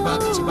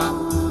 Chibop, chibop,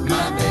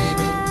 my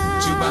baby.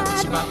 Chibop,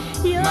 chibop,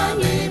 my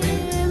baby.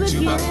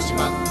 Chibop,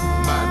 chibop,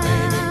 my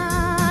baby.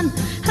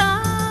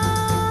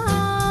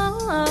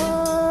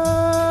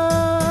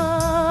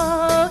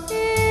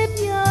 If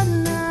you're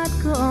not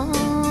gonna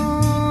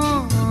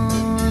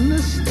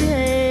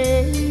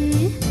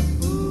stay,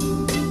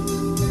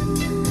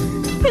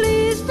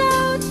 please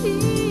don't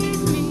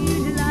tease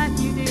me like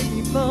you did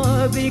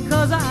before,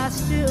 because I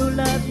still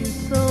love you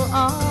so.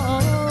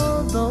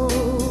 Although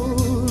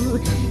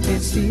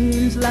it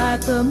seems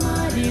like a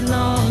mighty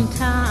long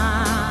time.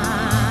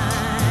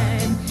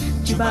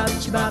 Chibop,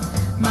 chibop,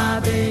 my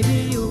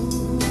baby,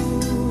 ooh.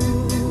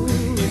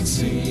 It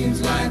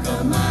seems like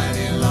a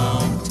mighty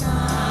long time.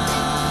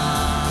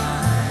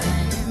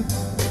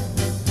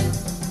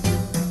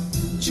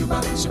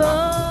 Chibop,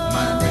 chibop,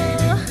 my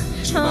baby.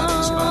 Chibop,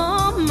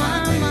 chibop,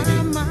 my baby.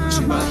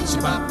 Chibop,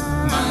 chibop,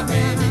 my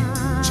baby.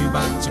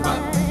 Chibop,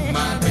 chibop, my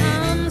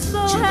baby.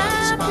 Chibop,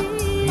 chibop,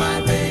 my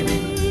baby.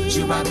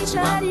 Chibop,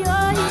 chibop,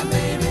 my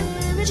baby.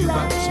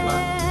 Chibop,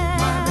 chibop,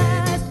 my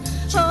baby.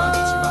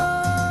 Chibop, chibop.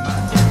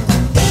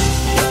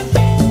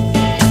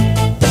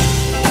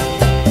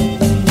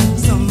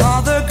 Some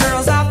other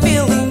girls are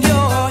filling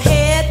your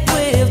head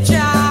with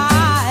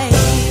jive.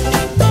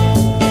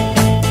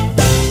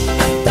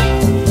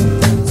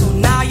 So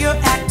now you're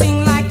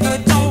acting like you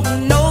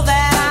don't know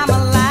that I'm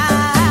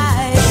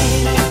alive.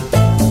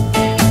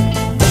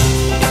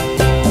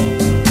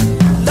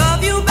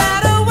 Love you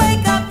better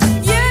wake up,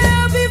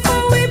 yeah,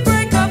 before we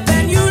break up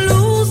and you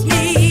lose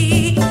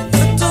me.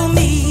 Look to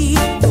me,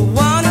 the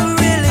one who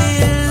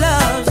really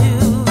loves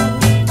you.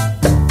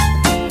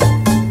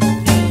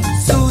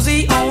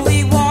 Susie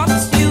only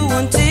wants you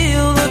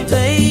until the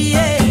day.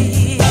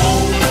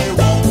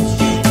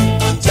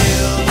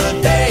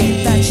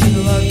 That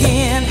she'll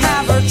again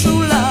have her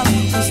true love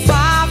who's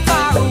far,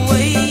 far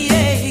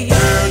away.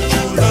 Her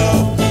true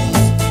love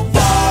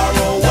far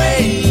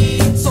away.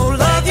 So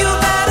love you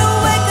better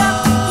wake up,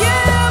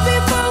 yeah,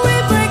 before we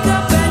break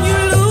up and you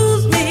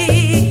lose me.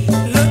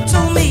 Look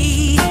to me,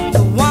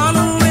 the one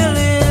who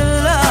really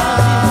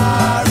loves you.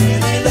 I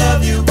really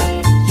love you,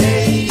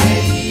 yeah,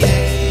 yeah,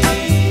 yeah.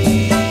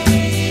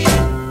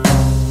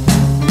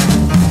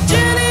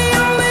 Jenny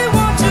only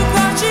wants you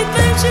 'cause she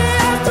thinks she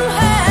has to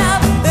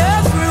have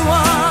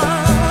everyone.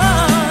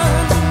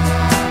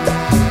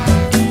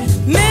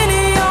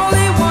 Minnie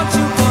only wants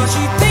you 'cause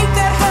she thinks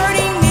that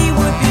hurting me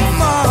would be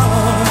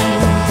fun.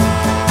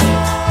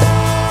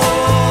 Oh,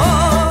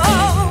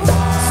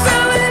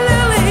 silly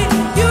Lily,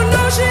 you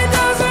know she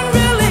doesn't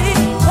really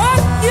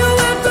want you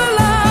with the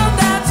love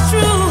that's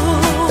true.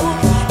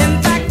 In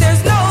fact,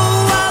 there's no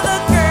other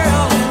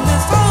girl in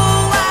this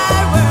whole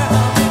wide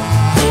world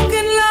who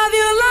can love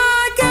you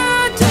like I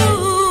do.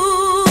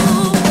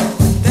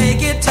 They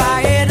get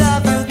tired of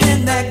you, then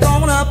they're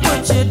gonna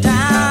put you down.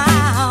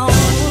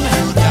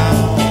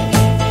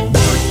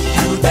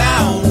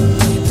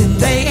 Then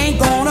they ain't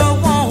gonna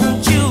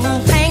want you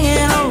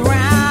hanging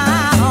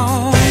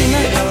around.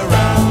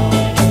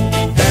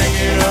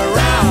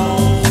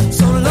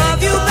 So love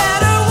you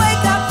better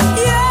wake up,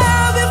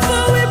 yeah,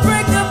 before we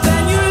break up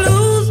and you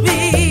lose me.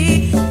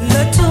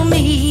 Look to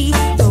me,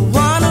 the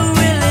one who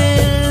really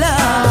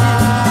loves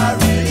you. I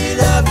really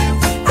love you.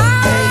 I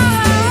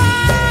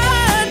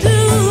do.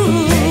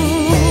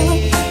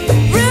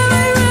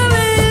 Really,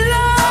 really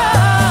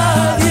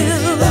love you.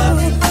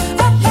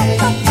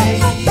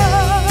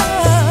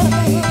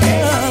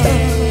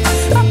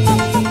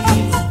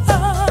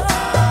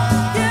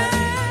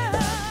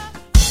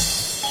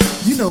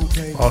 You know,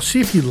 I'll see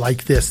if you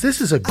like this.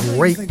 This is a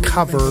great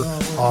cover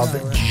of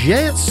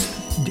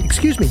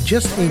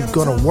Just Ain't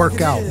Gonna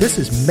Work Out. This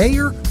is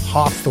Mayor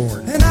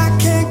Hawthorne. And I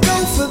can't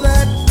go for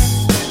that.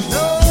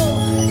 No.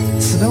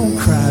 So don't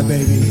cry,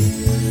 baby.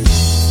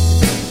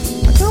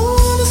 I don't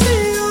wanna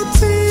see your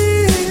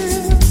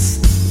tears.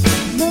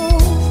 No.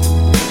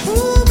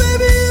 Oh,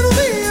 baby, it'll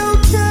be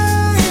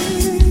okay.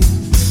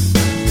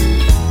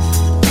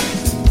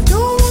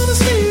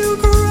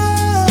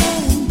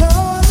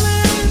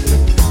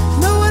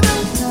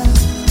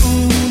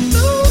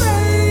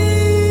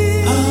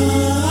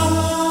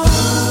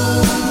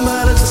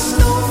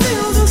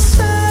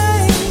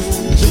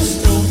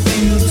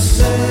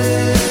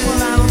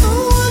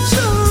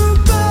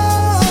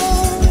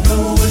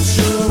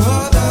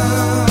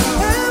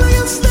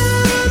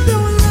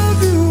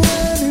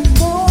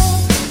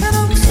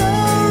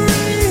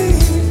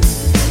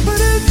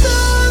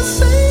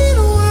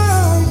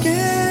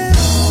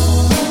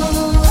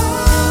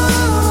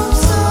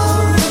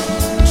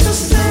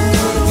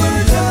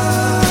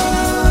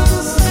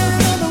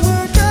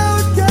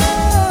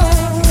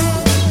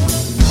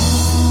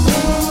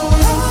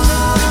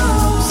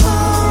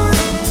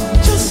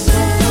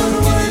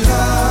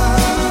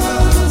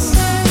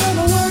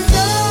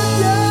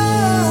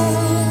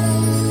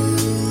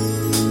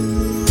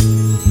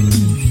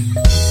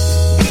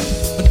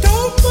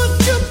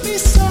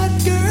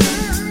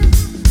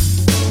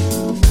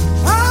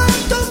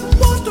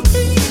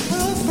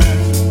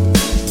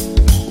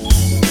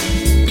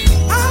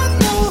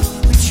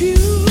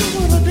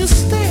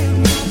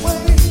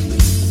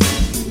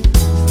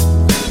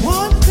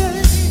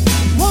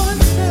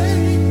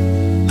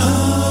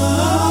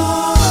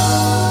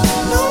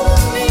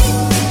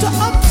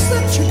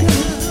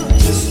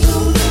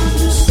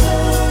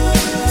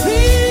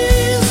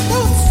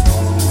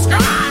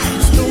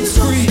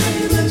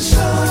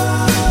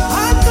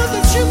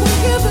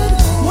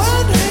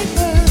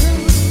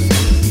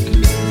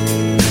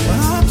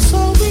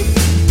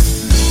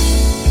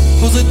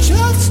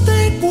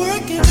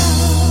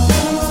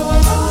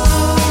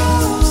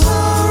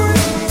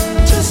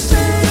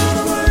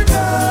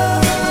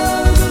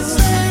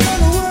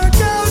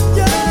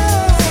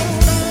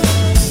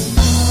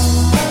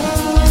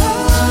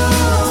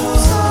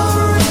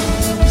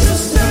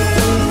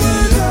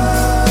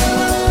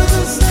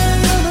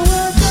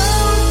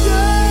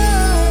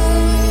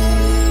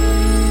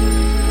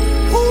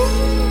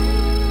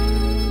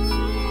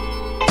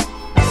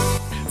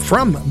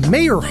 From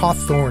Mayor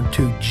Hawthorne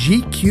to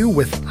GQ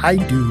with I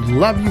Do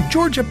Love You.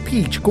 Georgia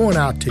Peach going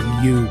out to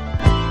you.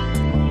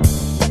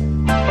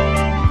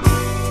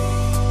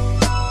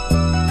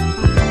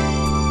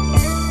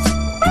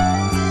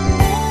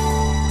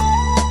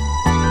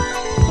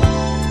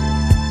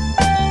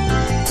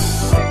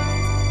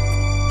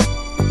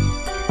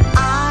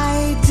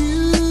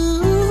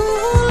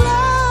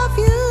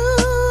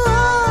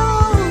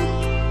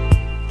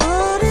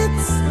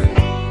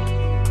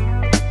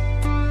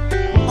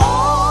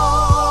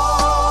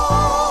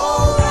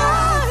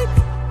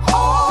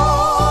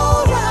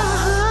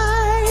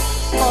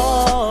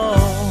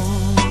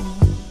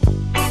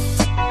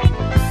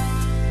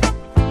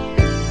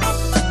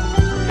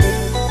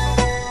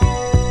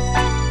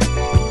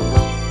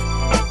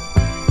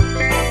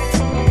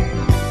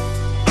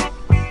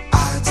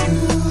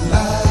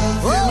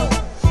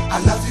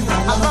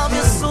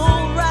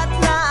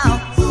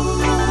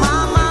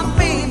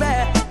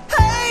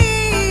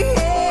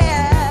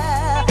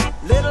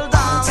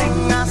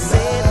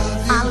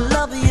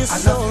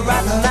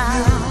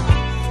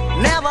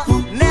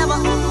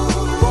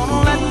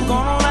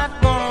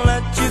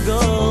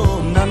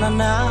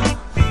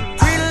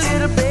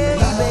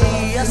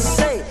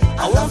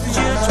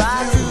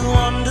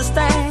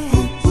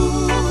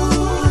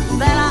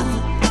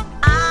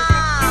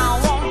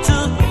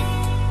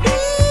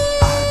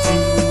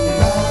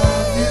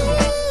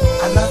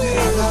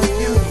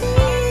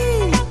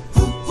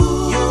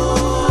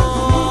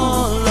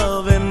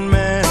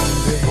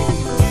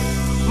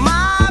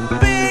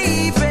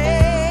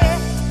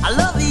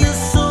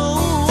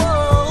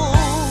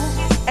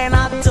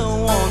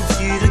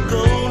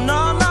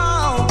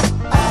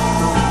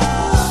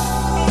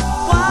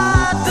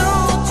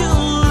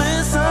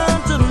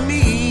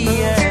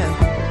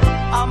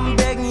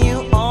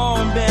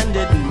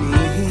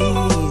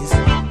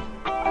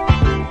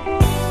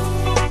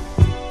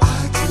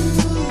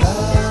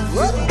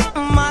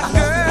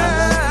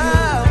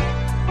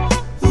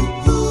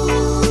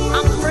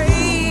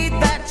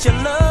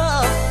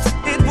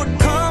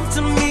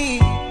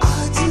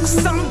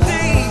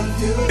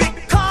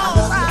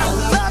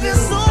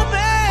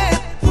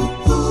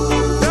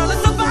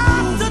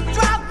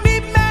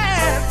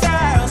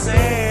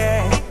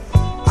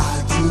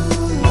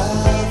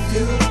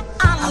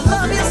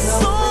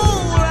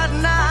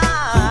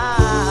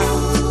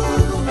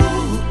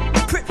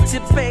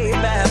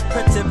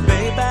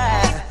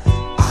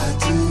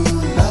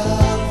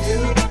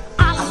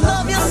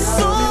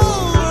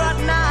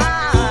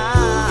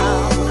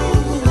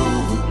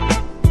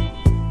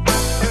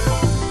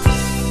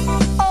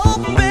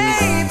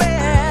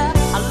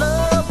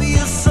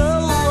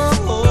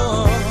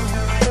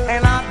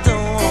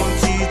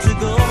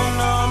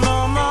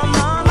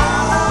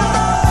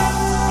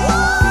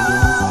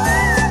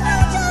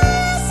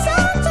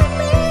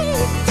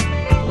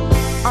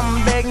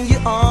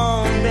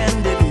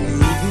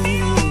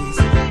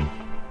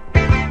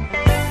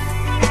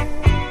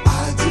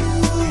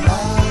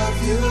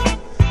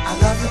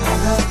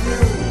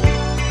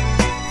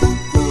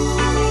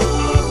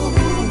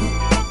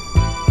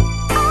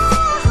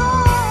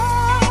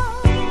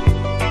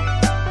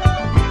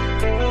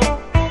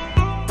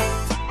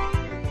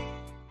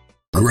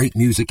 Great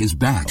music is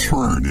back.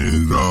 Turn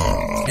it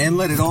up. And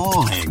let it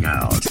all hang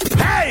out.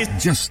 Hey!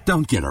 Just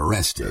don't get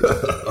arrested.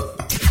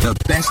 The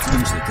best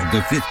music of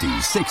the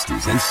 50s,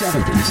 60s, and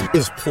 70s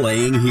is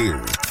playing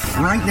here.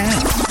 Right now.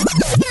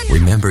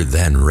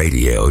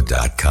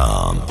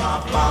 RememberThenRadio.com.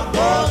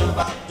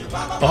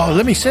 Oh,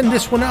 let me send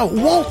this one out.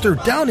 Walter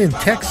down in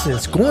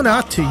Texas, going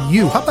out to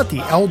you. How about the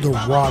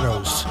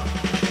Eldorados?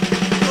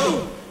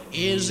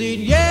 Is it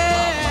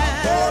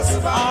yes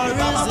or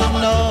is it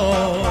no?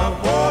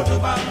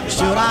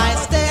 Should I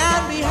stay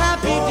and be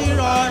happy, dear,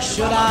 or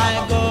should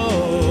I go?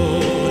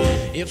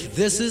 If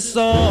this is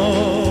so,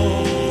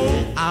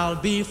 I'll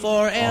be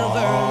forever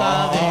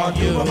loving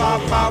you.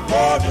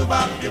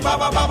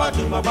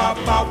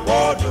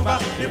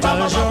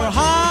 Does your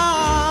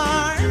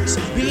heart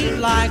beat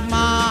like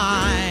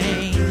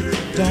mine?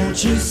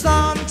 Don't you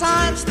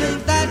sometimes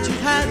think that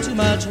you've had too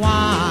much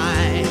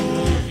wine?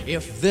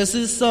 If this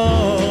is so,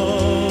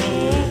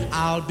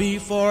 I'll be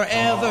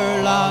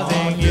forever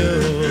loving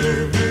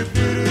you.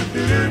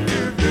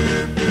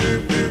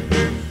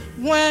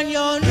 When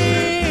you're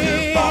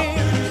near,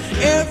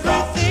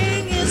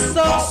 everything is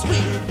so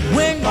sweet.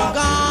 When you're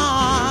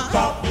gone,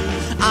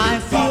 I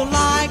feel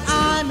like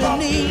I'm in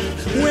need.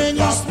 When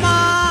you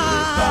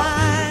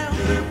smile,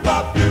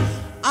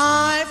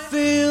 I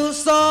feel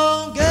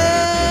so good.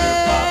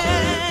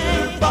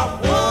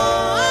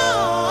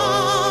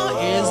 Oh,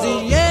 is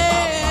it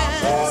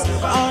yes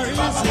or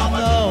is it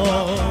no?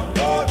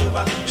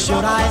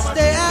 Should I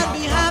stay and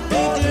be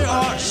happy, dear,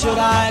 or should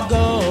I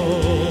go?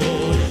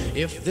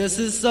 If this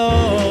is so,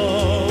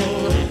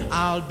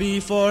 I'll be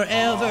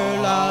forever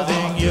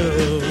loving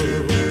you.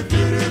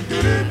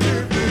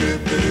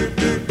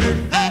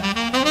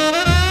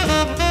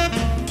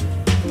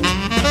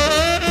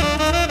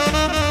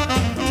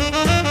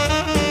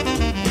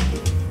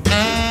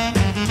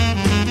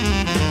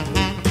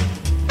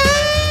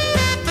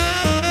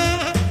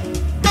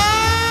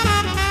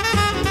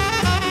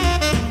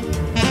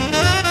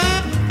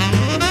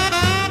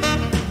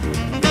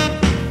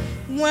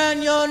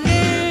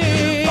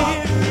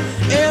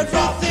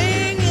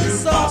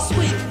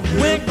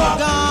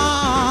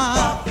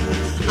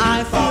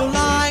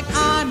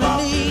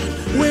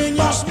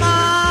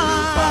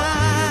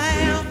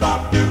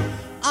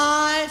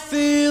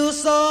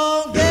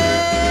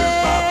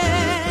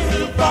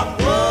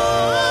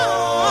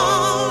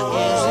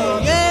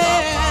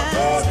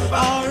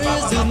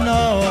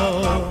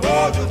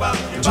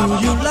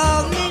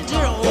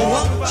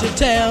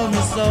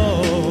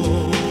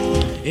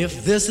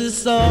 If this is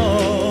so,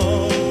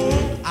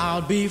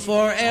 I'll be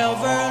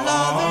forever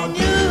loving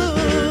you.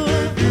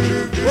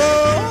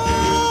 Whoa.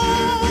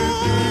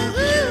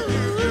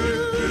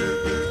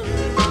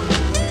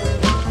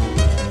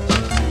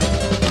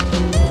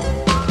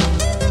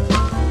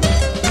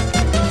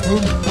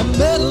 I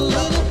met a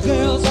little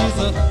girl, she's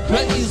a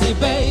crazy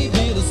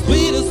baby, the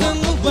sweetest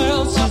in the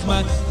world. She's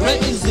my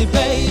crazy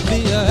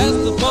baby. I asked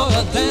her for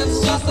a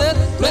dance, she said,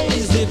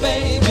 crazy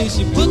baby.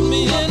 She put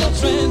me in a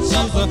trance,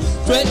 she's a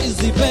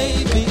crazy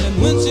baby.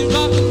 And when she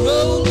rock and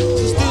roll,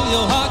 she steal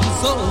your heart and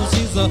soul.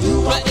 She's a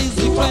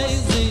crazy,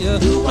 crazy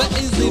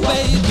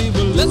baby.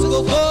 Well, let's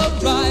go for a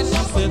ride,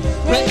 she said,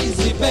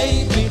 crazy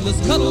baby.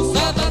 Let's cuddle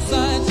side by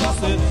side, she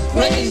said,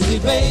 crazy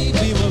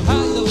baby. Well,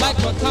 how you like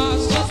my car,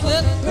 she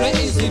said,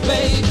 crazy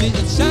baby.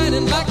 It's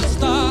shining like a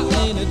star,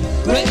 ain't it,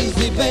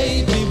 crazy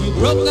baby. We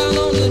broke down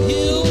on the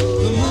hill,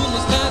 the moon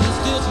was standing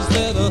still. She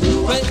said,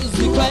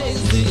 crazy,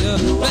 crazy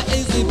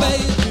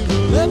baby.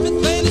 Well,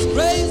 everything is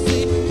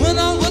crazy when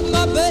I'm with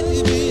my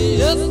baby.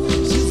 Yes,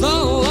 she's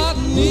all I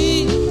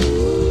need.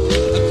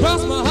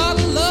 Across my heart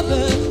I love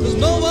her, there's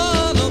no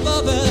one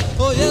above her.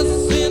 Oh yes,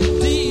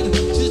 indeed,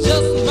 she's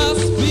just my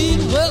speed.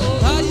 Well,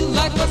 how you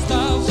like my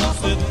style? She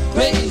said,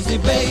 crazy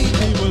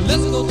baby. Well,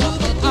 let's go to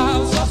the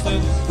aisle. She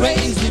said,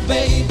 crazy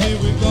baby,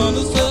 we're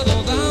gonna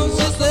settle down.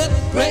 She said,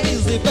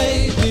 crazy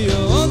baby, you're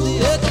on the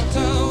edge of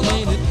town,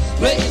 ain't it?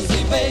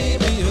 Crazy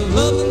baby, your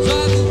love and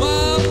drive you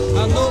wild.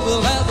 I know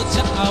we'll have a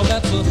child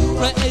that's a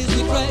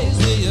crazy,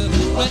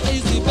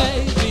 crazy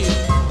baby.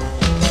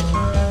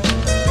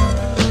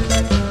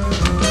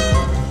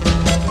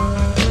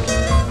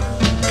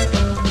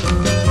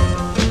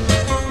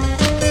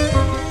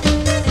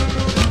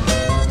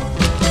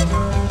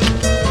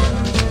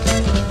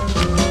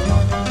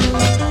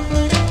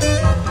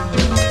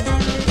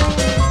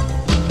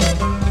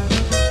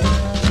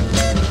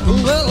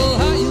 Well,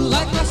 how you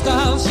like my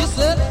style? She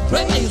said,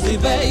 crazy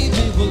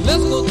baby. Well,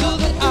 let's go to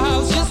the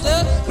aisle. She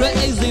said,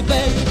 crazy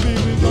baby,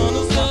 we're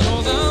gonna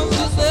settle down.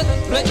 She said,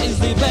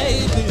 crazy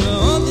baby, you're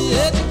on the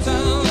edge of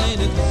town,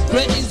 ain't it?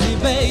 Crazy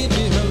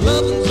baby, her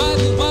love and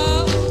drive you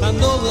wild. I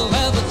know we'll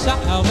have a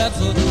child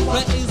that's a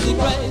crazy, crazy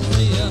baby.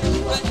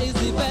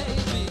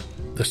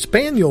 The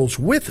Spaniels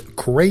with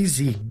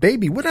Crazy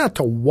Baby. Went out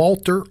to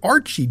Walter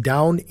Archie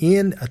down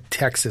in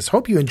Texas.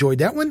 Hope you enjoyed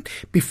that one.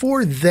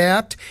 Before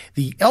that,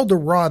 the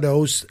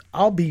Eldorados,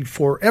 I'll Be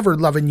Forever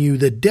Loving You.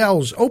 The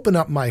Dells, Open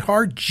Up My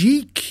Heart.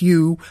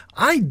 GQ,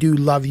 I Do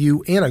Love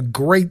You. And a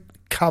great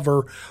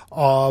cover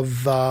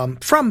of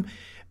from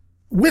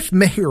With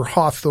Mayor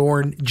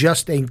Hawthorne,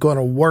 Just Ain't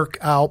Gonna Work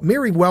Out.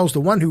 Mary Wells,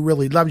 The One Who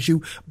Really Loves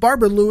You.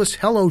 Barbara Lewis,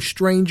 Hello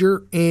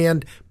Stranger.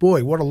 And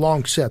boy, what a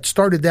long set.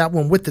 Started that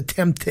one with The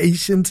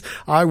Temptations,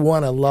 I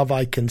Wanna Love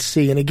I Can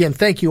See. And again,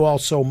 thank you all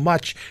so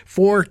much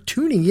for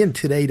tuning in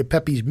today to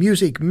Pepe's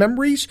Music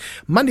Memories,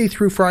 Monday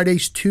through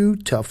Fridays, 2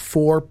 to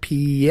 4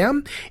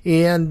 p.m.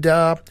 And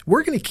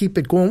we're going to keep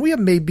it going. We have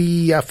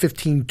maybe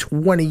 15,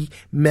 20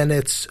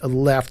 minutes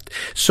left.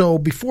 So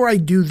before I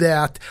do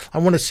that, I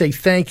want to say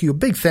thank you, a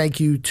big thank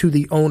you to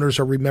the owners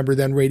of Remember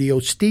Then Radio,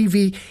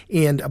 Stevie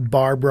and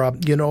Barbara.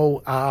 You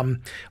know,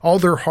 all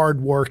their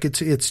hard work,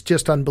 it's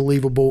just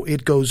unbelievable.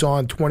 It goes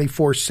on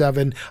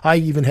 24/7. I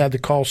even had to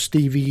call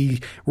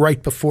Stevie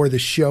right before the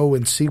show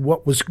and see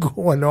what was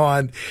going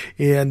on.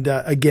 And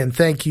again,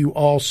 thank you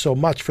all so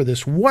much for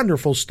this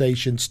wonderful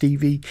station,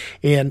 Stevie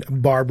and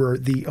Barbara,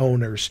 the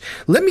owners.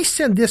 Let me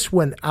send this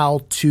one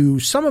out to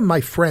some of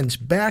my friends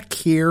back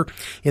here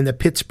in the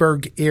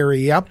Pittsburgh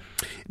area.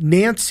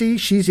 Nancy,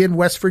 she's in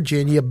West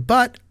Virginia,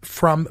 but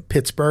from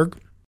Pittsburgh.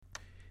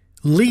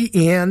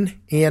 Leanne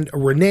and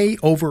Renee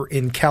over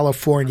in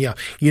California.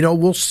 You know,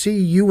 we'll see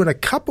you in a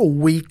couple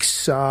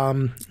weeks.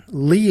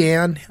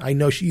 Leanne, I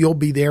know you'll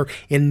be there,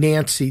 and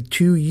Nancy,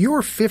 to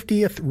your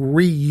 50th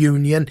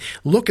reunion.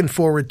 Looking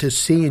forward to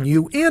seeing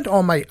you and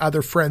all my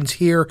other friends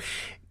here.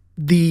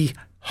 The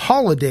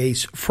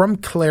Holidays from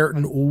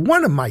Clairton,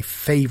 one of my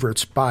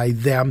favorites by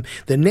them.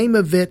 The name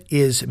of it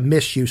is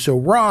Miss You. So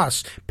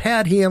Ross,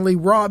 Pat Hanley,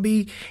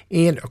 Robbie,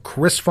 and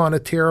Chris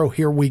Fonatero,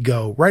 here we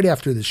go, right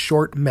after this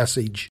short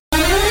message.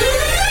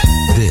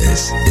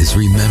 This is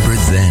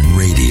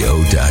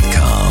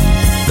RememberThenRadio.com,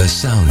 the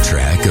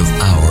soundtrack of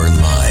our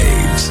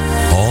lives.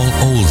 All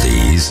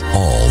oldies,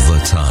 all the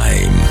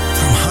time.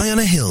 From high on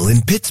a hill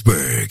in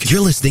Pittsburgh,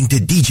 you're listening to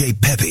DJ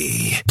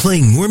Pepe,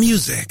 playing more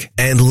music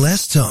and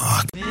less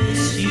talk.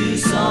 Miss you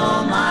so,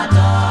 my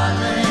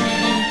darling.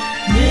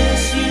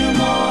 Miss you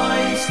more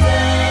each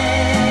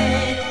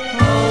day.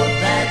 Hope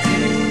that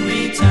you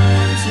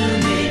return to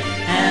me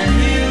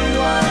and hear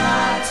what I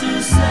have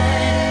to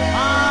say.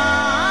 I'm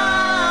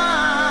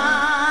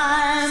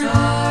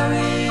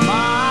sorry,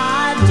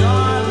 my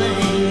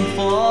darling,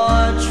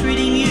 for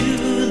treating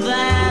you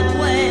that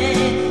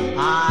way.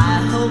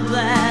 I hope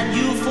that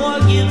you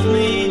forgive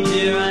me,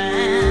 dear,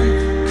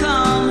 and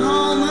come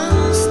home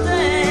and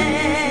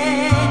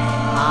stay.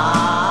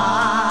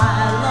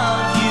 I love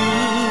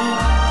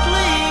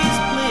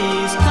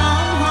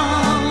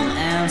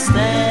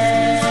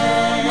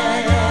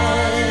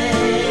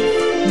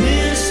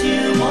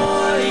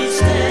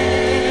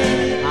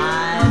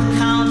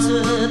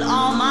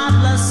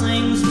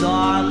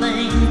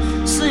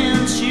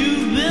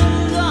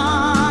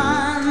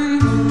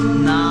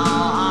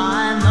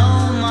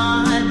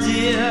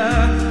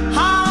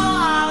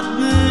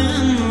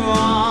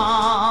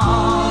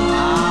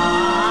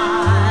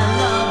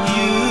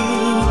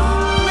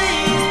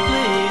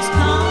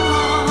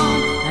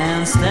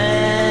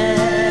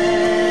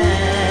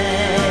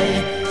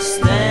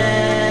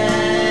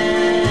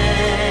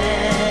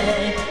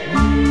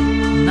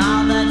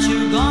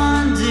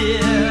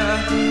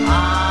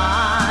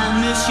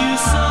you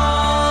so.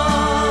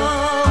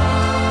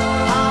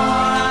 How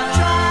hard I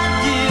tried,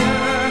 dear.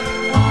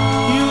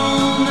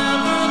 You'll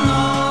never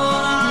know.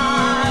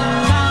 I've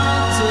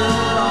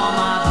counted all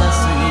my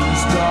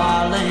blessings,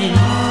 darling,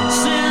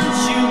 since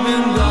you've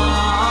been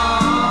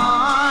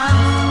gone.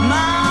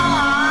 Now I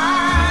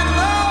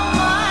know,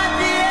 my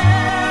dear,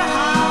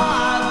 how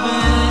I've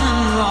been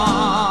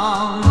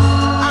wrong.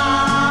 I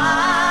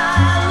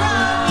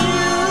love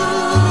you.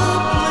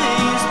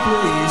 Please,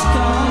 please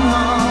come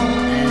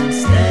home and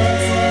stay.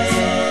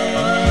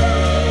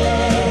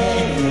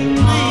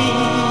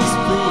 Please,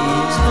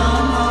 please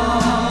come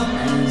home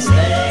and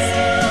stay.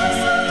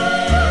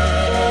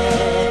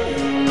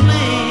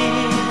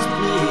 Please,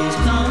 please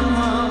come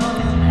home.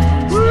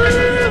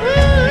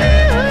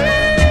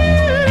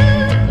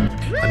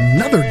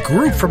 Another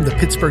group from the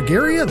Pittsburgh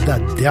area, the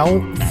Dell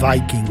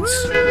Vikings.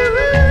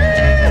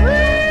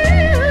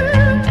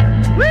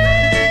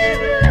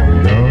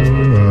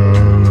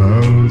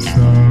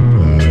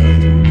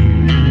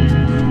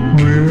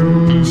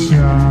 Will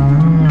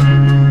shine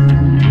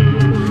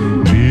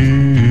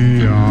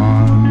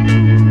beyond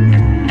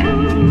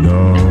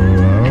the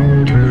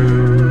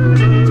blue.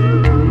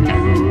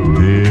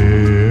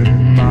 Then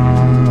my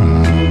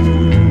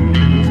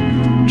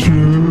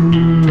true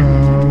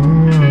love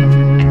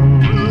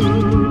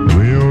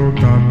will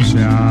come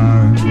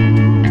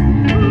shining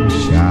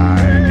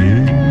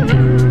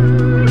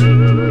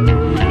through.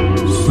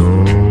 So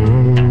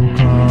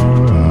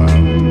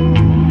come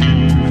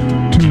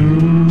to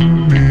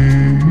me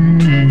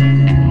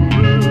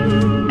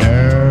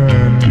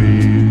and be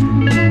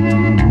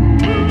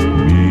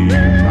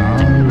my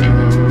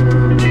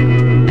love.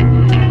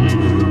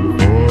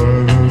 For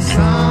the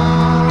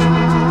sun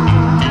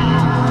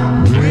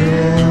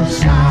will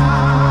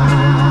shine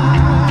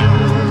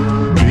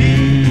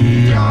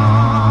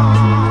beyond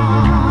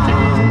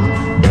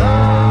the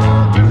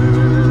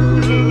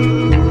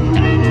blue.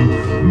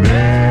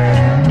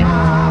 Then my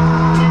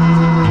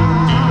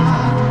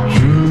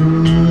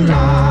true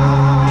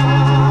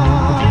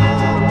love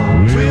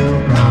will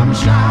come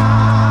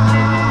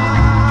shining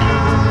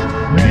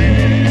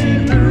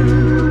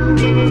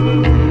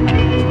through.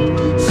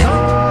 So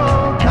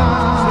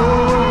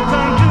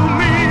come to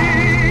me,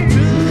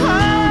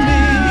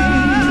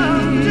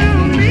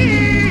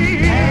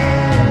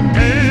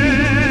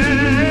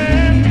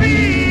 and be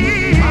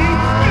my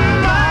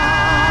love.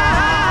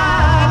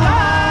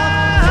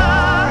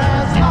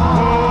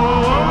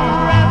 As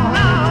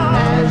long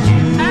as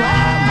you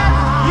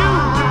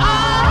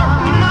are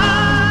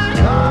mine,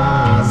 the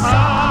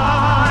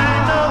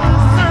sign of the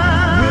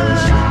sun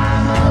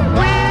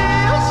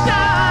will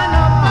shine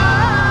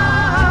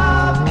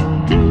above.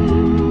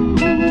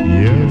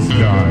 Yes,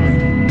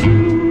 darling.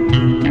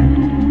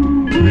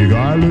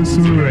 Regardless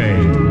of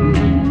rain,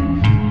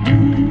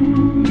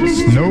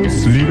 snow,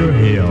 sleet, or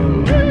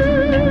hail,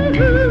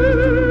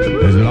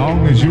 as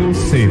long as you'll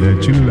say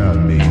that you love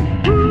me,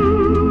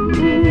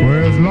 for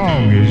as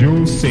long as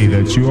you'll say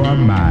that you are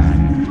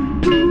mine,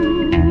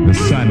 the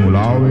sun will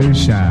always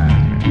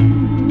shine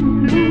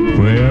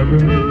forever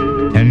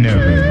and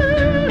ever,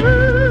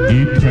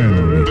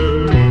 eternally.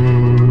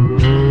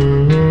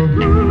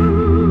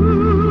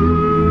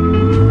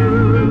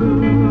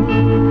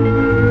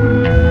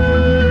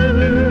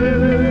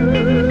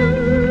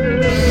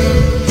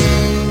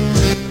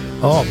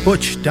 Oh,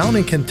 Butch, down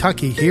in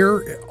Kentucky,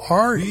 here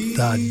are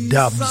the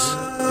Dubs.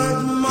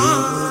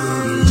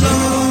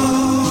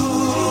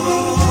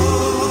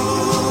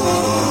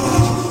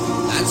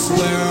 That's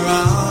where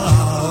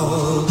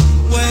I'll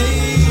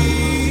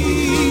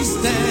always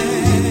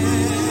stand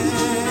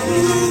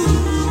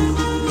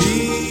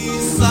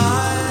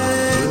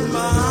beside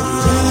my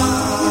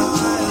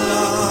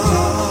love,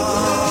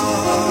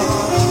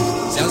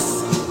 just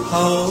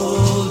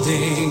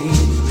holding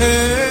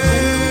her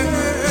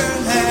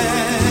hand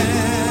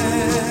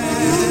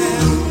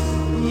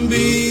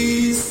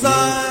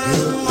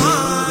beside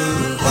my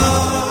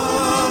love.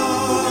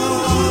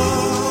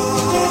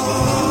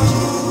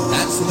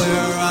 That's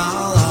where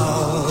I'll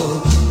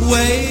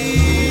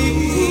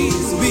always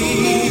be.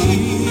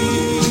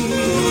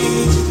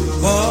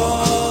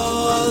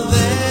 For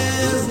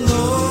there's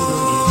no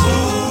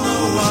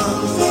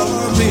one for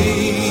me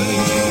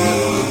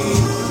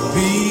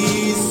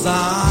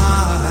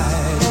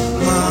beside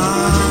my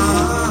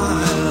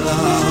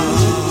love.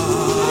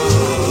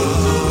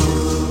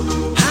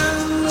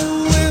 And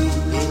when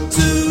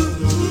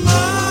tomorrow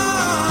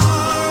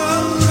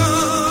comes,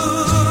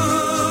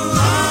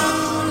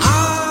 I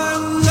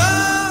know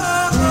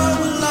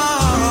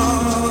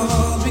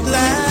I'll be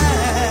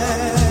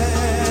glad.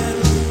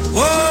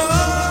 For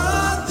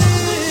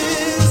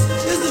this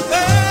is the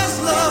best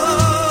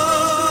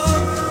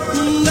love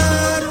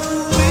that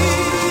we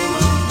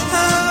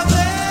have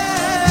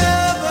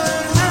ever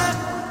had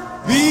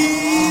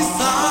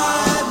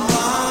beside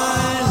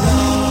my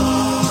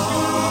love.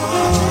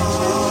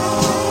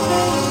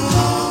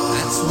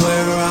 That's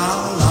where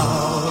I'll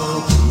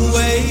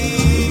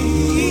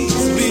always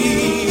be.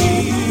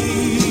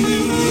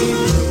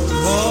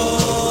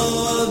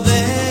 For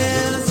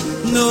there's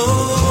no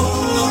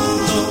one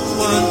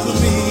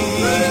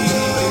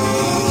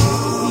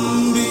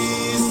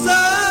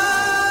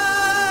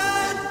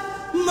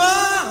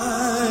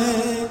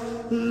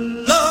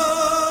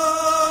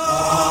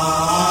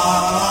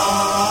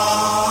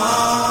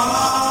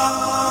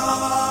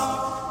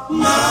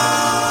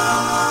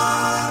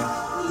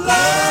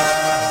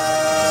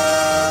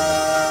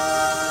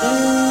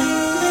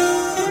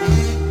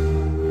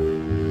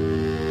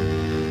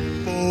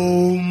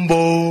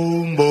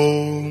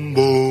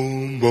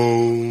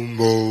boom,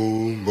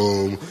 boom,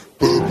 boom, boom,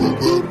 boom,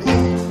 boom,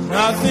 boom.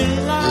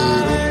 Nothing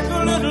like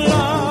a little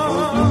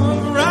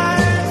love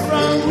right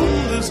from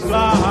the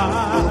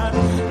start.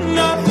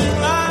 Nothing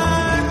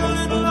like a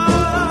little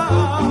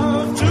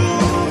love to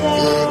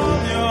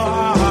warm your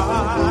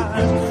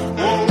heart.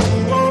 Whoa,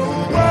 whoa,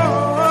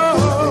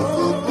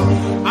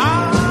 whoa. I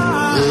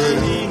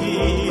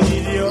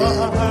need your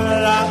love.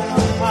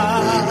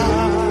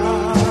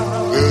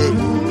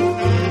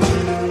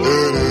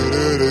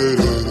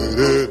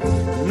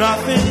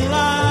 Nothing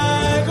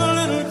like a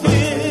little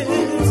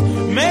kiss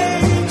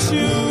makes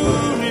you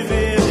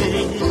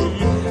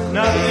revealing.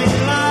 Nothing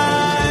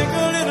like a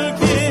little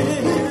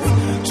kiss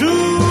to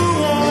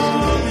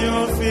warm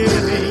your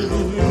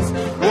feelings.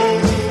 Whoa,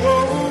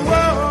 whoa,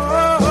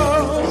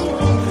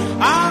 whoa.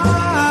 I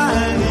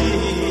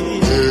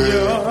need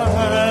your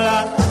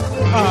love.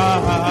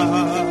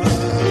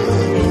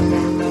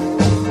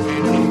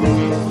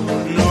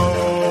 No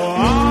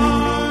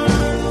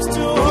arms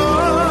to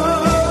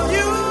hold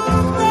you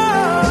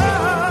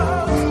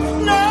close,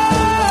 no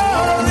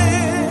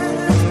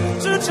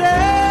lips to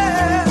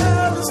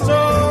tell the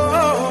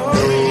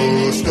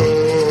story,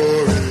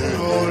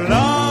 no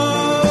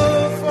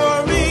love for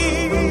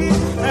me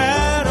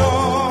at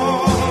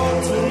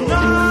all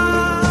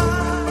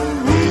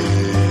tonight.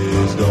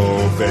 Please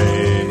don't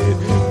fade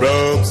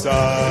from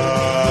sight.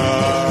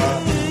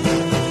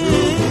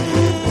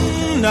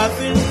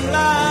 Nothing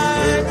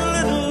like a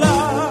little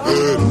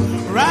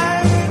love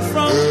right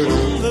from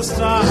the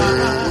start.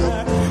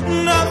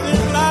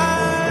 Nothing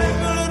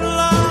like a little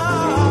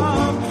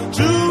love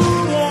to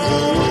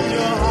warm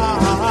your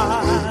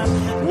heart.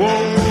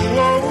 Whoa,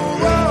 whoa,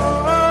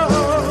 whoa.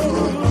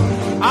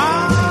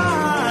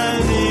 I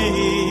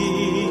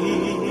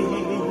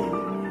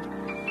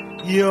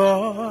need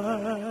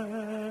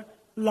your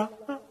love.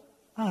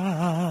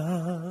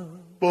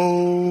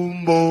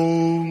 Boom,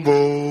 boom,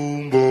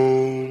 boom,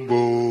 boom,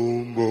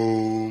 boom,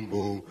 boom,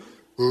 boom.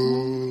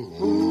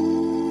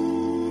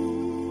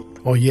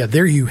 Oh, yeah,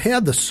 there you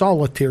had the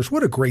Solitaires.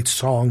 What a great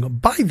song.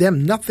 By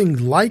them,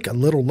 Nothing Like a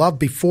Little Love.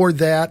 Before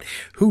that,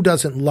 Who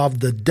Doesn't Love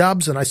the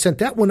Dubs? And I sent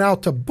that one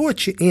out to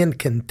Butch in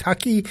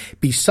Kentucky.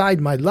 Beside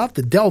My Love,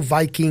 the Dell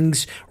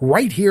Vikings,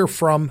 right here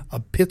from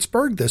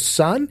Pittsburgh, the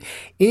Sun.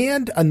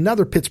 And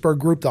another Pittsburgh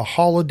group, the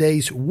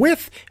Holidays,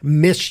 with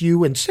Miss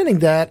You. And sending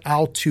that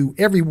out to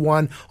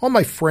everyone, all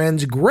my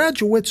friends,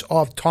 graduates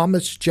of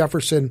Thomas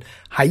Jefferson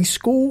High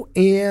School,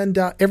 and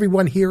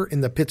everyone here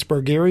in the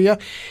Pittsburgh area.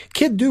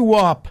 Kid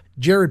Doo-Wop,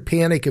 Jared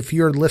Panic, if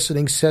you're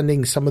listening,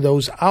 sending some of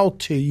those out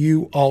to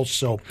you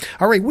also.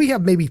 All right, we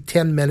have maybe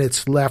 10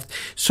 minutes left,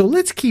 so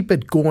let's keep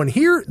it going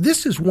here.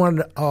 This is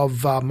one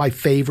of my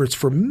favorites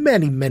for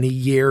many, many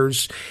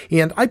years,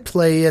 and I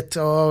play it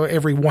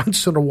every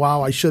once in a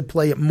while. I should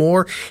play it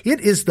more.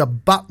 It is the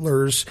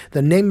Butlers,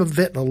 the name of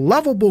it, A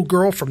Lovable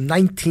Girl from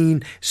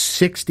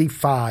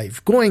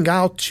 1965, going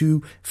out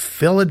to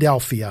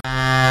Philadelphia.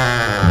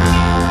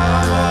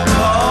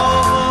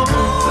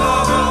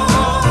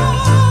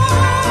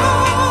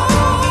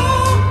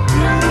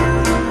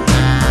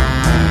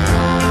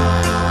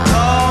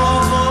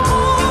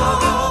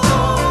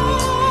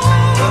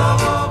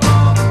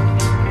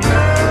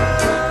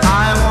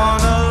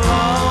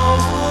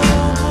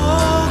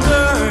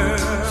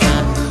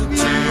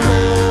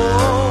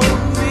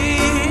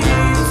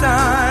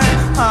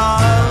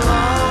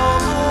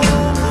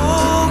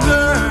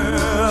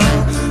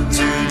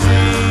 To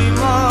dream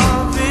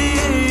of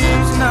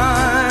these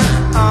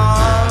nights.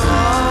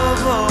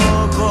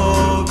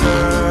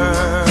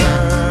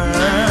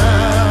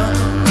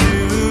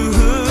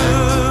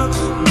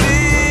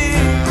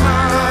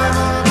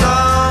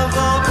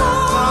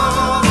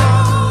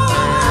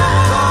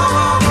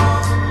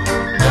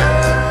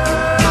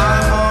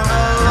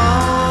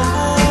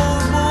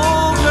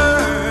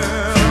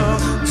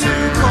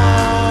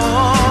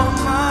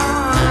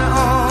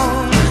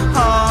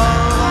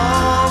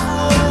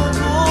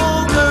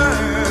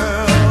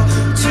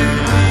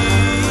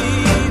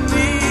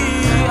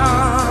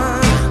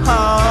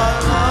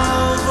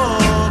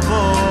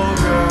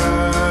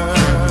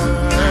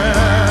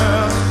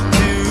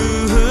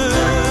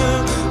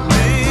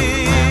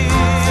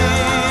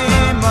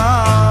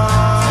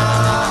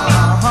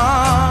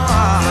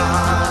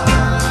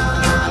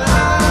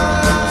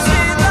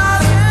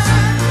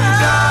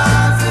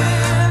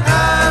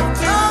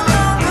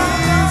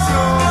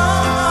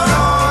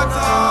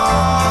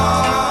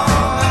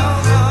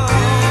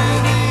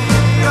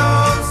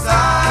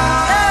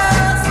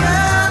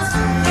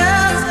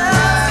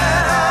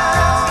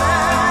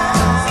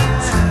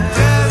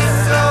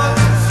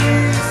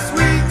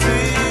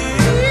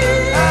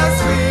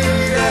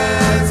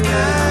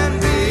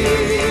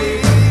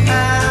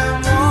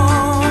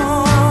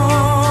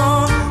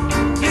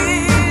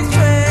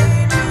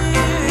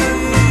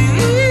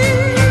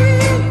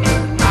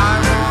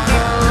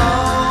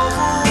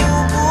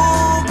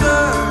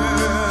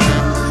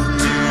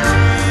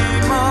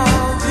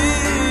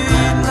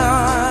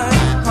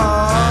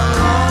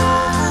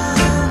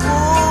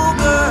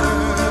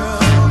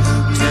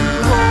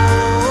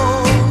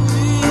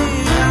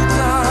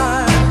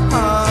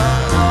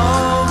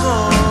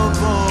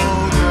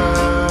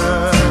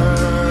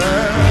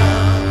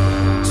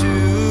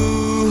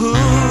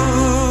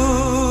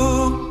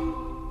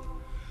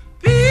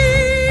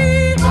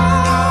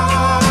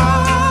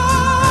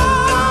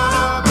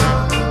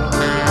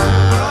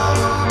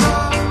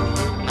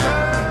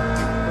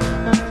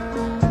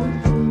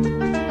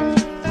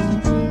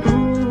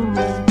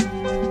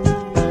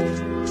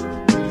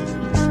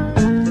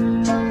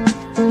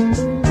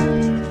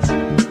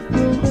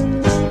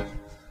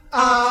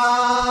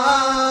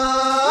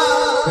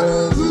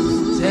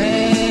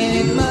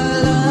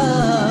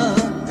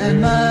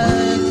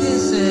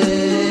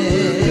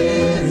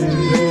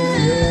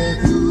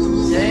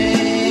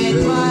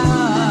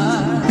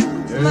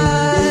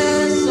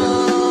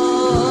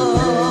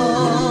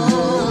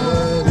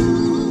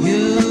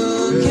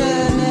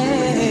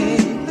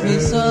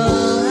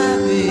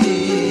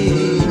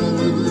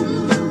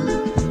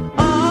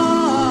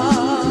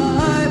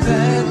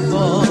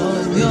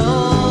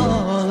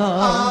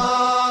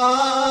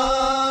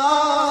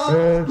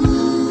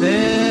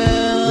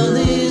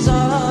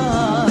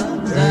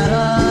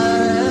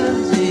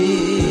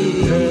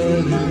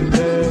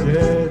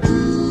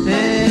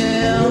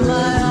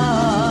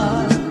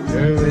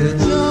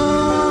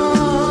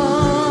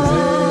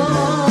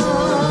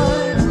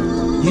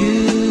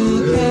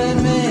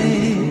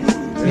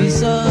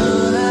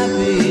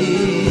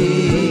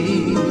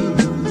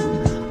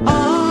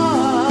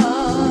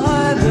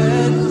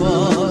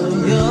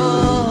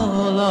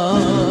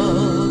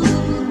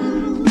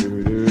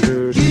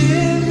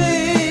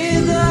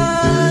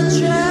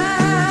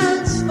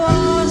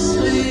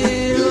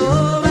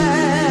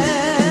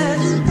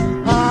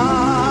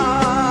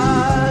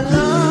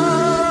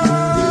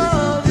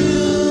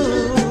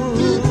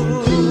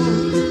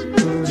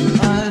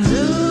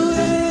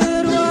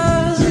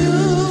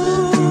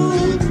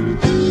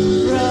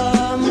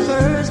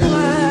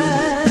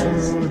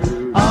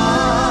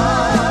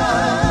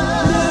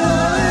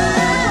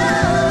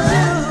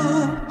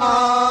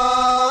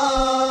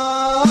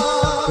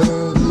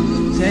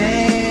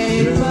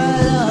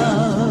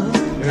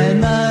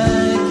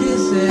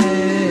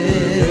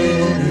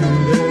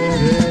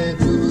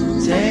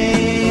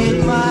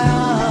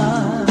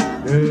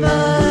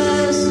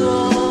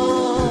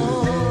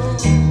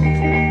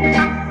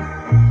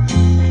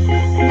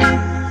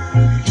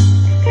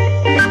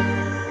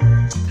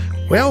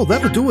 So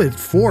that'll do it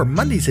for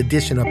Monday's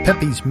edition of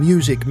Pepe's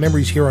Music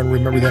Memories here on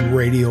Remember Then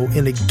Radio.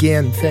 And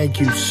again, thank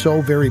you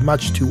so very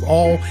much to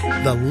all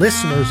the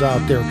listeners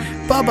out there.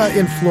 Bubba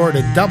in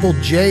Florida, Double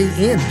J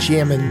and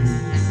Jammin'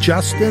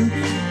 Justin,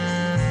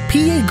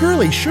 P.A.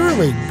 Gurley,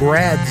 Shirley,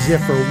 Brad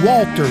Ziffer,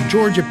 Walter,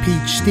 Georgia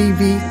Peach,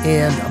 Stevie,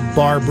 and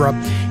Barbara.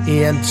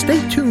 And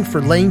stay tuned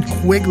for Lane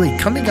Quigley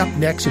coming up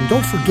next. And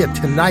don't forget,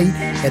 tonight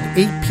at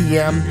 8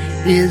 p.m.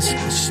 is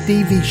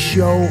Stevie's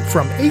show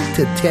from 8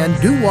 to 10.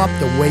 Do Up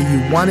the Way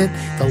You Want It.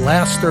 The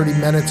last 30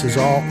 minutes is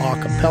all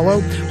a cappella.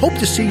 Hope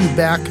to see you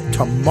back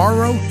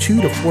tomorrow,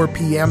 2 to 4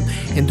 p.m.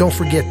 And don't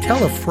forget,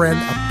 tell a friend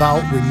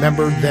about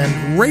Remember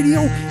Then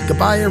Radio.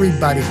 Goodbye,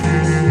 everybody.